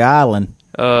Avery Island.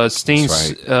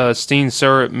 Steen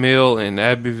Syrup Mill in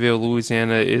Abbeville,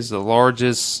 Louisiana, is the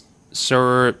largest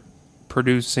syrup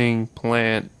producing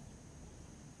plant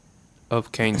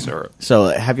of cane syrup. So,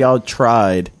 have y'all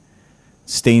tried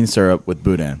Steen syrup with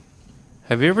Boudin?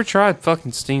 Have you ever tried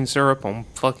fucking Steen syrup on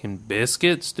fucking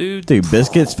biscuits, dude? Dude,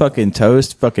 biscuits, fucking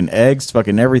toast, fucking eggs,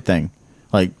 fucking everything.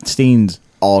 Like, Steen's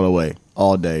all the way.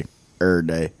 All day. Every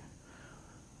day.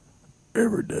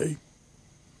 Every day.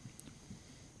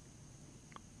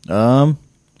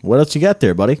 What else you got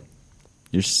there, buddy?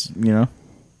 The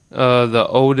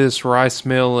oldest rice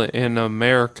mill in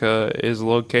America is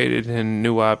located in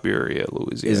New Iberia,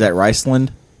 Louisiana. Is that Riceland?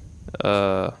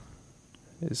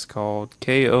 It's called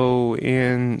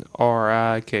KONRIKO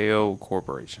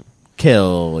Corporation.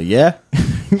 Kill, yeah?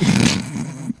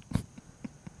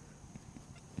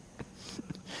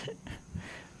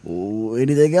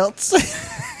 Anything else?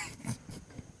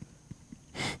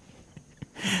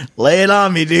 Lay it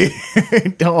on me, dude.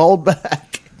 Don't hold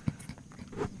back.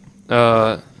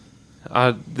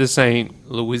 This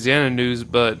ain't Louisiana news,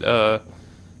 but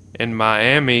in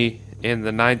Miami in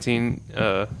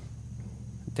the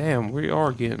damn, we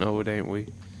are getting old, ain't we?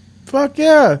 Fuck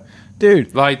yeah,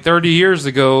 dude. Like 30 years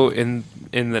ago in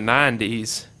the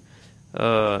 90s,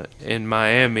 in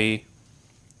Miami,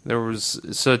 there was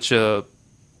such a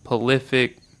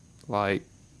prolific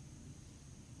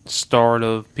start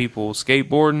of people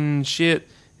skateboarding and shit,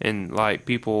 and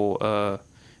people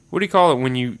what do you call it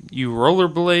when you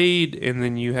rollerblade and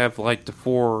then you have the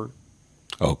four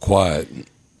quad.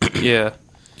 Yeah,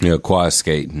 quad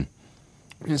skating.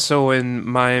 And so in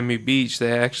Miami Beach,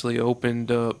 they actually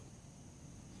opened up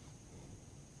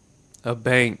a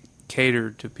bank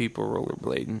catered to people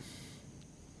rollerblading.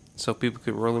 So people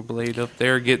could rollerblade up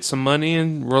there, get some money,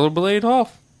 and rollerblade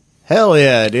off. Hell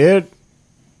yeah, dude.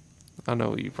 I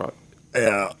know you probably...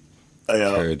 Yeah.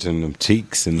 Encouraging them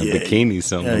cheeks and the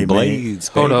bikinis on the blades.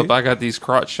 Hold up, I got these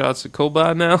crotch shots of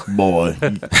Kobai now. Boy,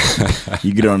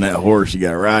 you get on that horse, you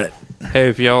gotta ride it. Hey,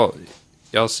 if y'all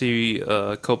see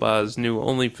Kobai's new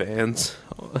OnlyFans.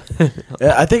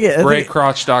 Yeah, I think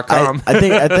GreatCrotch.com. I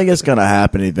think it's gonna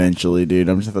happen eventually, dude.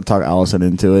 I'm just gonna talk Allison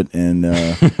into it, and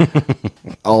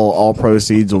all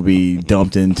proceeds will be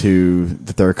dumped into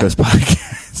the Third Coast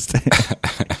Podcast.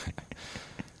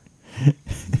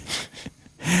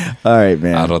 All right,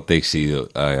 man. I don't think she'll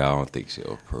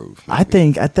approve.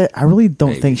 Maybe. I really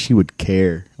don't think she would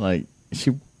care. Like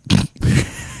she,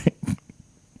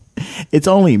 it's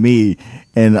only me,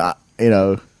 and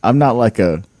I'm not like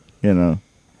a,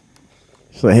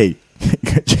 So hey,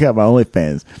 check out my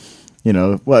OnlyFans.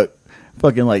 What?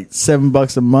 Fucking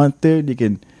 $7 a month, dude. You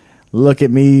can look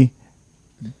at me,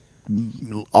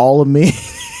 all of me.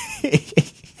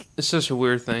 It's such a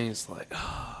weird thing. It's like,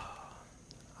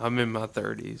 I'm in my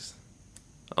 30s.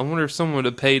 I wonder if someone would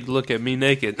have paid to look at me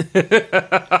naked.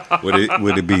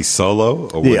 Would it be solo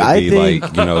or would Yeah, it be I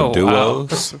think- like Oh,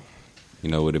 duos?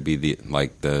 Would it be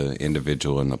the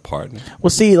individual and the partner?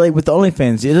 Well, see, like with the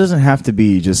OnlyFans, it doesn't have to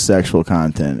be just sexual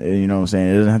content. You know what I'm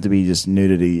saying? It doesn't have to be just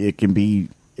nudity. It can be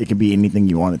anything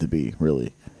you want it to be,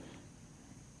 really.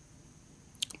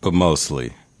 But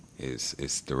mostly,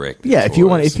 it's directed. Yeah, if you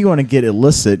want towards- to get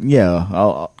illicit, yeah,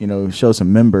 I'll show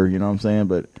some member. You know what I'm saying?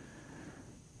 But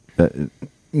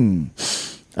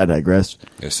I digress.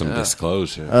 there's some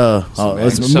disclosure.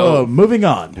 Moving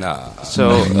on. Nah,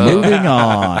 So, Moving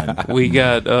on. we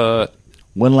got,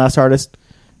 One last artist.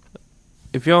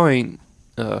 if y'all ain't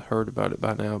heard about it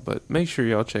by now, but make sure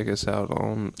y'all check us out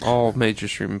on all major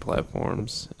streaming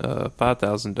platforms.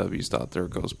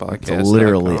 5000ws.third-coast-podcast.com. It's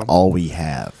literally all we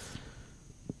have.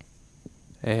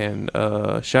 And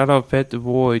shout out Fete du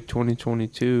Void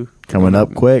 2022 Coming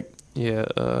up quick.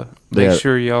 Yeah, make Yeah.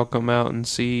 sure y'all come out and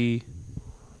see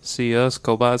us.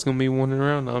 Kobai's gonna be wandering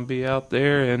around. I'll be out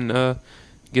there and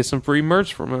get some free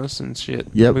merch from us and shit.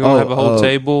 Yep. We're gonna have a whole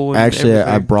table. And Actually, I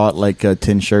everything. brought like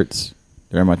 10 shirts.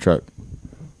 They're in my truck.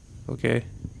 Okay,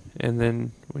 and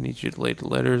then we need you to lay the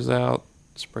letters out,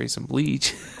 spray some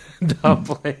bleach. Not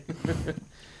playing.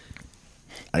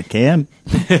 I can.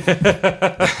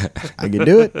 I can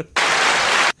do it.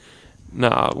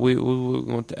 Nah, we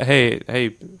want to, hey,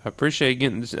 I appreciate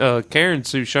getting Karen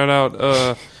Sue. Shout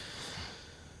out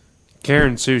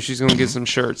Karen Sue. She's gonna get some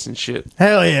shirts and shit.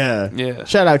 Hell yeah. Yeah.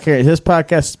 Shout out Karen. This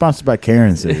podcast is sponsored by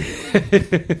Karen Sue.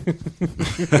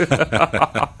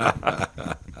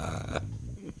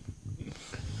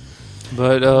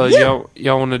 But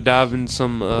y'all want to dive in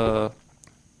some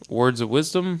words of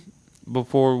wisdom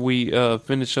before we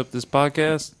finish up this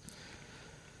podcast?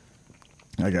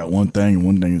 I got one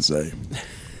thing to say.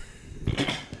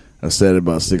 I've said it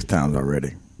about 6 times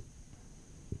already.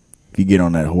 If you get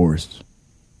on that horse,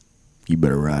 you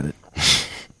better ride it.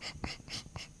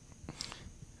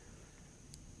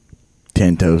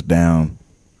 10 toes down.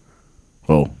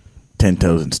 Well, 10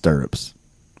 toes in stirrups.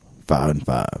 5 and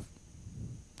 5.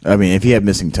 I mean, if you have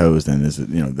missing toes, then that's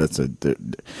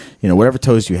whatever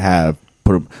toes you have,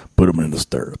 put them in the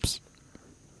stirrups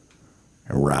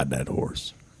and ride that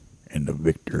horse into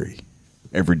victory.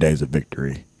 Every day is a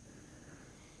victory.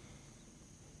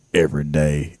 Every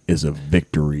day is a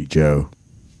victory, Joe.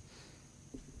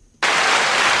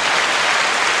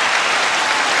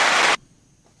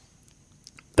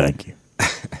 Thank you.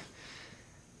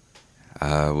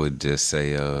 I would just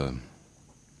say,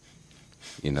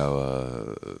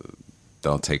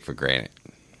 don't take for granted.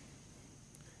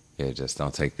 Yeah, just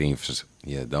don't take things.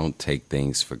 Don't take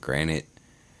things for granted.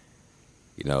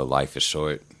 Life is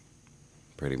short.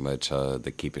 Pretty much,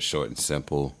 to keep it short and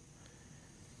simple.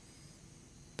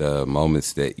 The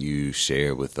moments that you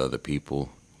share with other people,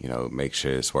 make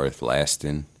sure it's worth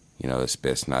lasting. It's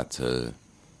best not to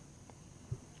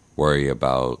worry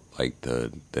about like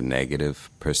the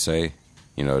negative per se.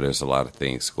 There's a lot of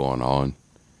things going on,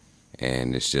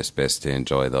 and it's just best to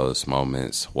enjoy those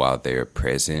moments while they're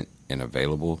present and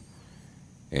available,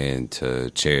 and to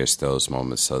cherish those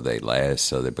moments so they last,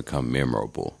 so they become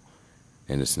memorable,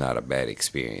 and it's not a bad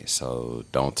experience. So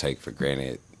don't take for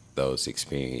granted those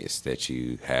experiences that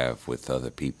you have with other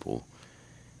people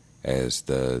as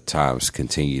the times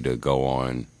continue to go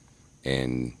on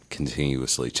and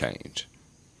continuously change.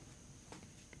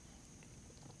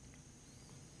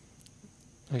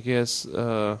 I guess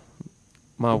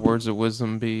my words of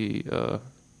wisdom be if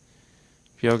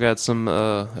y'all got some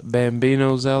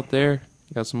bambinos out there,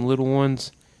 got some little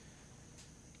ones,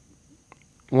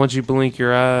 once you blink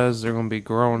your eyes, they're going to be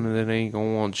grown and they ain't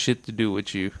going to want shit to do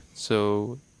with you.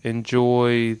 So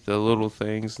enjoy the little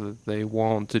things that they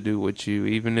want to do with you,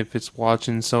 even if it's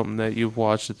watching something that you've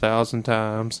watched 1,000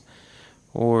 times,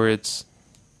 or it's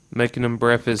making them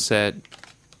breakfast at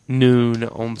noon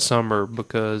on summer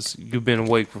because you've been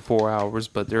awake for 4 hours,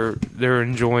 but they're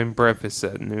enjoying breakfast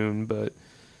at noon. But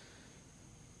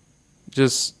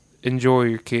just enjoy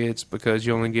your kids, because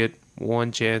you only get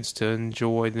one chance to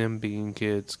enjoy them being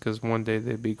kids, because one day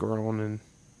they'll be grown and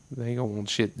they ain't gonna want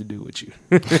shit to do with you.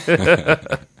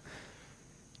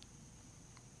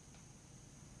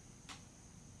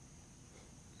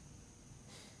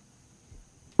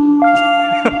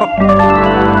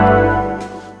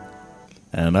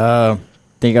 And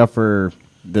thank y'all for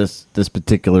this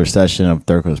particular session of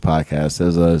Third Coast Podcast.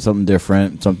 It was something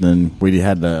different, something we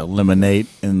had to eliminate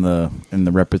in the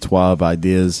repertoire of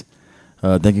ideas.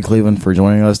 Thank you, Cleveland, for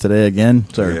joining us today again,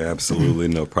 sir. Yeah, absolutely,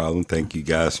 no problem. Thank you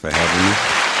guys for having me.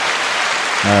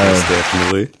 Yes,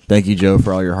 definitely. Thank you, Joe,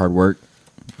 for all your hard work.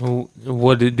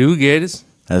 What did do, Gators?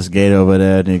 That's Gator over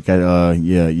there. And you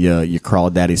got your Crawl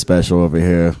Daddy special over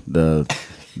here. The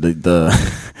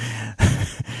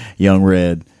Young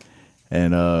Red,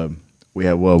 and we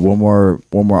have one more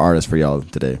artist for y'all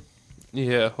today.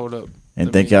 Yeah, hold up.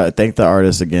 And thank the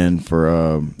artists again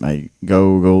for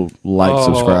go like,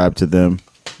 subscribe to them.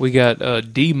 We got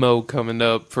Demo coming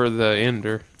up for the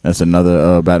Ender. That's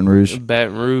another Baton Rouge.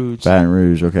 Baton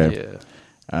Rouge. Okay. Yeah.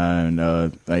 And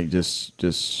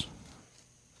just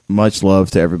much love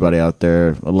to everybody out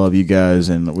there. I love you guys,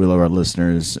 and we love our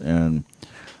listeners, and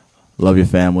love your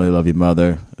family, love your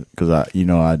mother, because I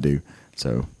do.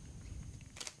 So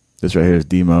this right here is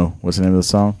Demo. What's the name of the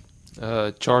song?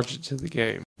 Charge It to the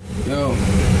Game. Yo,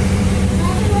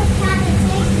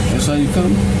 that's how you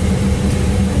come?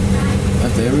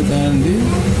 After everything I did?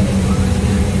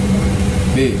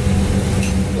 Big.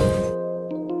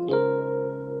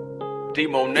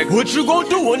 Demo, nigga. What you gon'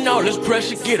 do when all this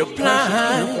pressure get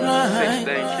applied?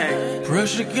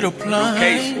 Pressure get applied.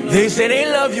 They say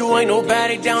they love you, ain't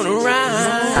nobody down the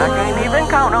ride. I can't even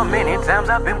count how many times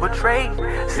I've been betrayed.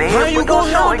 Say how if you we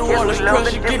gon' gon' show it, handle all guess this we love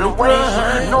pressure in get different ways.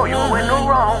 applied? Know you in the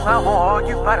wrong, I won't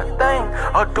argue about a thing.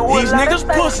 Or do These a lot niggas of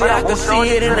things, pussy, but I can won't see show it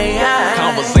you in to their the eyes. eye.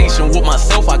 Conversation with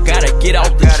myself, I gotta get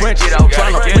out the trenches.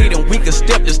 Tryna plead and we can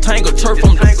step this tangle turf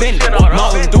from defending.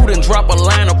 Marlon Dude and drop a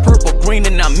line of purple green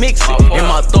and I mix it. In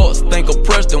my thoughts, think of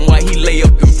Preston while he lay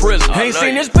up in prison. Ain't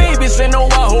seen this baby since no,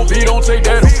 I hope he don't take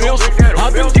that offensive.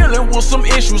 I've been dealing with some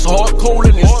issues, hard, cold,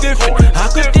 and stiffing. I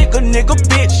could dick a nigga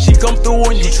bitch, she come through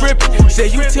when you trippin'. Say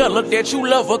you tell her that you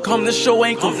love her, come the show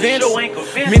ain't convinced.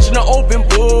 Mention the open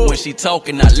book, when she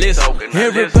talking I listen.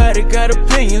 Everybody got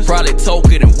opinions, probably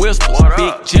talking in whispers.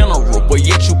 Big general, but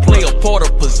yet you play a part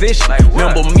of position.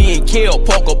 Remember me and Kel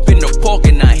park up in the park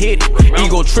and I hit it.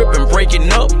 Ego tripping,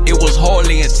 breaking up, it was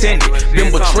hardly intended.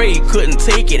 Been betrayed, couldn't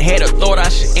take it, had a thought I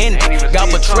should end it.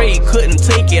 Got betrayed, couldn't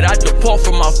take it, I depart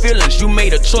from my feelings. You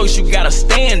made a choice you gotta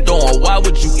stand on, why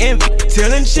would you envy?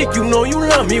 Telling chick you know you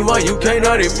love me, why you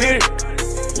cannot admit it?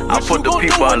 I put the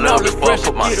people I love before I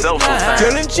put myself sometimes.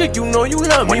 Telling chick you know you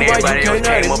love me, why you cannot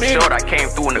came up admit short, it? I came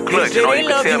through in the clutch, and all you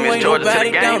can tell me is Georgia to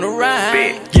the game.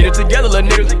 Big. Get it together, little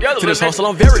nigga. To this hustle,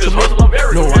 I'm very committed.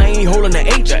 No, I ain't holding the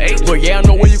H, but yeah, I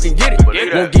know where you can get it.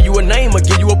 Won't give you a name or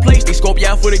give you a place. They scope you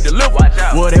out for they deliver.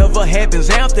 Whatever happens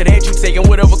after that, you taking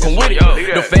whatever come with it.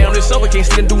 The family suffer, can't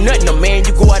sit and do nothing. The man,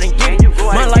 you go out and get it.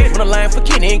 My life on the line for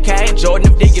Kenny and Kai and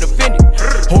Jordan if they get offended.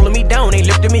 Holding me down, ain't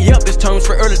lifting me up. It's terms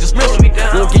for early dismissal.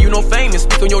 Won't give you no fame and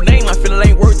speak on your name. I feel it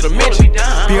ain't worth the mention.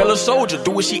 Be a little soldier,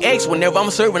 do what she asks whenever I'm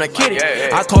serving a kitty.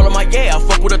 I call her my I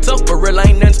fuck with her tough, but real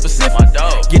ain't nothing specific.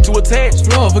 Get you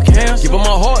attached, flow of a cast. Give her my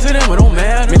heart, to them it don't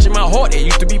matter. Mention my heart, it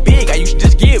used to be big, I used to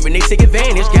just give and they take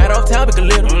advantage. Got off topic a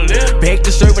little. Back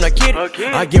to serving a kitty.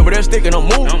 I give her that stick and I'm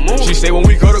moving. She say when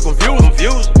we cut her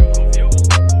confused.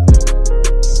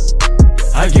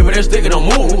 I give her that stick and I'm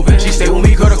moving. She say when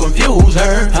we cut her confuse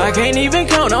her. I can't even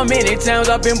count how many times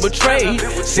I've been betrayed.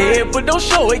 Say it but don't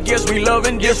show it, guess we love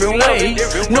in different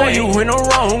ways. Know you in the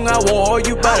wrong, I won't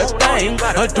argue about a thing.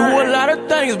 I do a lot of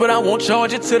things but I won't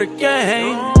charge it to the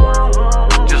game.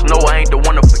 Just know I ain't the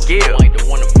one to forgive.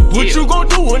 What you gon'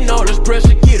 do when all this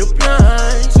pressure get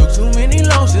applied? Took too many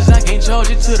losses, I can't charge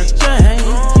it to the game.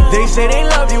 They say they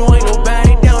love you, ain't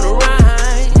nobody down the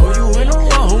ride. Know you in the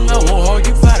wrong, I won't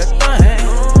argue about a thing.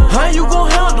 How you gon'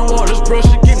 handle all this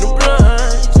pressure getting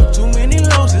applied? Took too many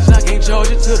losses, I can't charge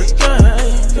it to the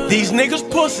game. These niggas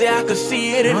pussy, I can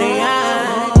see it in their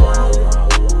eyes.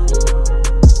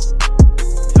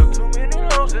 Took too many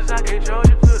losses, I can't charge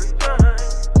it.